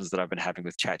conversations that I've been having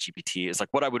with ChatGPT is like,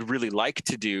 what I would really like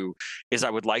to do is I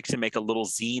would like to make a little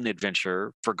zine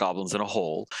adventure for Goblins in a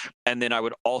Hole. And then I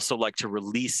would also like to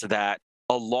release that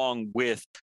along with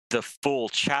the full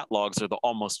chat logs, or the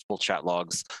almost full chat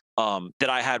logs that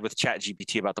I had with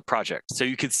ChatGPT about the project. So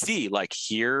you could see, like,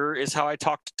 here is how I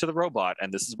talked to the robot,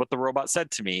 and this is what the robot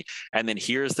said to me. And then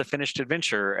here's the finished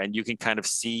adventure, and you can kind of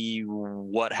see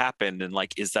what happened. And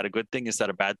like, is that a good thing? Is that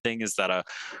a bad thing? Is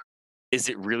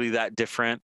it really that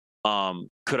different?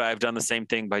 Could I have done the same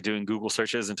thing by doing Google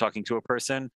searches and talking to a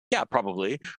person? Yeah,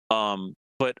 probably.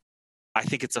 But I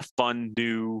think it's a fun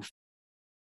new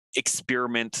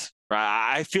experiment.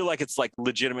 I feel like it's like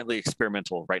legitimately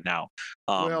experimental right now.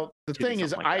 Well, the thing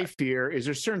is, I fear is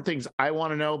there's certain things I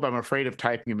want to know, but I'm afraid of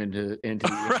typing them into the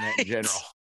internet in general.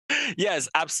 Yes,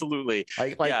 absolutely.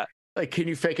 Like, can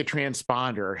you fake a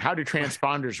transponder? How do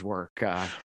transponders work?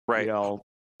 Right.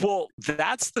 Well,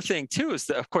 that's the thing too, is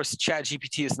that of course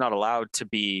ChatGPT is not allowed to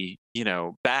be,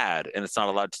 bad, and it's not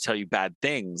allowed to tell you bad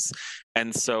things.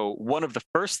 And so one of the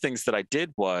first things that I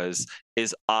did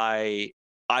is I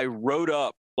wrote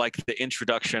up like the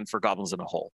introduction for Goblins in a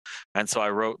Hole. And so I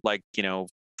wrote like, 4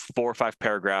 or 5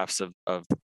 paragraphs of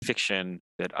fiction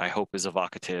that I hope is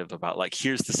evocative about like,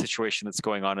 here's the situation that's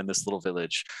going on in this little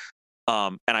village.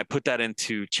 And I put that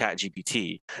into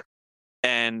ChatGPT.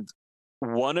 And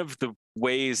one of the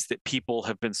ways that people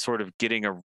have been sort of getting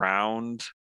around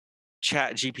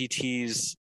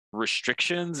ChatGPT's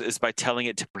restrictions is by telling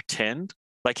it to pretend.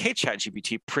 Like, hey,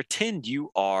 ChatGPT, pretend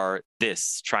you are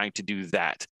this trying to do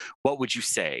that. What would you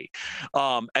say?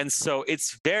 And so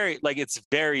it's very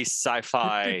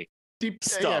sci-fi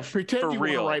stuff. Yeah, pretend you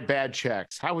real. Want to write bad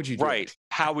checks. How would you do it?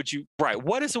 How would you? Right.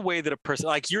 What is a way that a person,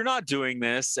 like, you're not doing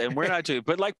this and we're not doing,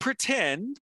 but like,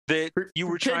 pretend that you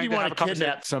were trying to have a conversation.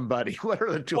 Kidnap somebody.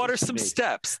 What are some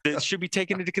steps that should be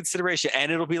taken into consideration?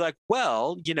 And it'll be like,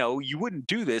 well, you wouldn't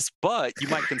do this, but you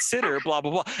might consider blah,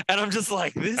 blah, blah. And I'm just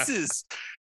like, this is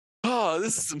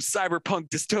some cyberpunk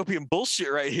dystopian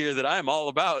bullshit right here that I'm all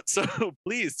about. So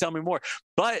please tell me more.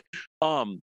 But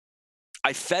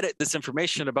I fed it this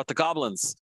information about the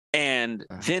goblins. And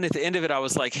then at the end of it, I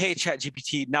was like, hey,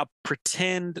 ChatGPT, now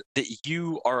pretend that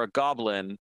you are a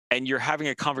goblin and you're having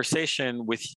a conversation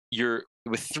with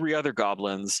 3 other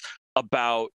goblins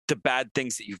about the bad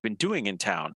things that you've been doing in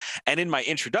town. And in my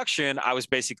introduction, I was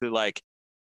basically like,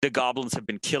 the goblins have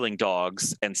been killing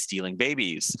dogs and stealing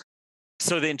babies.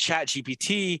 So then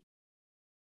ChatGPT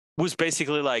was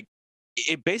basically like,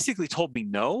 it basically told me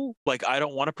no, like, I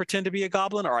don't want to pretend to be a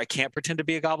goblin, or I can't pretend to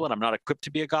be a goblin. I'm not equipped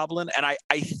to be a goblin. And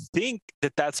I think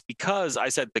that that's because I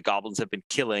said the goblins have been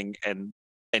killing and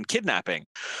kidnapping.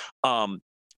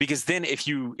 Because then if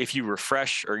you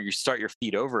refresh or you start your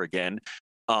feed over again,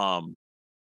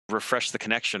 refresh the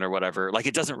connection or whatever, like,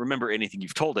 it doesn't remember anything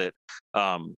you've told it,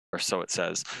 or so it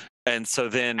says. And so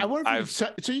then I wonder if so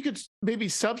you could maybe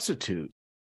substitute,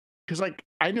 because like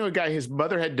I knew a guy, his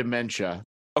mother had dementia.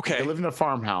 Okay. They lived in a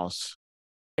farmhouse,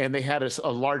 and they had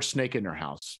a large snake in their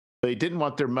house. They didn't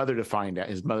want his mother to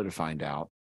find out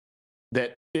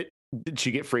that did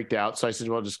she get freaked out. So I said,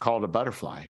 well, just call it a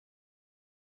butterfly.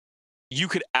 You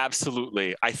could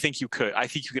absolutely. I think you could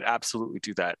absolutely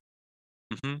do that.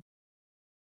 Mm-hmm.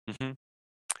 Mm-hmm.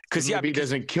 Because it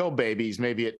doesn't kill babies.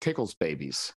 Maybe it tickles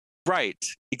babies. Right.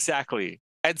 Exactly.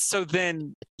 And so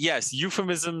then, yes,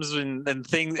 euphemisms and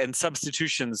things and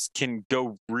substitutions can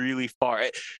go really far.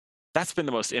 That's been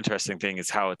the most interesting thing, is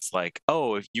how it's like,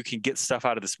 oh, if you can get stuff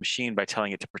out of this machine by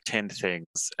telling it to pretend things,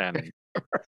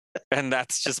 and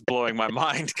that's just blowing my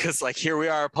mind, because like, here we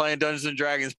are playing Dungeons and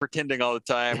Dragons pretending all the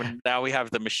time, and now we have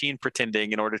the machine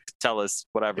pretending in order to tell us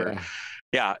whatever.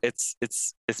 Yeah, it's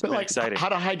been like, exciting. How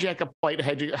to hijack a plane,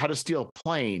 how to steal a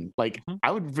plane. Like, I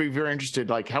would be very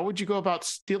interested. Like, how would you go about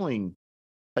stealing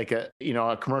like a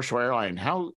commercial airline,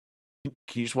 how can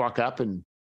you just walk up and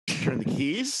turn the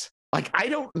keys? Like, I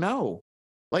don't know.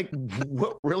 Like,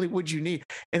 what really would you need?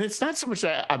 And it's not so much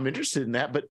that I'm interested in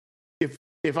that, but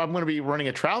if I'm going to be running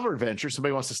a travel adventure,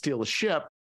 somebody wants to steal a ship,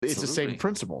 it's the same Absolutely.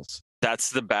 principles. That's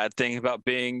the bad thing about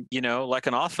being, like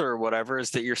an author or whatever,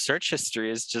 is that your search history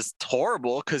is just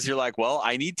horrible because you're like, well,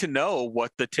 I need to know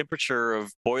what the temperature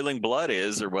of boiling blood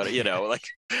is or what, like.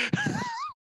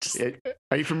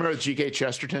 Are you familiar with G.K.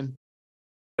 Chesterton?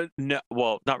 No,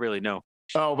 well, not really. No.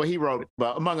 Oh, but he wrote,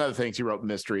 well, among other things, he wrote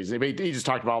mysteries. He just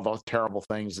talked about all those terrible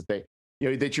things that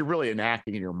you're really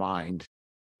enacting in your mind.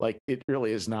 Like, it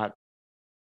really is not.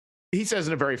 He says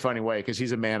in a very funny way, because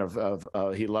he's a man of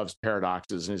he loves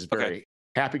paradoxes and is a very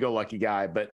happy-go-lucky guy.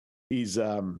 But he's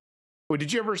well,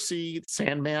 did you ever see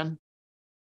Sandman?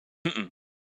 Mm-mm.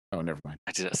 Oh, never mind.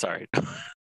 I did. Sorry.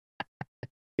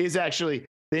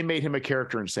 They made him a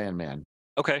character in Sandman.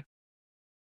 Okay.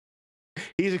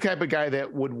 He's the type of guy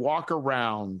that would walk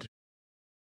around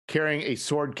carrying a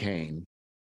sword cane,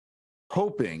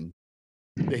 hoping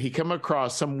that he come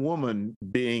across some woman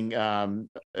being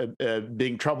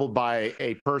troubled by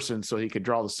a person, so he could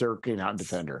draw the sword cane out and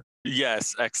defend her.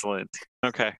 Yes, excellent.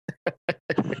 Okay.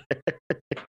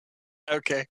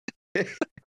 Okay.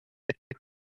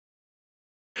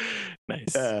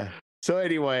 Nice. So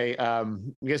anyway, I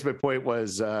guess my point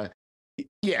was, so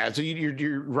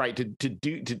you're right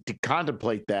to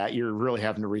contemplate that. You're really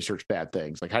having to research bad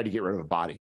things, like how do you get rid of a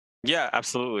body? Yeah,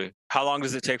 absolutely. How long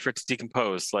does it take for it to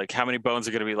decompose? Like, how many bones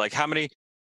are going to be? Like, how many?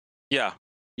 Yeah,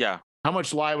 yeah. How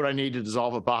much lye would I need to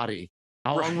dissolve a body?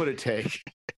 How long would it take?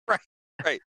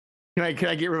 Right. Can I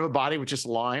get rid of a body with just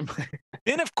lime?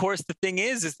 Then, of course, the thing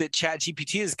is that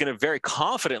ChatGPT is going to very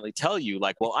confidently tell you,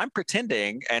 like, well, I'm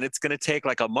pretending, and it's going to take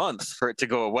like a month for it to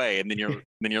go away, and then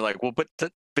you're like, well, but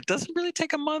doesn't it really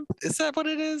take a month? Is that what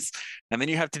it is? And then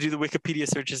you have to do the Wikipedia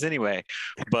searches anyway.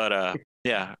 But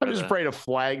yeah, I'm just afraid of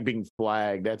being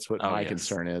flagged. That's what my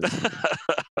concern is.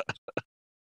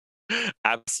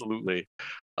 Absolutely.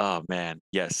 Oh man,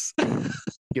 yes.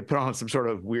 Get put on some sort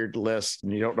of weird list,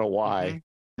 and you don't know why.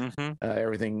 Mm-hmm.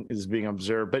 Everything is being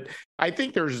observed. But I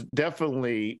think there's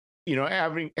definitely,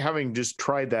 having just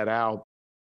tried that out,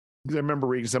 because I remember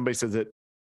reading somebody said that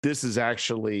this is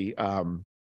actually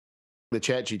the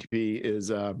ChatGPT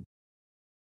is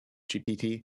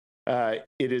GPT.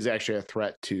 It is actually a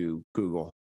threat to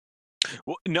Google.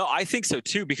 Well, no, I think so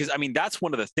too, because I mean that's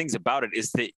one of the things about it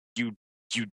is that you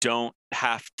don't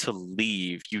have to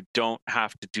leave, you don't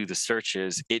have to do the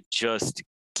searches. It just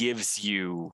gives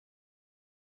you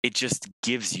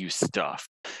stuff.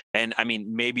 And I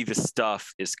mean, maybe the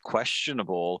stuff is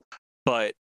questionable,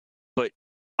 but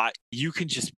you can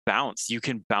just bounce. You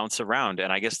can bounce around.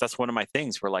 And I guess that's one of my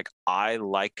things where like I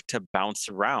like to bounce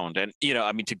around. And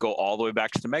I mean, to go all the way back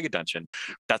to the mega dungeon.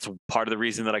 That's part of the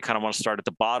reason that I kind of want to start at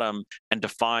the bottom and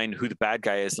define who the bad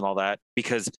guy is and all that,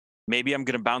 because maybe I'm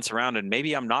going to bounce around and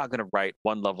maybe I'm not going to write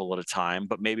one level at a time,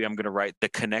 but maybe I'm going to write the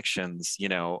connections,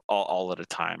 all at a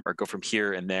time, or go from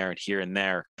here and there and here and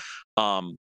there.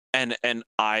 And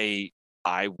I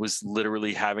was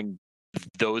literally having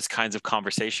those kinds of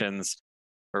conversations,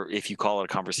 or if you call it a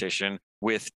conversation,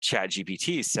 with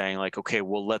ChatGPT, saying like, okay,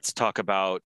 well, let's talk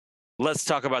about the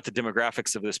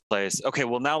demographics of this place. Okay,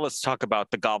 well, now let's talk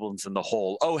about the goblins in the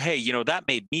hole. Oh, hey, that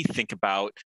made me think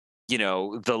about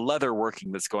the leather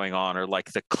working that's going on, or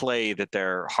like the clay that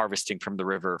they're harvesting from the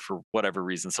river for whatever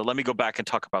reason. So let me go back and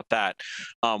talk about that.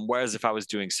 Whereas if I was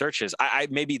doing searches, I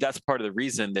maybe that's part of the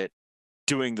reason that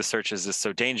doing the searches is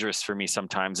so dangerous for me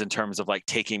sometimes, in terms of like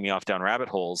taking me off down rabbit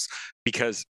holes,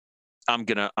 because I'm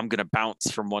gonna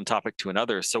bounce from one topic to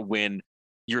another. So when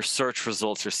your search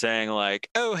results are saying like,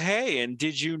 oh, hey, and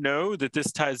did you know that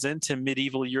this ties into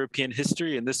medieval European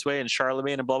history in this way, and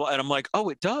Charlemagne and blah, blah. And I'm like, oh,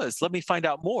 it does. Let me find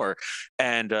out more.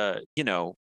 And, I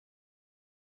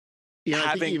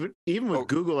think even with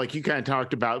Google, like you kind of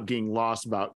talked about getting lost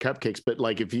about cupcakes, but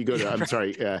like if you go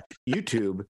to,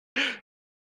 YouTube,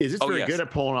 is it's very good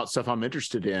at pulling out stuff I'm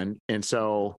interested in. And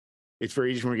so it's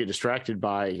very easy for me to get distracted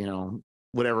by,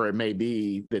 whatever it may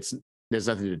be that's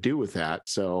nothing to do with that.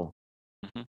 So,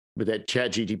 but that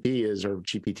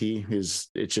GPT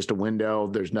it's just a window.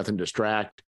 There's nothing to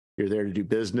distract. You're there to do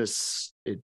business.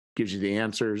 It gives you the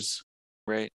answers.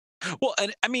 Right. Well,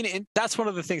 and I mean, that's one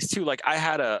of the things too. Like I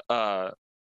had I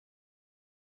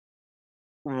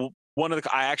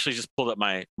actually just pulled up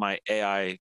my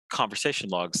AI conversation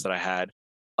logs that I had.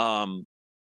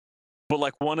 But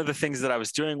like one of the things that I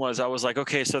was doing was I was like,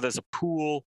 okay, so there's a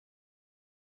pool.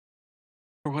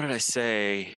 Or what did I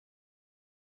say?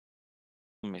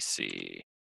 Let me see.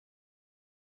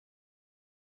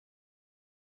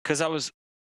 Because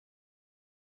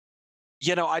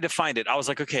I defined it. I was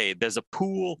like, okay, there's a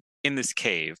pool in this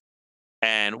cave.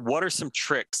 And what are some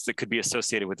tricks that could be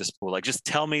associated with this pool? Like, just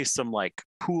tell me some like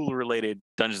pool related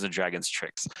Dungeons and Dragons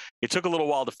tricks. It took a little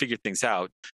while to figure things out.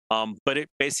 But it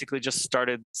basically just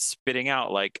started spitting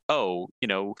out like, oh,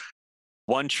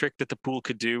 one trick that the pool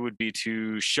could do would be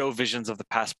to show visions of the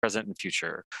past, present, and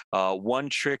future. One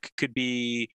trick could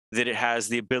be that it has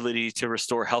the ability to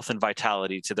restore health and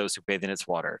vitality to those who bathe in its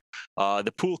water.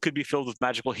 The pool could be filled with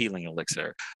magical healing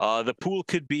elixir. The pool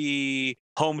could be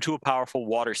home to a powerful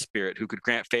water spirit who could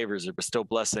grant favors or bestow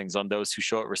blessings on those who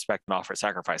show it respect and offer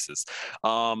sacrifices.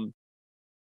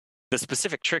 The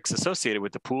specific tricks associated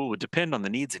with the pool would depend on the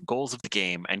needs and goals of the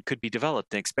game and could be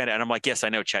developed and expanded. And I'm like, yes, I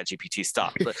know, ChatGPT,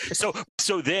 stop. But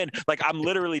so then, like, I'm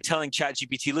literally telling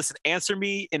ChatGPT, listen, answer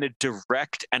me in a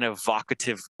direct and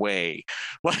evocative way.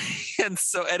 And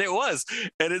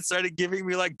it started giving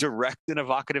me like direct and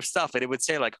evocative stuff. And it would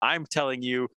say like, I'm telling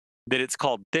you that it's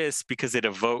called this because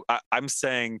I'm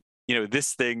saying,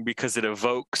 this thing because it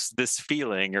evokes this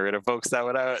feeling or it evokes that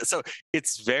one. So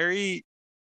it's very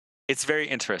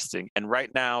interesting. And right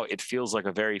now it feels like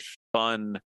a very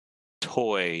fun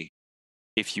toy,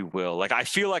 if you will. Like, I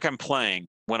feel like I'm playing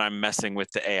when I'm messing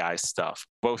with the AI stuff,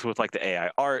 both with like the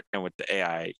AI art and with the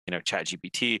AI,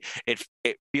 ChatGPT.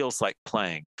 It feels like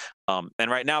playing. And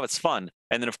right now it's fun.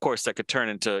 And then of course that could turn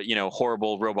into,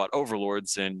 horrible robot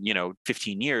overlords in,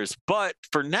 15 years. But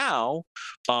for now,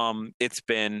 it's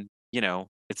been an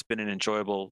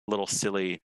enjoyable little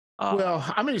silly. Well,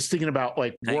 I'm just thinking about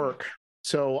like thing. work.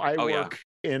 So I Oh, work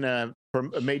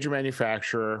from a major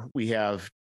manufacturer. We have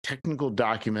technical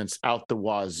documents out the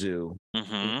wazoo.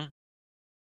 Mm-hmm.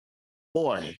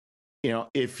 Boy, so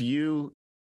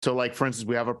like, for instance,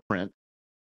 we have a print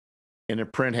and a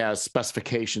print has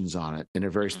specifications on it and a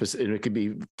very specific, and it could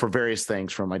be for various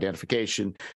things from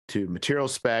identification to material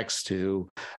specs to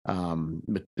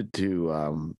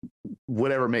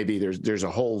whatever it may be. There's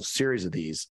a whole series of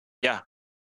these. Yeah.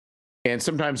 And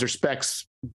sometimes there's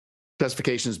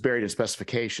specifications buried in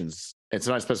specifications, and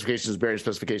sometimes specifications buried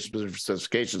in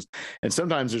specifications. And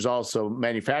sometimes there's also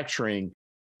manufacturing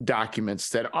documents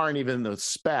that aren't even the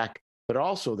spec, but are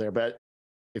also there. But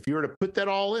if you were to put that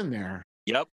all in there,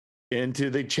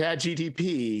 into the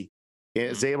ChatGPT,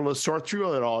 it's able to sort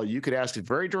through it all. You could ask it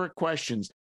very direct questions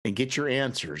and get your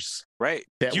answers. Right.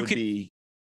 That would be,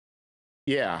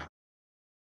 yeah.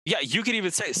 Yeah, you could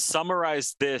even say,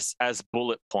 summarize this as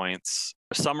bullet points,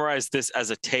 or summarize this as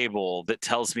a table that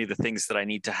tells me the things that I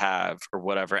need to have or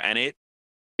whatever. And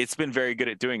it's been very good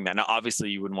at doing that. Now,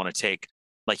 obviously, you wouldn't want to take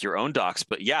like your own docs,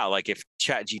 but yeah, like if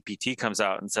ChatGPT comes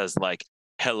out and says like,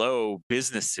 hello,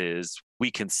 businesses,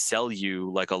 we can sell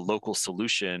you like a local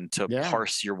solution to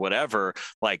parse your whatever,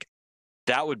 like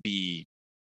that would be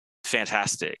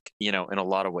fantastic, in a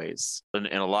lot of ways,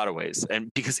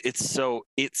 and because it's so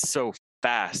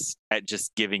fast at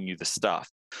just giving you the stuff,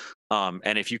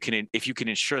 and if you can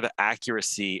ensure the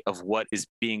accuracy of what is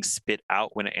being spit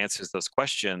out when it answers those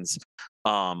questions,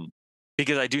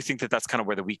 because I do think that that's kind of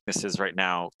where the weakness is right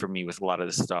now for me with a lot of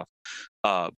this stuff.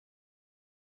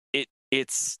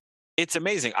 It's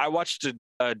amazing. I watched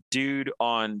a dude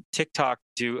on TikTok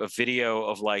do a video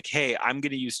of like, hey, I'm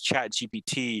going to use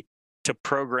ChatGPT to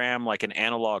program like an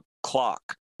analog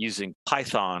clock using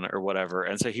Python or whatever.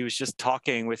 And so he was just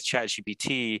talking with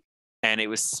ChatGPT and it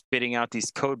was spitting out these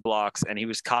code blocks and he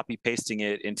was copy pasting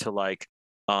it into like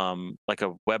a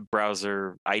web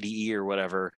browser IDE or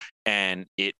whatever. And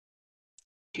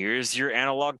here's your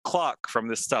analog clock from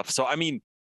this stuff. So, I mean,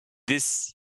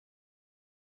 the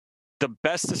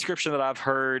best description that I've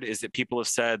heard is that people have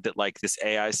said that like this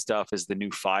AI stuff is the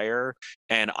new fire.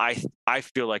 And I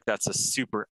feel like that's a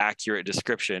super accurate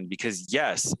description because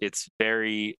yes, it's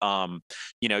very,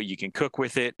 you can cook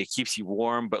with it. It keeps you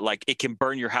warm, but like it can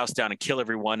burn your house down and kill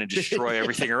everyone and destroy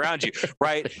everything around you.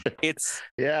 Right.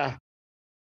 Yeah.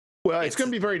 Well, it's going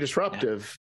to be very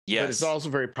disruptive, yes, but it's also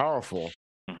very powerful.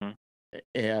 Mm-hmm.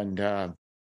 And,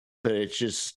 but I'm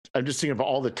just thinking of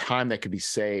all the time that could be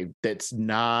saved that's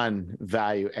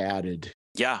non-value added.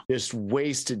 Yeah. Just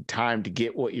wasted time to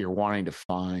get what you're wanting to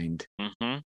find.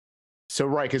 Mm-hmm. So,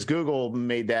 right, because Google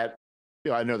made that,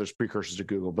 I know there's precursors to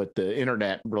Google, but the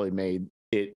internet really made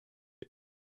it,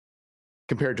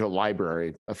 compared to a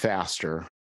library, faster.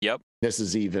 Yep. This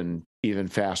is even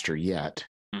faster yet.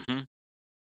 Mm-hmm.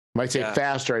 When I say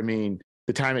faster, I mean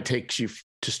the time it takes you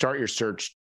to start your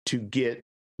search to get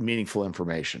meaningful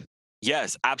information.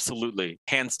 Yes, absolutely,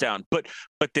 hands down. But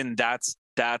then that's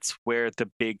where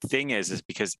the big thing is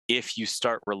because if you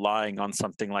start relying on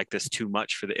something like this too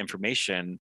much for the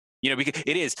information, because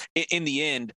it is in the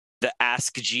end, the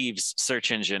Ask Jeeves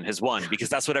search engine has won, because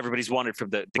that's what everybody's wanted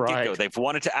from the Right. get-go. They've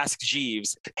wanted to ask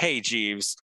Jeeves, hey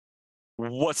Jeeves,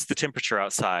 what's the temperature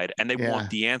outside? And they want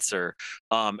the answer.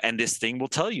 And this thing will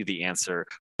tell you the answer.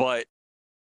 But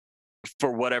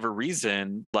for whatever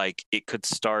reason, like it could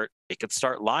start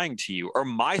lying to you. Or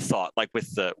my thought, like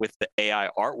with the AI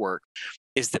artwork,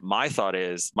 is that my thought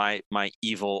is my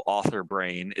evil author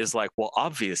brain is like, well,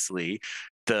 obviously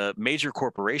the major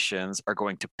corporations are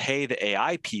going to pay the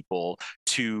AI people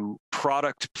to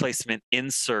product placement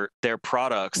insert their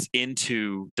products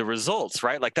into the results,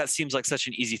 right? Like that seems like such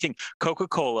an easy thing.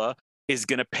 Coca-Cola is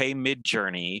going to pay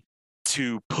Midjourney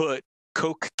to put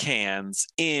Coke cans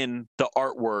in the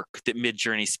artwork that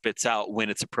Midjourney spits out when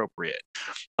it's appropriate.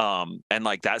 And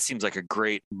like that seems like a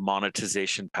great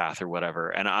monetization path or whatever.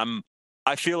 And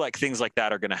I feel like things like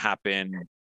that are going to happen.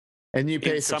 And you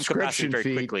pay a subscription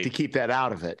fee to keep that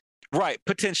out of it. Right,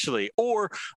 potentially. Or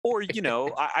you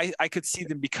know, I could see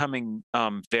them becoming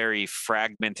very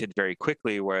fragmented very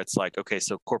quickly, where it's like, okay,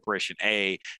 so Corporation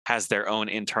A has their own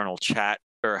internal chat,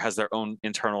 or has their own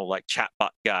internal like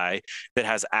chatbot guy that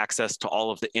has access to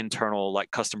all of the internal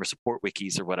like customer support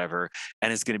wikis or whatever,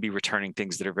 and is going to be returning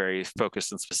things that are very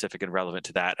focused and specific and relevant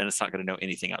to that, and it's not going to know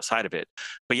anything outside of it.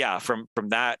 But yeah, from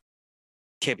that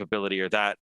capability or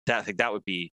that thing, that would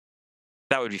be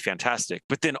fantastic.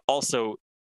 But then also,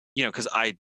 you know, because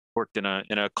I worked in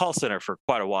a call center for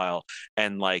quite a while,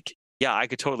 and like, yeah, I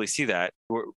could totally see that.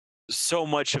 So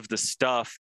much of the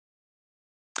stuff,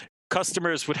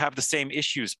 customers would have the same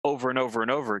issues over and over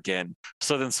and over again.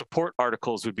 So then support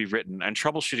articles would be written and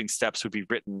troubleshooting steps would be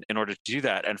written in order to do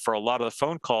that. And for a lot of the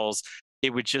phone calls,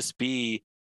 it would just be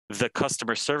the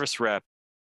customer service rep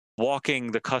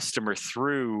walking the customer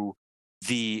through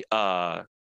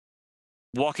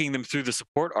walking them through the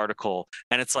support article.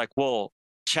 And it's like, well,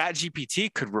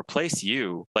 ChatGPT could replace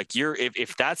you. Like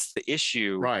if that's the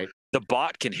issue, right, the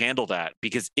bot can handle that,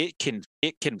 because it can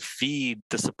feed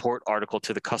the support article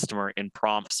to the customer in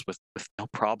prompts with no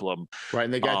problem. Right,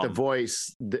 and they got the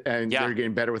voice, and they're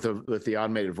getting better with the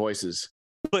automated voices.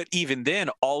 But even then,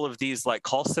 all of these like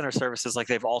call center services, like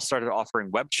they've all started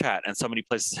offering web chat, and so many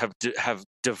places have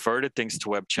diverted things to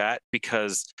web chat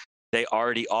because they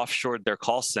already offshored their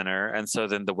call center. And so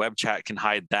then the web chat can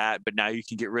hide that. But now you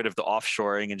can get rid of the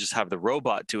offshoring and just have the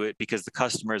robot do it, because the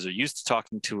customers are used to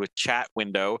talking to a chat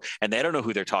window and they don't know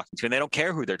who they're talking to, and they don't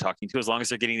care who they're talking to as long as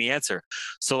they're getting the answer.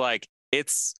 So like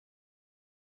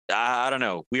I don't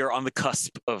know. We are on the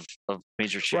cusp of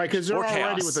major change. Right, because they're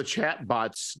already with the chat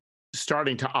bots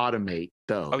starting to automate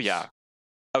those. Oh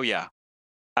yeah.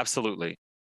 Absolutely.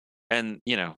 And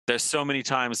you know, there's so many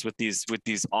times with these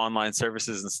online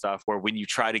services and stuff where when you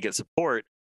try to get support,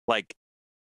 like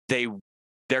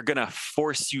they're gonna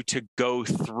force you to go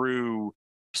through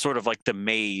sort of like the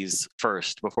maze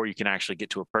first before you can actually get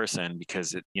to a person,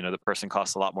 because the person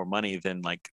costs a lot more money than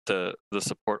like the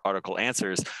support article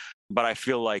answers. But I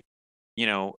feel like,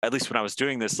 at least when I was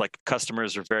doing this, like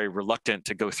customers are very reluctant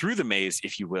to go through the maze,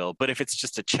 if you will. But if it's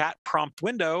just a chat prompt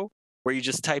window where you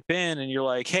just type in and you're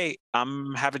like, hey,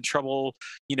 I'm having trouble,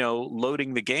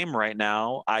 loading the game right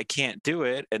now, I can't do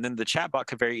it. And then the chatbot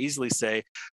could very easily say,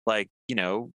 like,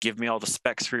 give me all the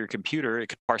specs for your computer. It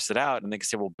could parse it out, and they could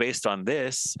say, well, based on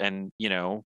this and,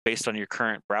 based on your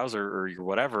current browser or your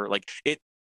whatever, like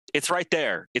it's right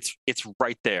there. It's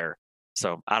right there.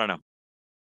 So I don't know.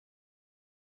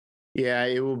 Yeah,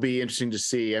 it will be interesting to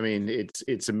see. I mean,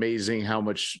 it's amazing how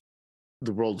much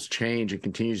the world's changed and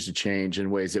continues to change in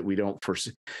ways that we don't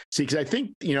foresee. Because I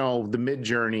think, the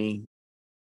Midjourney,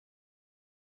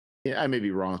 I may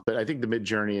be wrong, but I think the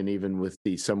Midjourney, and even with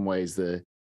some ways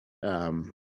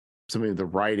some of the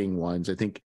writing ones, I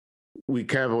think we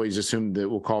kind of always assumed that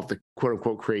we'll call it the quote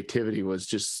unquote creativity was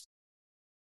just,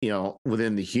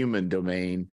 within the human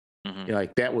domain. Mm-hmm.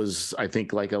 Like that was, I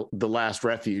think, like the last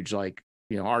refuge, like,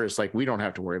 artists, like, we don't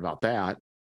have to worry about that.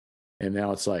 And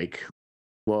now it's like,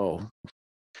 whoa.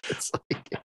 It's like,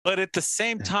 but at the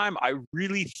same time, I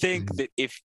really think that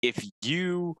if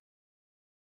you're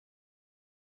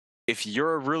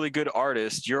a really good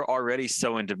artist, you're already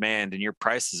so in demand and your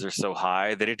prices are so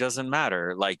high that it doesn't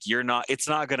matter. Like it's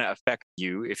not going to affect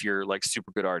you if you're like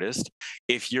super good artist.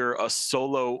 If you're a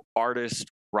solo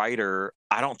artist writer,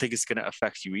 I don't think it's going to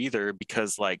affect you either,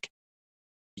 because like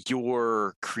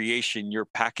your creation, your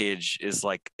package is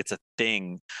like, it's a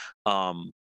thing.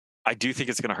 I do think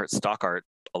it's going to hurt stock art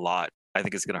a lot. I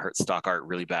think it's going to hurt stock art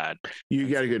really bad. You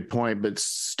got a good point, but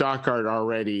stock art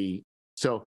already.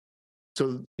 So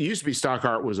it used to be stock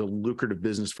art was a lucrative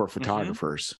business for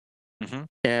photographers. Mm-hmm.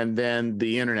 And then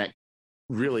the internet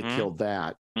really killed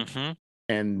that. Mm-hmm.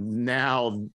 And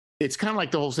now it's kind of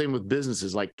like the whole same with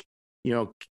businesses. Like you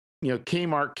know,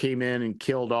 Kmart came in and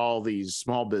killed all these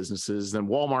small businesses. Then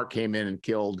Walmart came in and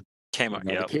killed Kmart.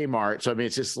 the Kmart. So I mean,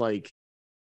 it's just like,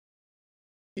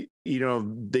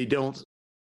 they don't.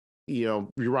 You're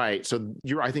right. So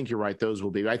I think you're right. Those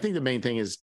will be. I think the main thing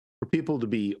is for people to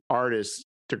be artists,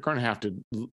 they're going to have to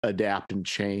adapt and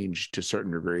change to a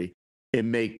certain degree and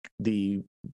make the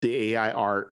AI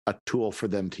art a tool for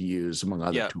them to use among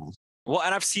other tools. Well,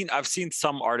 and I've seen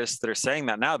some artists that are saying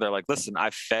that now. They're like, listen, I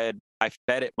fed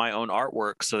it my own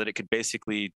artwork so that it could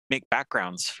basically make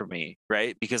backgrounds for me,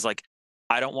 right? Because like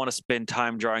I don't want to spend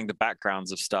time drawing the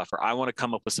backgrounds of stuff, or I want to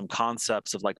come up with some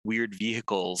concepts of like weird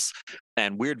vehicles,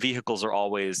 and weird vehicles are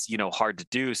always, hard to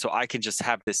do. So I can just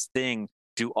have this thing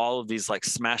do all of these like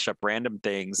smash up random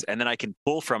things, and then I can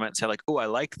pull from it and say like, oh, I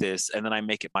like this, and then I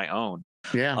make it my own.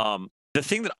 Yeah. The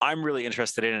thing that I'm really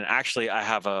interested in, and actually I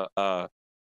have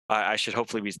I should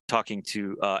hopefully be talking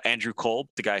to Andrew Kolb,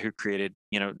 the guy who created,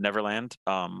 Neverland,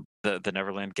 the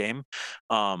Neverland game.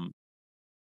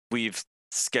 We've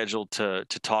scheduled to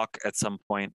talk at some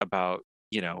point about,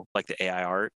 like the AI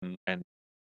art and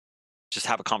just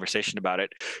have a conversation about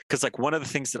it. Because like one of the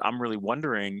things that I'm really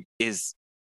wondering is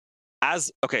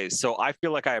so I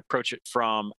feel like I approach it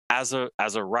from as a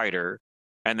writer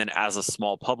and then as a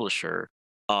small publisher.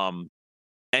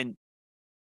 And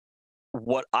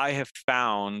what I have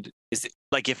found is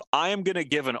like if I am going to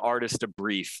give an artist a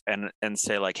brief and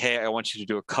say like, hey, I want you to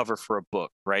do a cover for a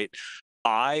book, right?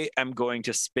 I am going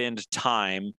to spend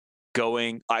time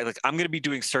I'm going to be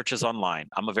doing searches online.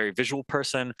 I'm a very visual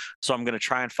person, so I'm going to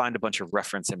try and find a bunch of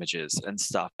reference images and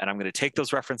stuff. And I'm going to take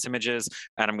those reference images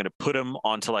and I'm going to put them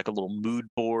onto like a little mood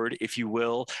board, if you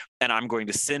will. And I'm going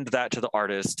to send that to the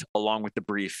artist along with the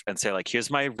brief and say like, here's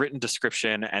my written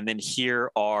description. And then here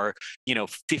are,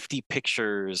 50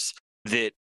 pictures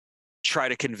that try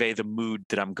to convey the mood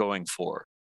that I'm going for.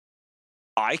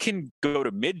 I can go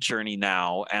to Midjourney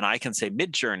now and I can say,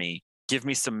 Midjourney, give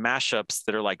me some mashups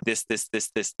that are like this,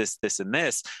 and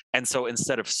this. And so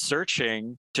instead of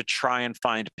searching to try and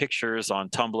find pictures on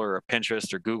Tumblr or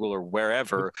Pinterest or Google or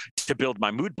wherever to build my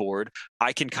mood board,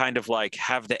 I can kind of like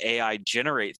have the AI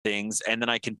generate things, and then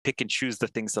I can pick and choose the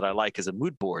things that I like as a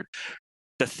mood board.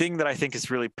 The thing that I think is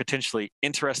really potentially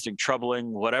interesting,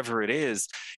 troubling, whatever it is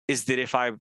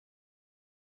that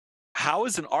how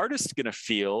is an artist going to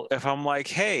feel if I'm like,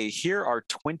 hey, here are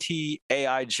 20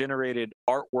 AI generated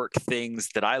artwork things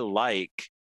that I like.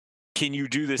 Can you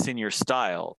do this in your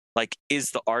style? Like,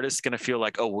 is the artist going to feel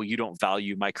like, oh, well, you don't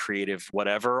value my creative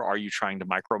whatever? Are you trying to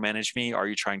micromanage me? Are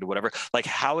you trying to whatever? Like,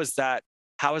 how is that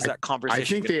conversation? I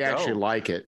think they actually like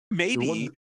it. Maybe.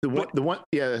 The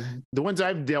ones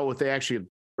I've dealt with, they actually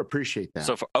appreciate that.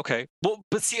 So okay, well,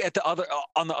 but see,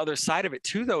 on the other side of it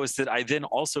too, though, is that I then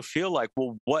also feel like,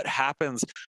 well, what happens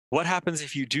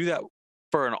if you do that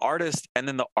for an artist and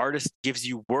then the artist gives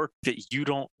you work that you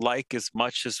don't like as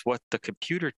much as what the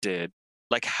computer did?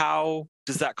 Like, how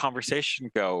does that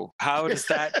conversation go? How does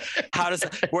that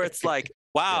where it's like,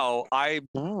 wow,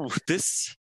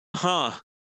 this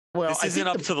isn't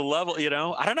up to the level,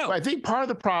 I don't know. Well, I think part of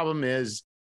the problem is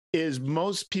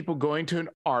most people going to an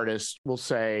artist will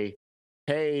say,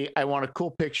 hey, I want a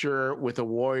cool picture with a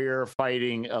warrior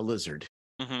fighting a lizard.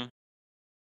 Mm-hmm.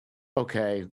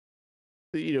 Okay.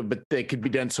 But they could be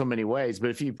done so many ways.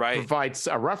 But if you provide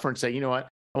a reference, say, you know what,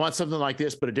 I want something like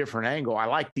this, but a different angle. I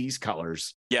like these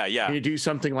colors. Yeah. Can you do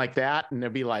something like that? And they'll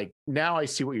be like, now I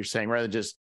see what you're saying. Rather than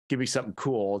just give me something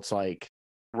cool. It's like,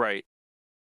 right.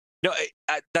 No,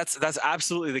 that's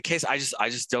absolutely the case. I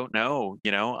just don't know.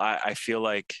 I feel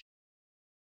like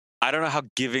I don't know how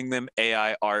giving them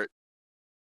AI art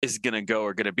is gonna go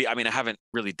or gonna be. I mean, I haven't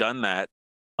really done that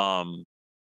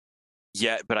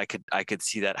yet, but I could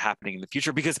see that happening in the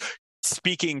future, because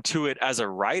speaking to it as a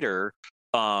writer,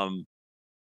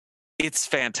 it's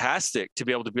fantastic to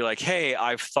be able to be like, hey,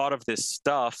 I've thought of this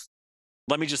stuff.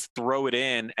 Let me just throw it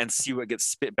in and see what gets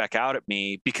spit back out at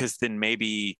me, because then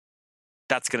maybe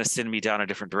that's going to send me down a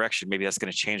different direction. Maybe that's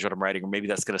going to change what I'm writing, or maybe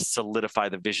that's going to solidify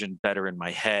the vision better in my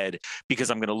head,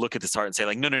 because I'm going to look at this art and say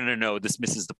like, no, this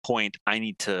misses the point. I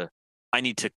need to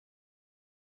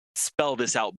spell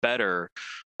this out better,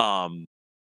 so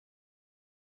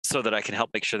that I can help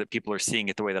make sure that people are seeing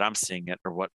it the way that I'm seeing it,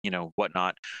 or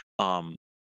whatnot. And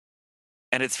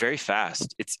it's very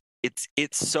fast. It's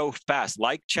so fast.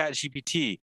 Like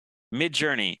ChatGPT,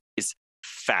 Midjourney is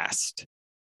fast,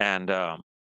 and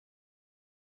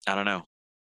I don't know.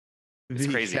 It's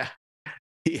crazy.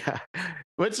 Yeah.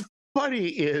 What's funny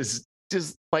is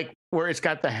just like where it's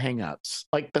got the hangups.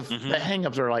 Like the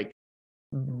hangups are like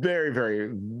very,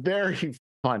 very, very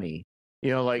funny.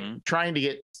 Like trying to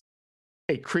get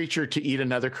a creature to eat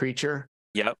another creature.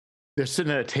 Yep. They're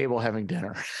sitting at a table having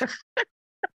dinner.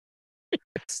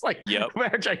 It's like, Yep.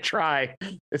 imagine I try.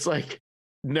 It's like,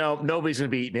 no, nobody's gonna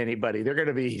be eating anybody. They're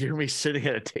gonna be sitting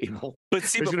at a table. But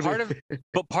see, There's but gonna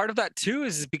be part of that too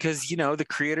is because the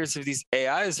creators of these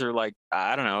AIs are like,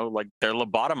 I don't know, like they're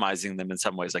lobotomizing them in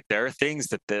some ways. Like there are things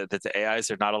that the AIs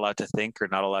are not allowed to think, or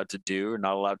not allowed to do, or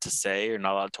not allowed to say, or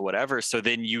not allowed to whatever. So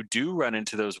then you do run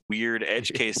into those weird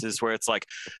edge cases where it's like,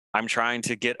 I'm trying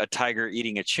to get a tiger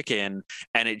eating a chicken,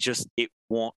 and it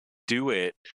won't do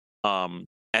it. And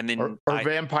then or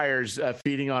vampires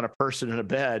feeding on a person in a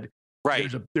bed.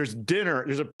 Right. There's dinner.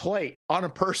 There's a plate on a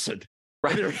person.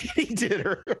 Right. They're eating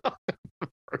dinner.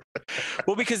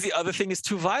 Well, because the other thing is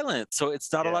too violent, so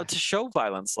it's not allowed to show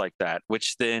violence like that,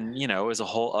 which then is a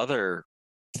whole other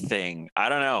thing. I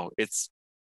don't know. It's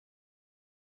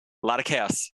a lot of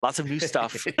chaos, lots of new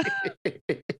stuff.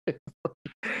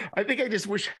 I think I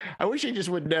wish I just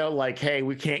would know, like, hey,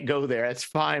 we can't go there. That's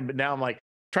fine. But now I'm like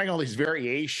trying all these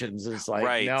variations. It's like,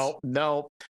 Right. no.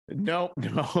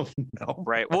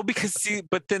 Right. Well, because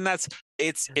but then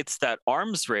it's that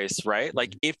arms race, right?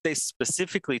 Like if they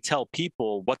specifically tell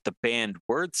people what the banned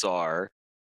words are,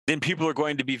 then people are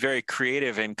going to be very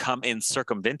creative and come in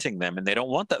circumventing them, and they don't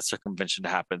want that circumvention to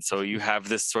happen. So you have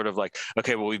this sort of like,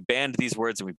 okay, well, we've banned these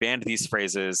words and we banned these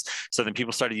phrases, so then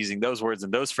people started using those words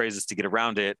and those phrases to get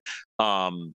around it.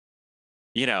 And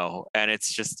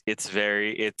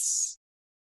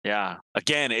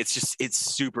again, it's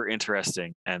super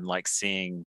interesting, and like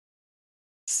seeing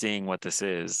what this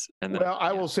is. And then,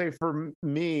 I will say for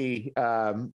me,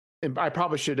 and I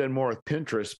probably should have done more with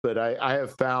Pinterest, but I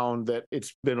have found that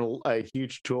it's been a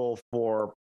huge tool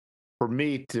for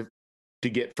me to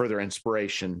get further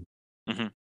inspiration. Mm-hmm.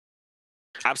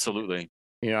 Absolutely.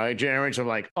 Generations, I'm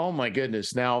like, oh my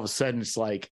goodness. Now all of a sudden it's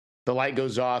like the light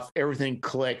goes off, everything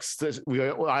clicks.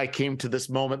 I came to this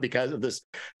moment because of this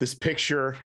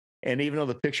picture. And even though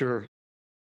the picture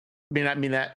may not mean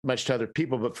that much to other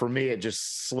people, but for me, it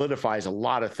just solidifies a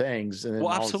lot of things. And then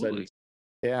well, all absolutely. Of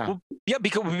a sudden, well, yeah,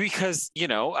 because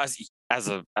as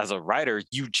a writer,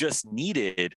 you just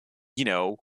needed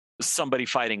somebody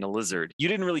fighting a lizard. You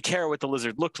didn't really care what the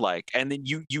lizard looked like, and then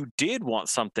you did want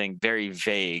something very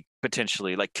vague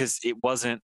potentially, like, because it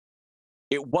wasn't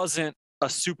a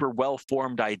super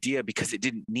well-formed idea because it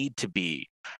didn't need to be.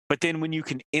 But then when you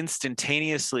can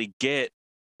instantaneously get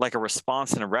like a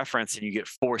response and a reference, and you get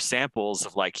 4 samples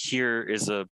of like, here is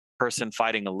a person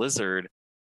fighting a lizard,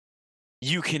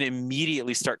 you can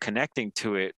immediately start connecting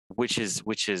to it, which is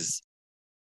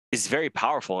very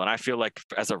powerful. And I feel like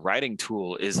as a writing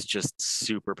tool is just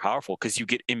super powerful, because you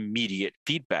get immediate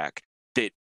feedback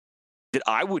that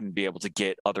I wouldn't be able to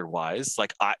get otherwise.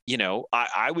 Like I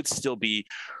would still be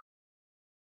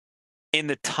in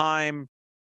the time,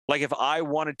 like if I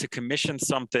wanted to commission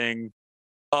something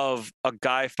of a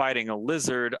guy fighting a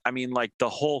lizard, I mean, like the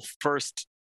whole first,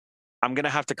 I'm going to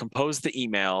have to compose the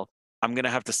email. I'm going to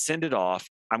have to send it off.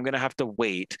 I'm going to have to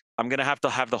wait. I'm going to have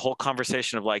the whole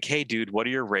conversation of like, hey, dude, what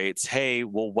are your rates? Hey,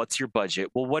 well, what's your budget?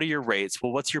 Well, what are your rates?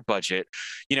 Well, what's your budget?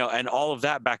 And all of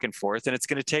that back and forth. And it's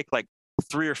going to take like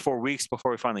 3 or 4 weeks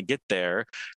before we finally get there.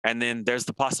 And then there's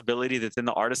the possibility that then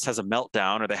the artist has a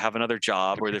meltdown, or they have another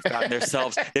job, or they've gotten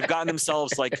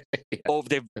themselves like, oh,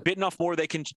 they've bitten off more than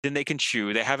they can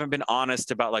chew. They haven't been honest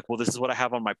about like, well, this is what I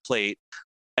have on my plate.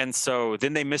 And so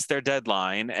then they miss their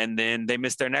deadline, and then they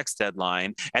miss their next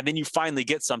deadline. And then you finally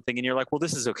get something and you're like, well,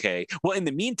 this is okay. Well, in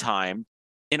the meantime,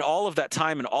 in all of that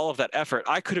time and all of that effort,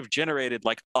 I could have generated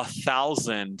like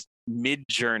 1,000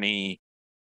 Midjourney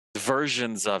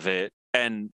versions of it.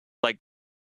 And like,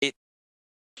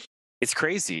 it's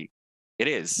crazy. It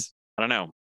is. I don't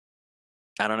know.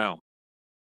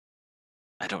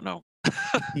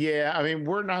 Yeah, I mean,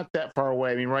 we're not that far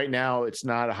away. I mean, right now it's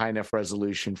not a high enough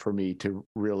resolution for me to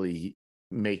really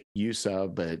make use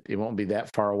of, but it won't be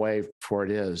that far away before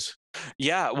it is.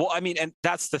 Yeah, well, I mean, and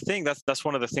that's the thing. That's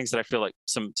one of the things that I feel like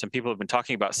some people have been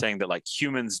talking about, saying that like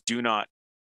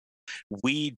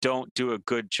we don't do a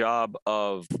good job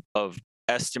of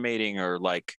estimating or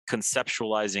like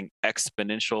conceptualizing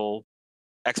exponentials,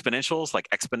 like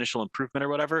exponential improvement or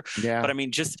whatever. Yeah. But I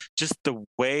mean, just the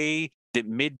way that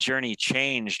Midjourney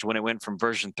changed when it went from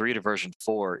version 3 to version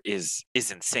 4 is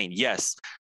insane. Yes,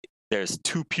 there's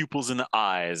 2 pupils in the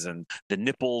eyes, and the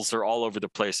nipples are all over the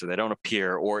place, so they don't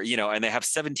appear, or and they have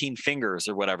 17 fingers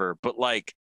or whatever. But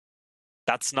like,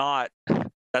 that's not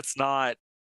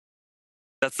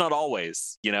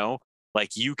always, like,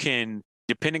 you can,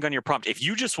 depending on your prompt, if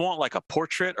you just want like a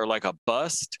portrait or like a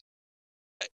bust,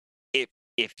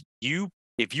 if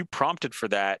you prompted for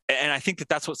that, and I think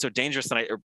that's what's so dangerous,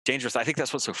 I think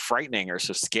that's what's so frightening or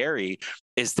so scary,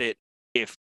 is that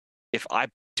if if I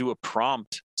do a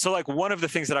prompt. So like one of the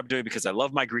things that I'm doing, because I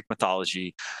love my Greek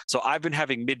mythology, so I've been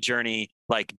having Midjourney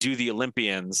like do the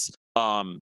Olympians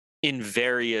in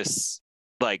various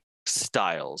like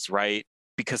styles, right?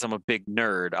 Because I'm a big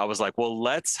nerd. I was like, well,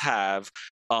 let's have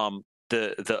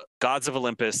the gods of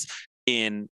Olympus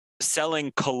in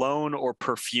selling cologne or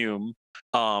perfume,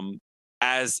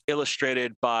 as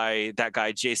illustrated by that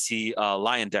guy JC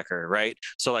Leyendecker, right?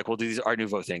 So like we'll do these Art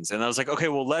Nouveau things, and I was like, okay,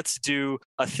 well let's do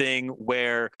a thing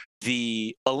where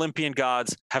the Olympian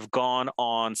gods have gone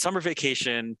on summer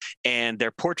vacation, and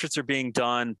their portraits are being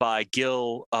done by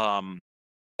Gil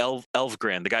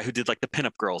Elvgren, the guy who did like the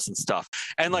pinup girls and stuff.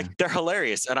 And like they're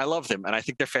hilarious and I love them and I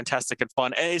think they're fantastic and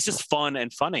fun. And it's just fun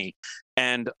and funny.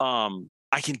 And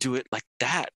I can do it like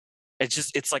that.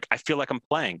 It's like I feel like I'm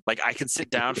playing. Like I can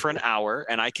sit down for an hour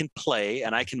and I can play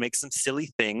and I can make some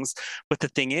silly things. But the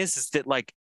thing is that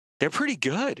like they're pretty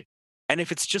good. And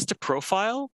if it's just a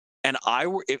profile and I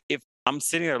were if I'm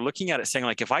sitting there looking at it saying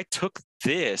like if I took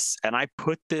this and I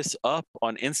put this up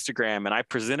on Instagram and I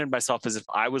presented myself as if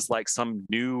I was like some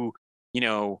new,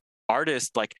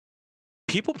 artist, like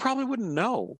people probably wouldn't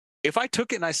know. If I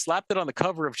took it and I slapped it on the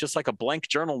cover of just like a blank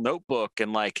journal notebook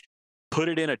and like put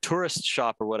it in a tourist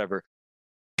shop or whatever,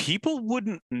 people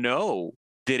wouldn't know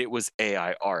that it was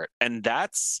AI art. And I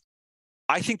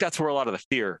think that's where a lot of the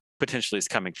fear potentially is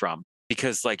coming from,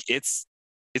 because like it's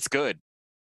good.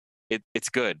 It's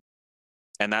good.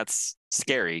 And that's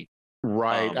scary.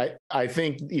 Right. I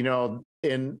think,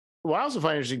 and what I also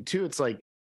find interesting too, it's like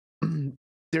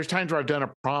there's times where I've done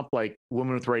a prompt like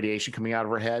woman with radiation coming out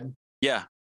of her head. Yeah.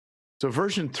 So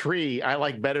version 3, I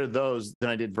like better those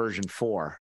than I did version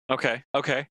 4. Okay.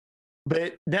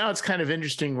 But now it's kind of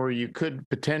interesting where you could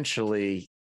potentially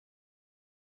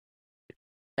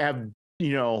have,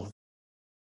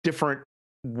 different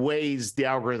ways the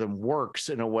algorithm works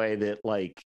in a way that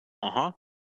like,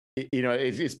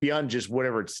 it's beyond just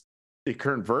whatever the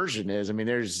current version is. I mean,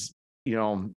 there's,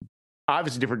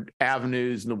 obviously different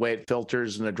avenues and the way it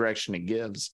filters and the direction it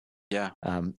gives. Yeah.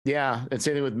 And same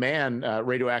thing with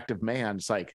Radioactive Man. It's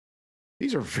like,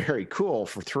 these are very cool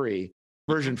for 3.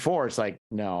 Version 4, it's like,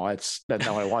 no, that's not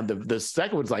what I want. The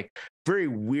second one's like very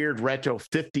weird retro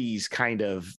 50s kind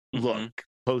of look,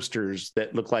 posters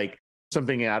that look like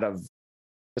something out of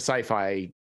a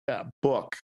sci-fi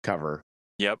book cover.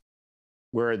 Yep.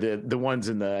 Where the ones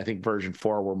in I think version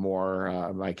 4 were more,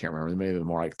 I can't remember, maybe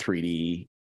more like 3D.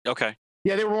 Okay.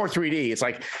 Yeah, they were more 3D. It's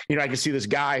like, I can see this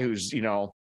guy who's,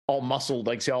 all muscled,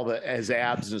 like see all his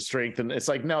abs and strength. And it's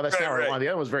like, no, that's not what I want. The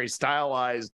other one was very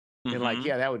stylized. And like,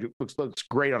 yeah, that looks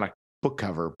great on a book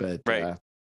cover. But but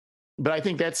I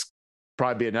think that's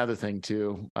probably another thing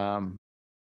too.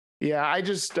 I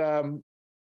just I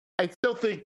still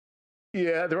think,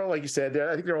 they're all, like you said,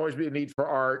 I think there'll always be a need for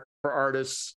art, for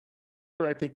artists.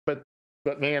 I think, but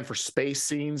man, for space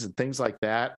scenes and things like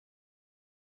that,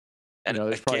 and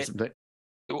there's probably something.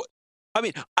 I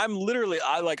mean, I'm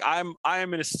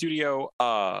in a studio.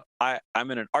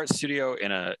 I'm in an art studio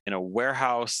in a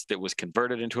warehouse that was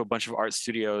converted into a bunch of art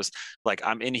studios. Like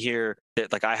I'm in here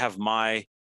that like I have my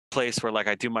place where like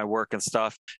I do my work and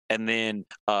stuff. And then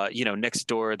next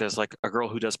door there's like a girl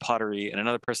who does pottery and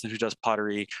another person who does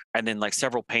pottery, and then like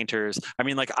several painters. I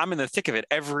mean, like I'm in the thick of it.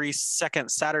 Every second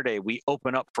Saturday we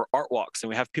open up for art walks and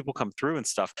we have people come through and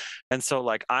stuff. And so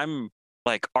like I'm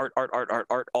like art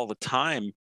all the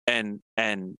time. And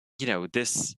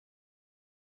this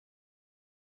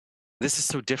is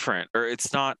so different, or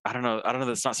it's not, I don't know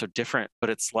that's not so different, but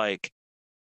it's like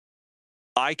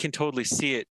I can totally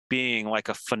see it being like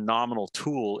a phenomenal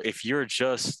tool if you're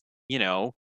just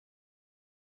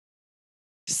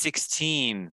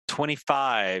 16,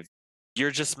 25,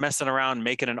 you're just messing around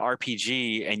making an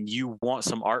RPG and you want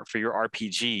some art for your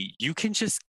RPG. You can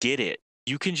just get it,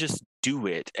 you can just do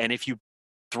it. And if you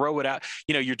throw it out,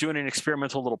 you're doing an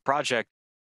experimental little project,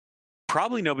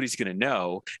 probably nobody's going to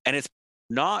know, and it's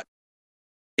not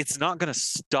going to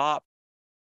stop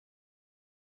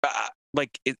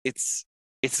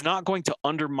it's not going to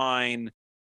undermine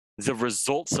the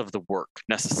results of the work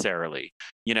necessarily,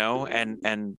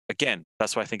 and again,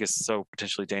 that's why I think it's so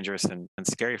potentially dangerous and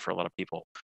scary for a lot of people.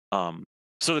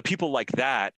 So the people like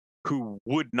that who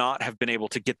would not have been able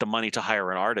to get the money to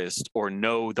hire an artist or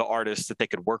know the artist that they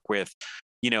could work with,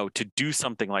 to do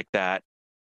something like that,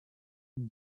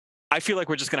 I feel like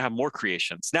we're just going to have more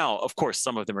creations. Now, of course,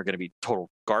 some of them are going to be total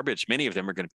garbage. Many of them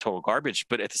are going to be total garbage.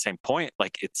 But at the same point,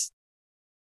 like it's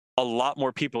a lot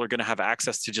more people are going to have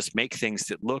access to just make things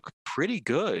that look pretty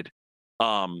good,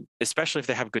 especially if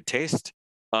they have good taste,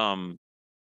 than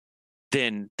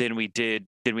we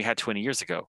had 20 years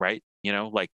ago, right?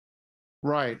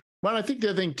 Right. Well, I think the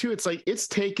other thing too, it's like it's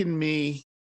taken me.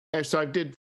 So I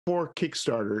did 4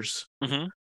 Kickstarters, Mm-hmm.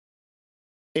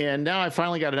 and now I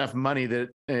finally got enough money that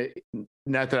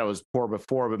not that I was poor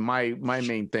before, but my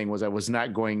main thing was I was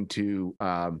not going to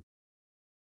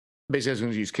basically I was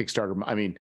going to use Kickstarter. I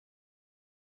mean,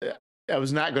 I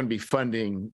was not going to be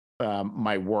funding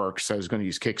my work, so I was going to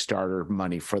use Kickstarter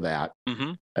money for that.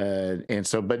 Mm-hmm. And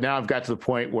so, but now I've got to the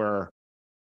point where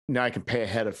now I can pay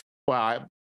ahead of. Well,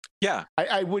 Yeah.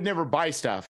 I would never buy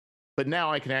stuff, but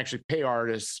now I can actually pay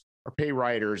artists or pay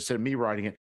writers instead of me writing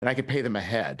it, and I can pay them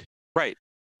ahead. Right.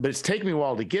 But it's taken me a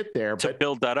while to get there. To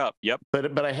build that up. Yep.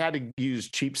 But I had to use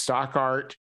cheap stock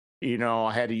art.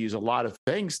 I had to use a lot of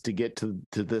things to get to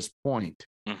this point.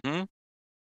 Mm-hmm.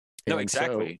 No,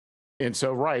 exactly.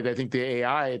 So right, I think the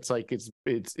AI, it's like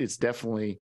it's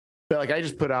definitely. But like I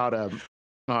just put out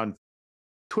on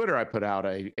Twitter, I put out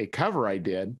a cover I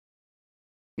did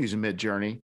using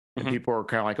Midjourney, and people were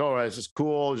kind of like, "Oh, this is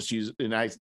cool. Just use." And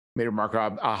I made a mark.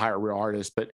 I'll hire a real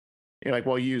artist, but you're like,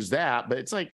 "Well, use that." But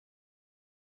it's like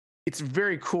it's a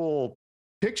very cool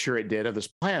picture it did of this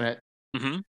planet.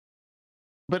 Mm-hmm.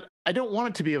 But I don't want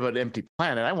it to be of an empty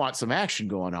planet. I want some action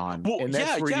going on, Well, and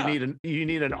that's where yeah. you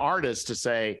need an artist to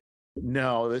say,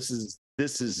 "No, this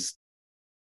is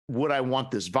what I want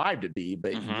this vibe to be."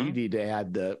 But you need to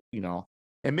add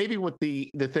and maybe what the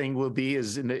thing will be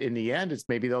is in the end, it's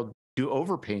maybe they'll do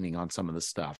overpainting on some of the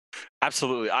stuff.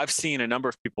 Absolutely. I've seen a number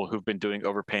of people who've been doing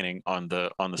overpainting on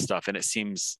the stuff, and it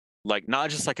seems like not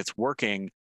just like it's working,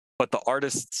 but the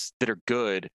artists that are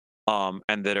good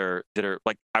and that are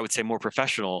like I would say more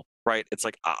professional, right? It's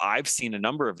like I've seen a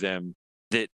number of them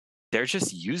that they're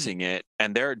just using it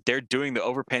and they're doing the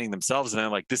overpainting themselves, and they're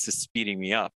like, this is speeding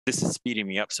me up. This is speeding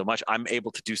me up so much. I'm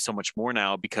able to do so much more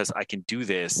now because I can do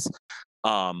this.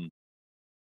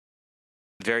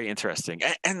 Very interesting.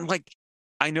 And like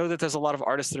I know that there's a lot of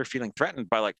artists that are feeling threatened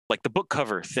by like the book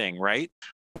cover thing, right?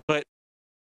 But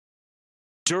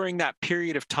during that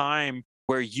period of time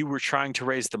where you were trying to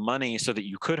raise the money so that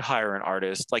you could hire an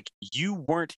artist, like you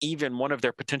weren't even one of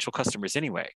their potential customers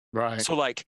anyway. Right. So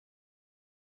like,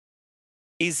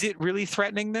 is it really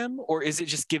threatening them, or is it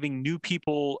just giving new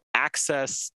people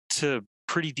access to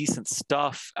pretty decent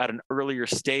stuff at an earlier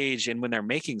stage and when they're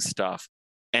making stuff?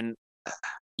 And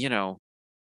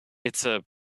it's a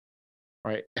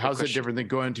right. How's it different than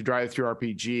going to Drive Through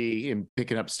RPG and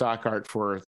picking up stock art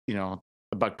for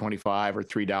 $1.25 or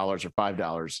 $3 or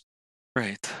 $5?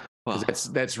 Right. Well,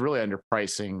 that's really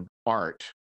underpricing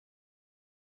art.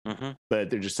 Mm-hmm. But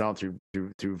they're just selling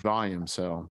through volume.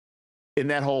 So, in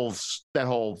that whole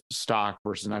stock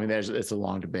versus, I mean, it's a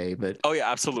long debate. But oh yeah,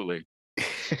 absolutely.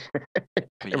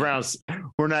 Around,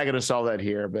 we're not going to solve that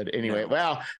here. But anyway,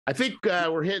 well, I think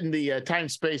we're hitting the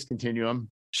time-space continuum.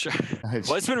 Sure.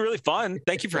 Well, it's been really fun.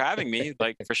 Thank you for having me.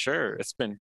 Like for sure, it's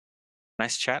been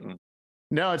nice chatting.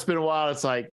 No, it's been a while. It's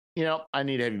like, I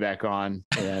need to have you back on,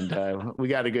 and we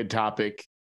got a good topic,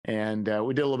 and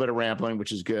we did a little bit of rambling,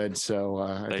 which is good. So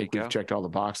I think we've checked all the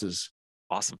boxes.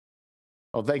 Awesome.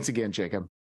 Well, thanks again, Jacob.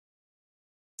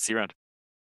 See you around.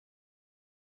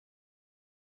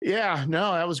 Yeah,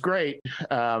 no, that was great.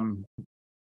 I'll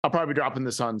probably be dropping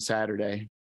this on Saturday.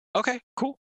 Okay,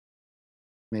 cool.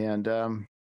 And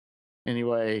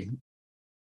anyway,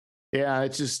 yeah,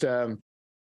 it's just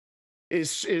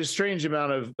it's a strange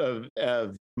amount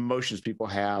of emotions people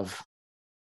have,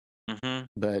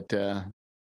 but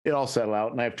it all settled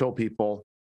out. And I've told people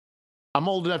I'm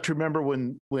old enough to remember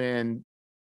when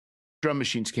drum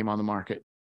machines came on the market,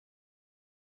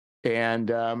 and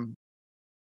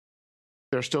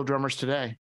there are still drummers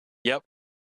today. Yep,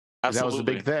 absolutely. That was the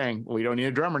big thing. We don't need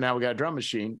a drummer now. We got a drum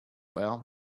machine. Well,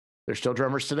 there's still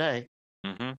drummers today,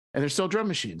 and there's still drum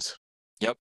machines.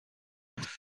 Yep.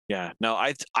 Yeah. No,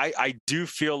 I do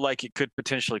feel like it could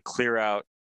potentially clear out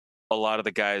a lot of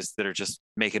the guys that are just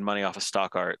making money off of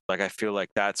stock art. Like I feel like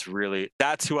that's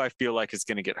who I feel like is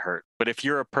going to get hurt. But if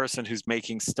you're a person who's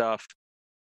making stuff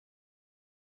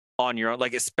on your own,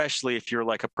 like especially if you're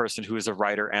like a person who is a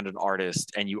writer and an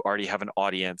artist and you already have an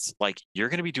audience, like you're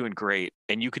going to be doing great,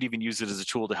 and you could even use it as a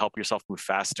tool to help yourself move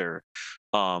faster.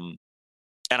 And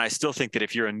I still think that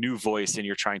if you're a new voice and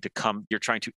you're trying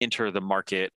to enter the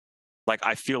market, like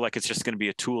I feel like it's just going to be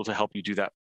a tool to help you do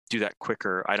that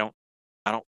quicker. I don't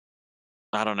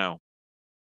know.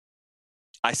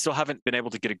 I still haven't been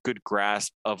able to get a good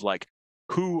grasp of like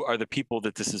who are the people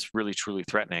that this is really truly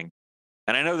threatening.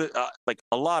 And I know that like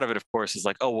a lot of it, of course, is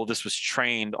like, oh, well, this was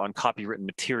trained on copywritten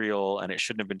material and it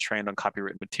shouldn't have been trained on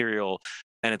copywritten material.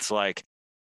 And it's like,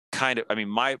 kind of, I mean,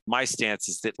 my stance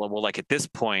is that, well, like at this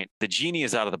point, the genie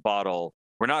is out of the bottle.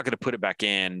 We're not going to put it back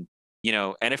in,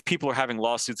 and if people are having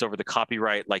lawsuits over the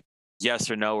copyright, like yes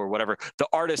or no or whatever. The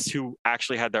artists who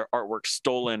actually had their artwork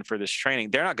stolen for this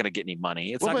training, they're not going to get any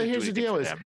money. It's not going to do anything for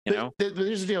them. You know?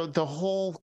 Here's the deal.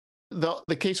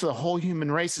 The case for the whole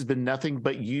human race has been nothing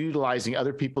but utilizing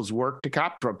other people's work to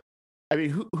copy from. I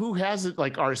mean, who has it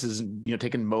like artists,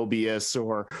 taken Mobius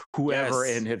or whoever,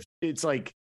 Yes. and it's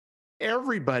like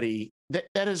everybody,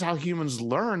 that is how humans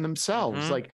learn themselves. Mhm.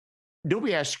 Like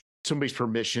nobody asks somebody's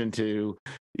permission to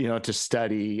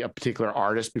study a particular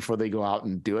artist before they go out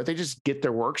and do it. They just get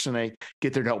their works and they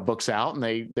get their notebooks out and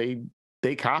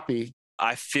they copy.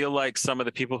 I feel like some of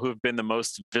the people who have been the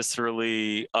most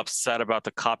viscerally upset about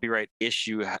the copyright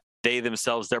issue, they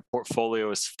themselves, their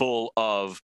portfolio is full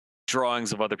of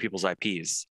drawings of other people's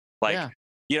IPs. Like,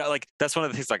 Yeah. like that's one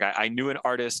of the things. Like I knew an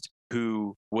artist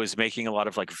who was making a lot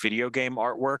of like video game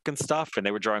artwork and stuff, and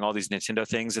they were drawing all these Nintendo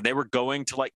things, and they were going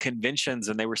to like conventions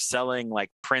and they were selling like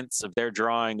prints of their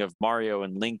drawing of Mario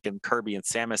and Link and Kirby and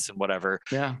Samus and whatever.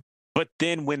 Yeah. But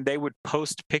then when they would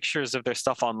post pictures of their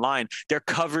stuff online, they're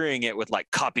covering it with like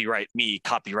copyright me,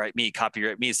 copyright me,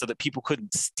 copyright me, so that people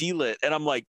couldn't steal it. And I'm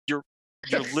like, you're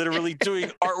literally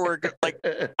doing artwork. Like,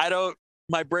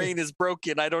 my brain is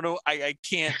broken. I don't know. I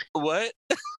can't, what?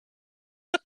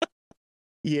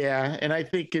 Yeah. And I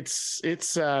think it's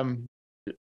yeah,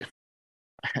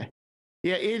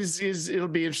 it'll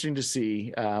be interesting to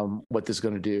see what this is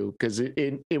going to do, because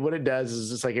what it does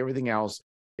is just like everything else,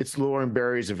 it's lowering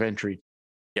barriers of entry.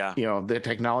 Yeah. The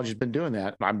technology's been doing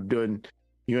that.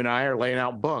 You and I are laying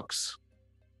out books,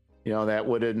 that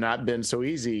would have not been so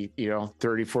easy,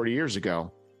 30, 40 years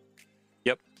ago.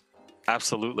 Yep,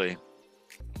 absolutely.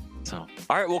 So,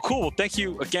 all right, well, cool. Well, thank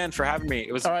you again for having me.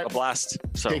 It was a blast.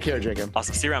 So, take care, Jacob. I'll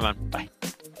see you around, man. Bye.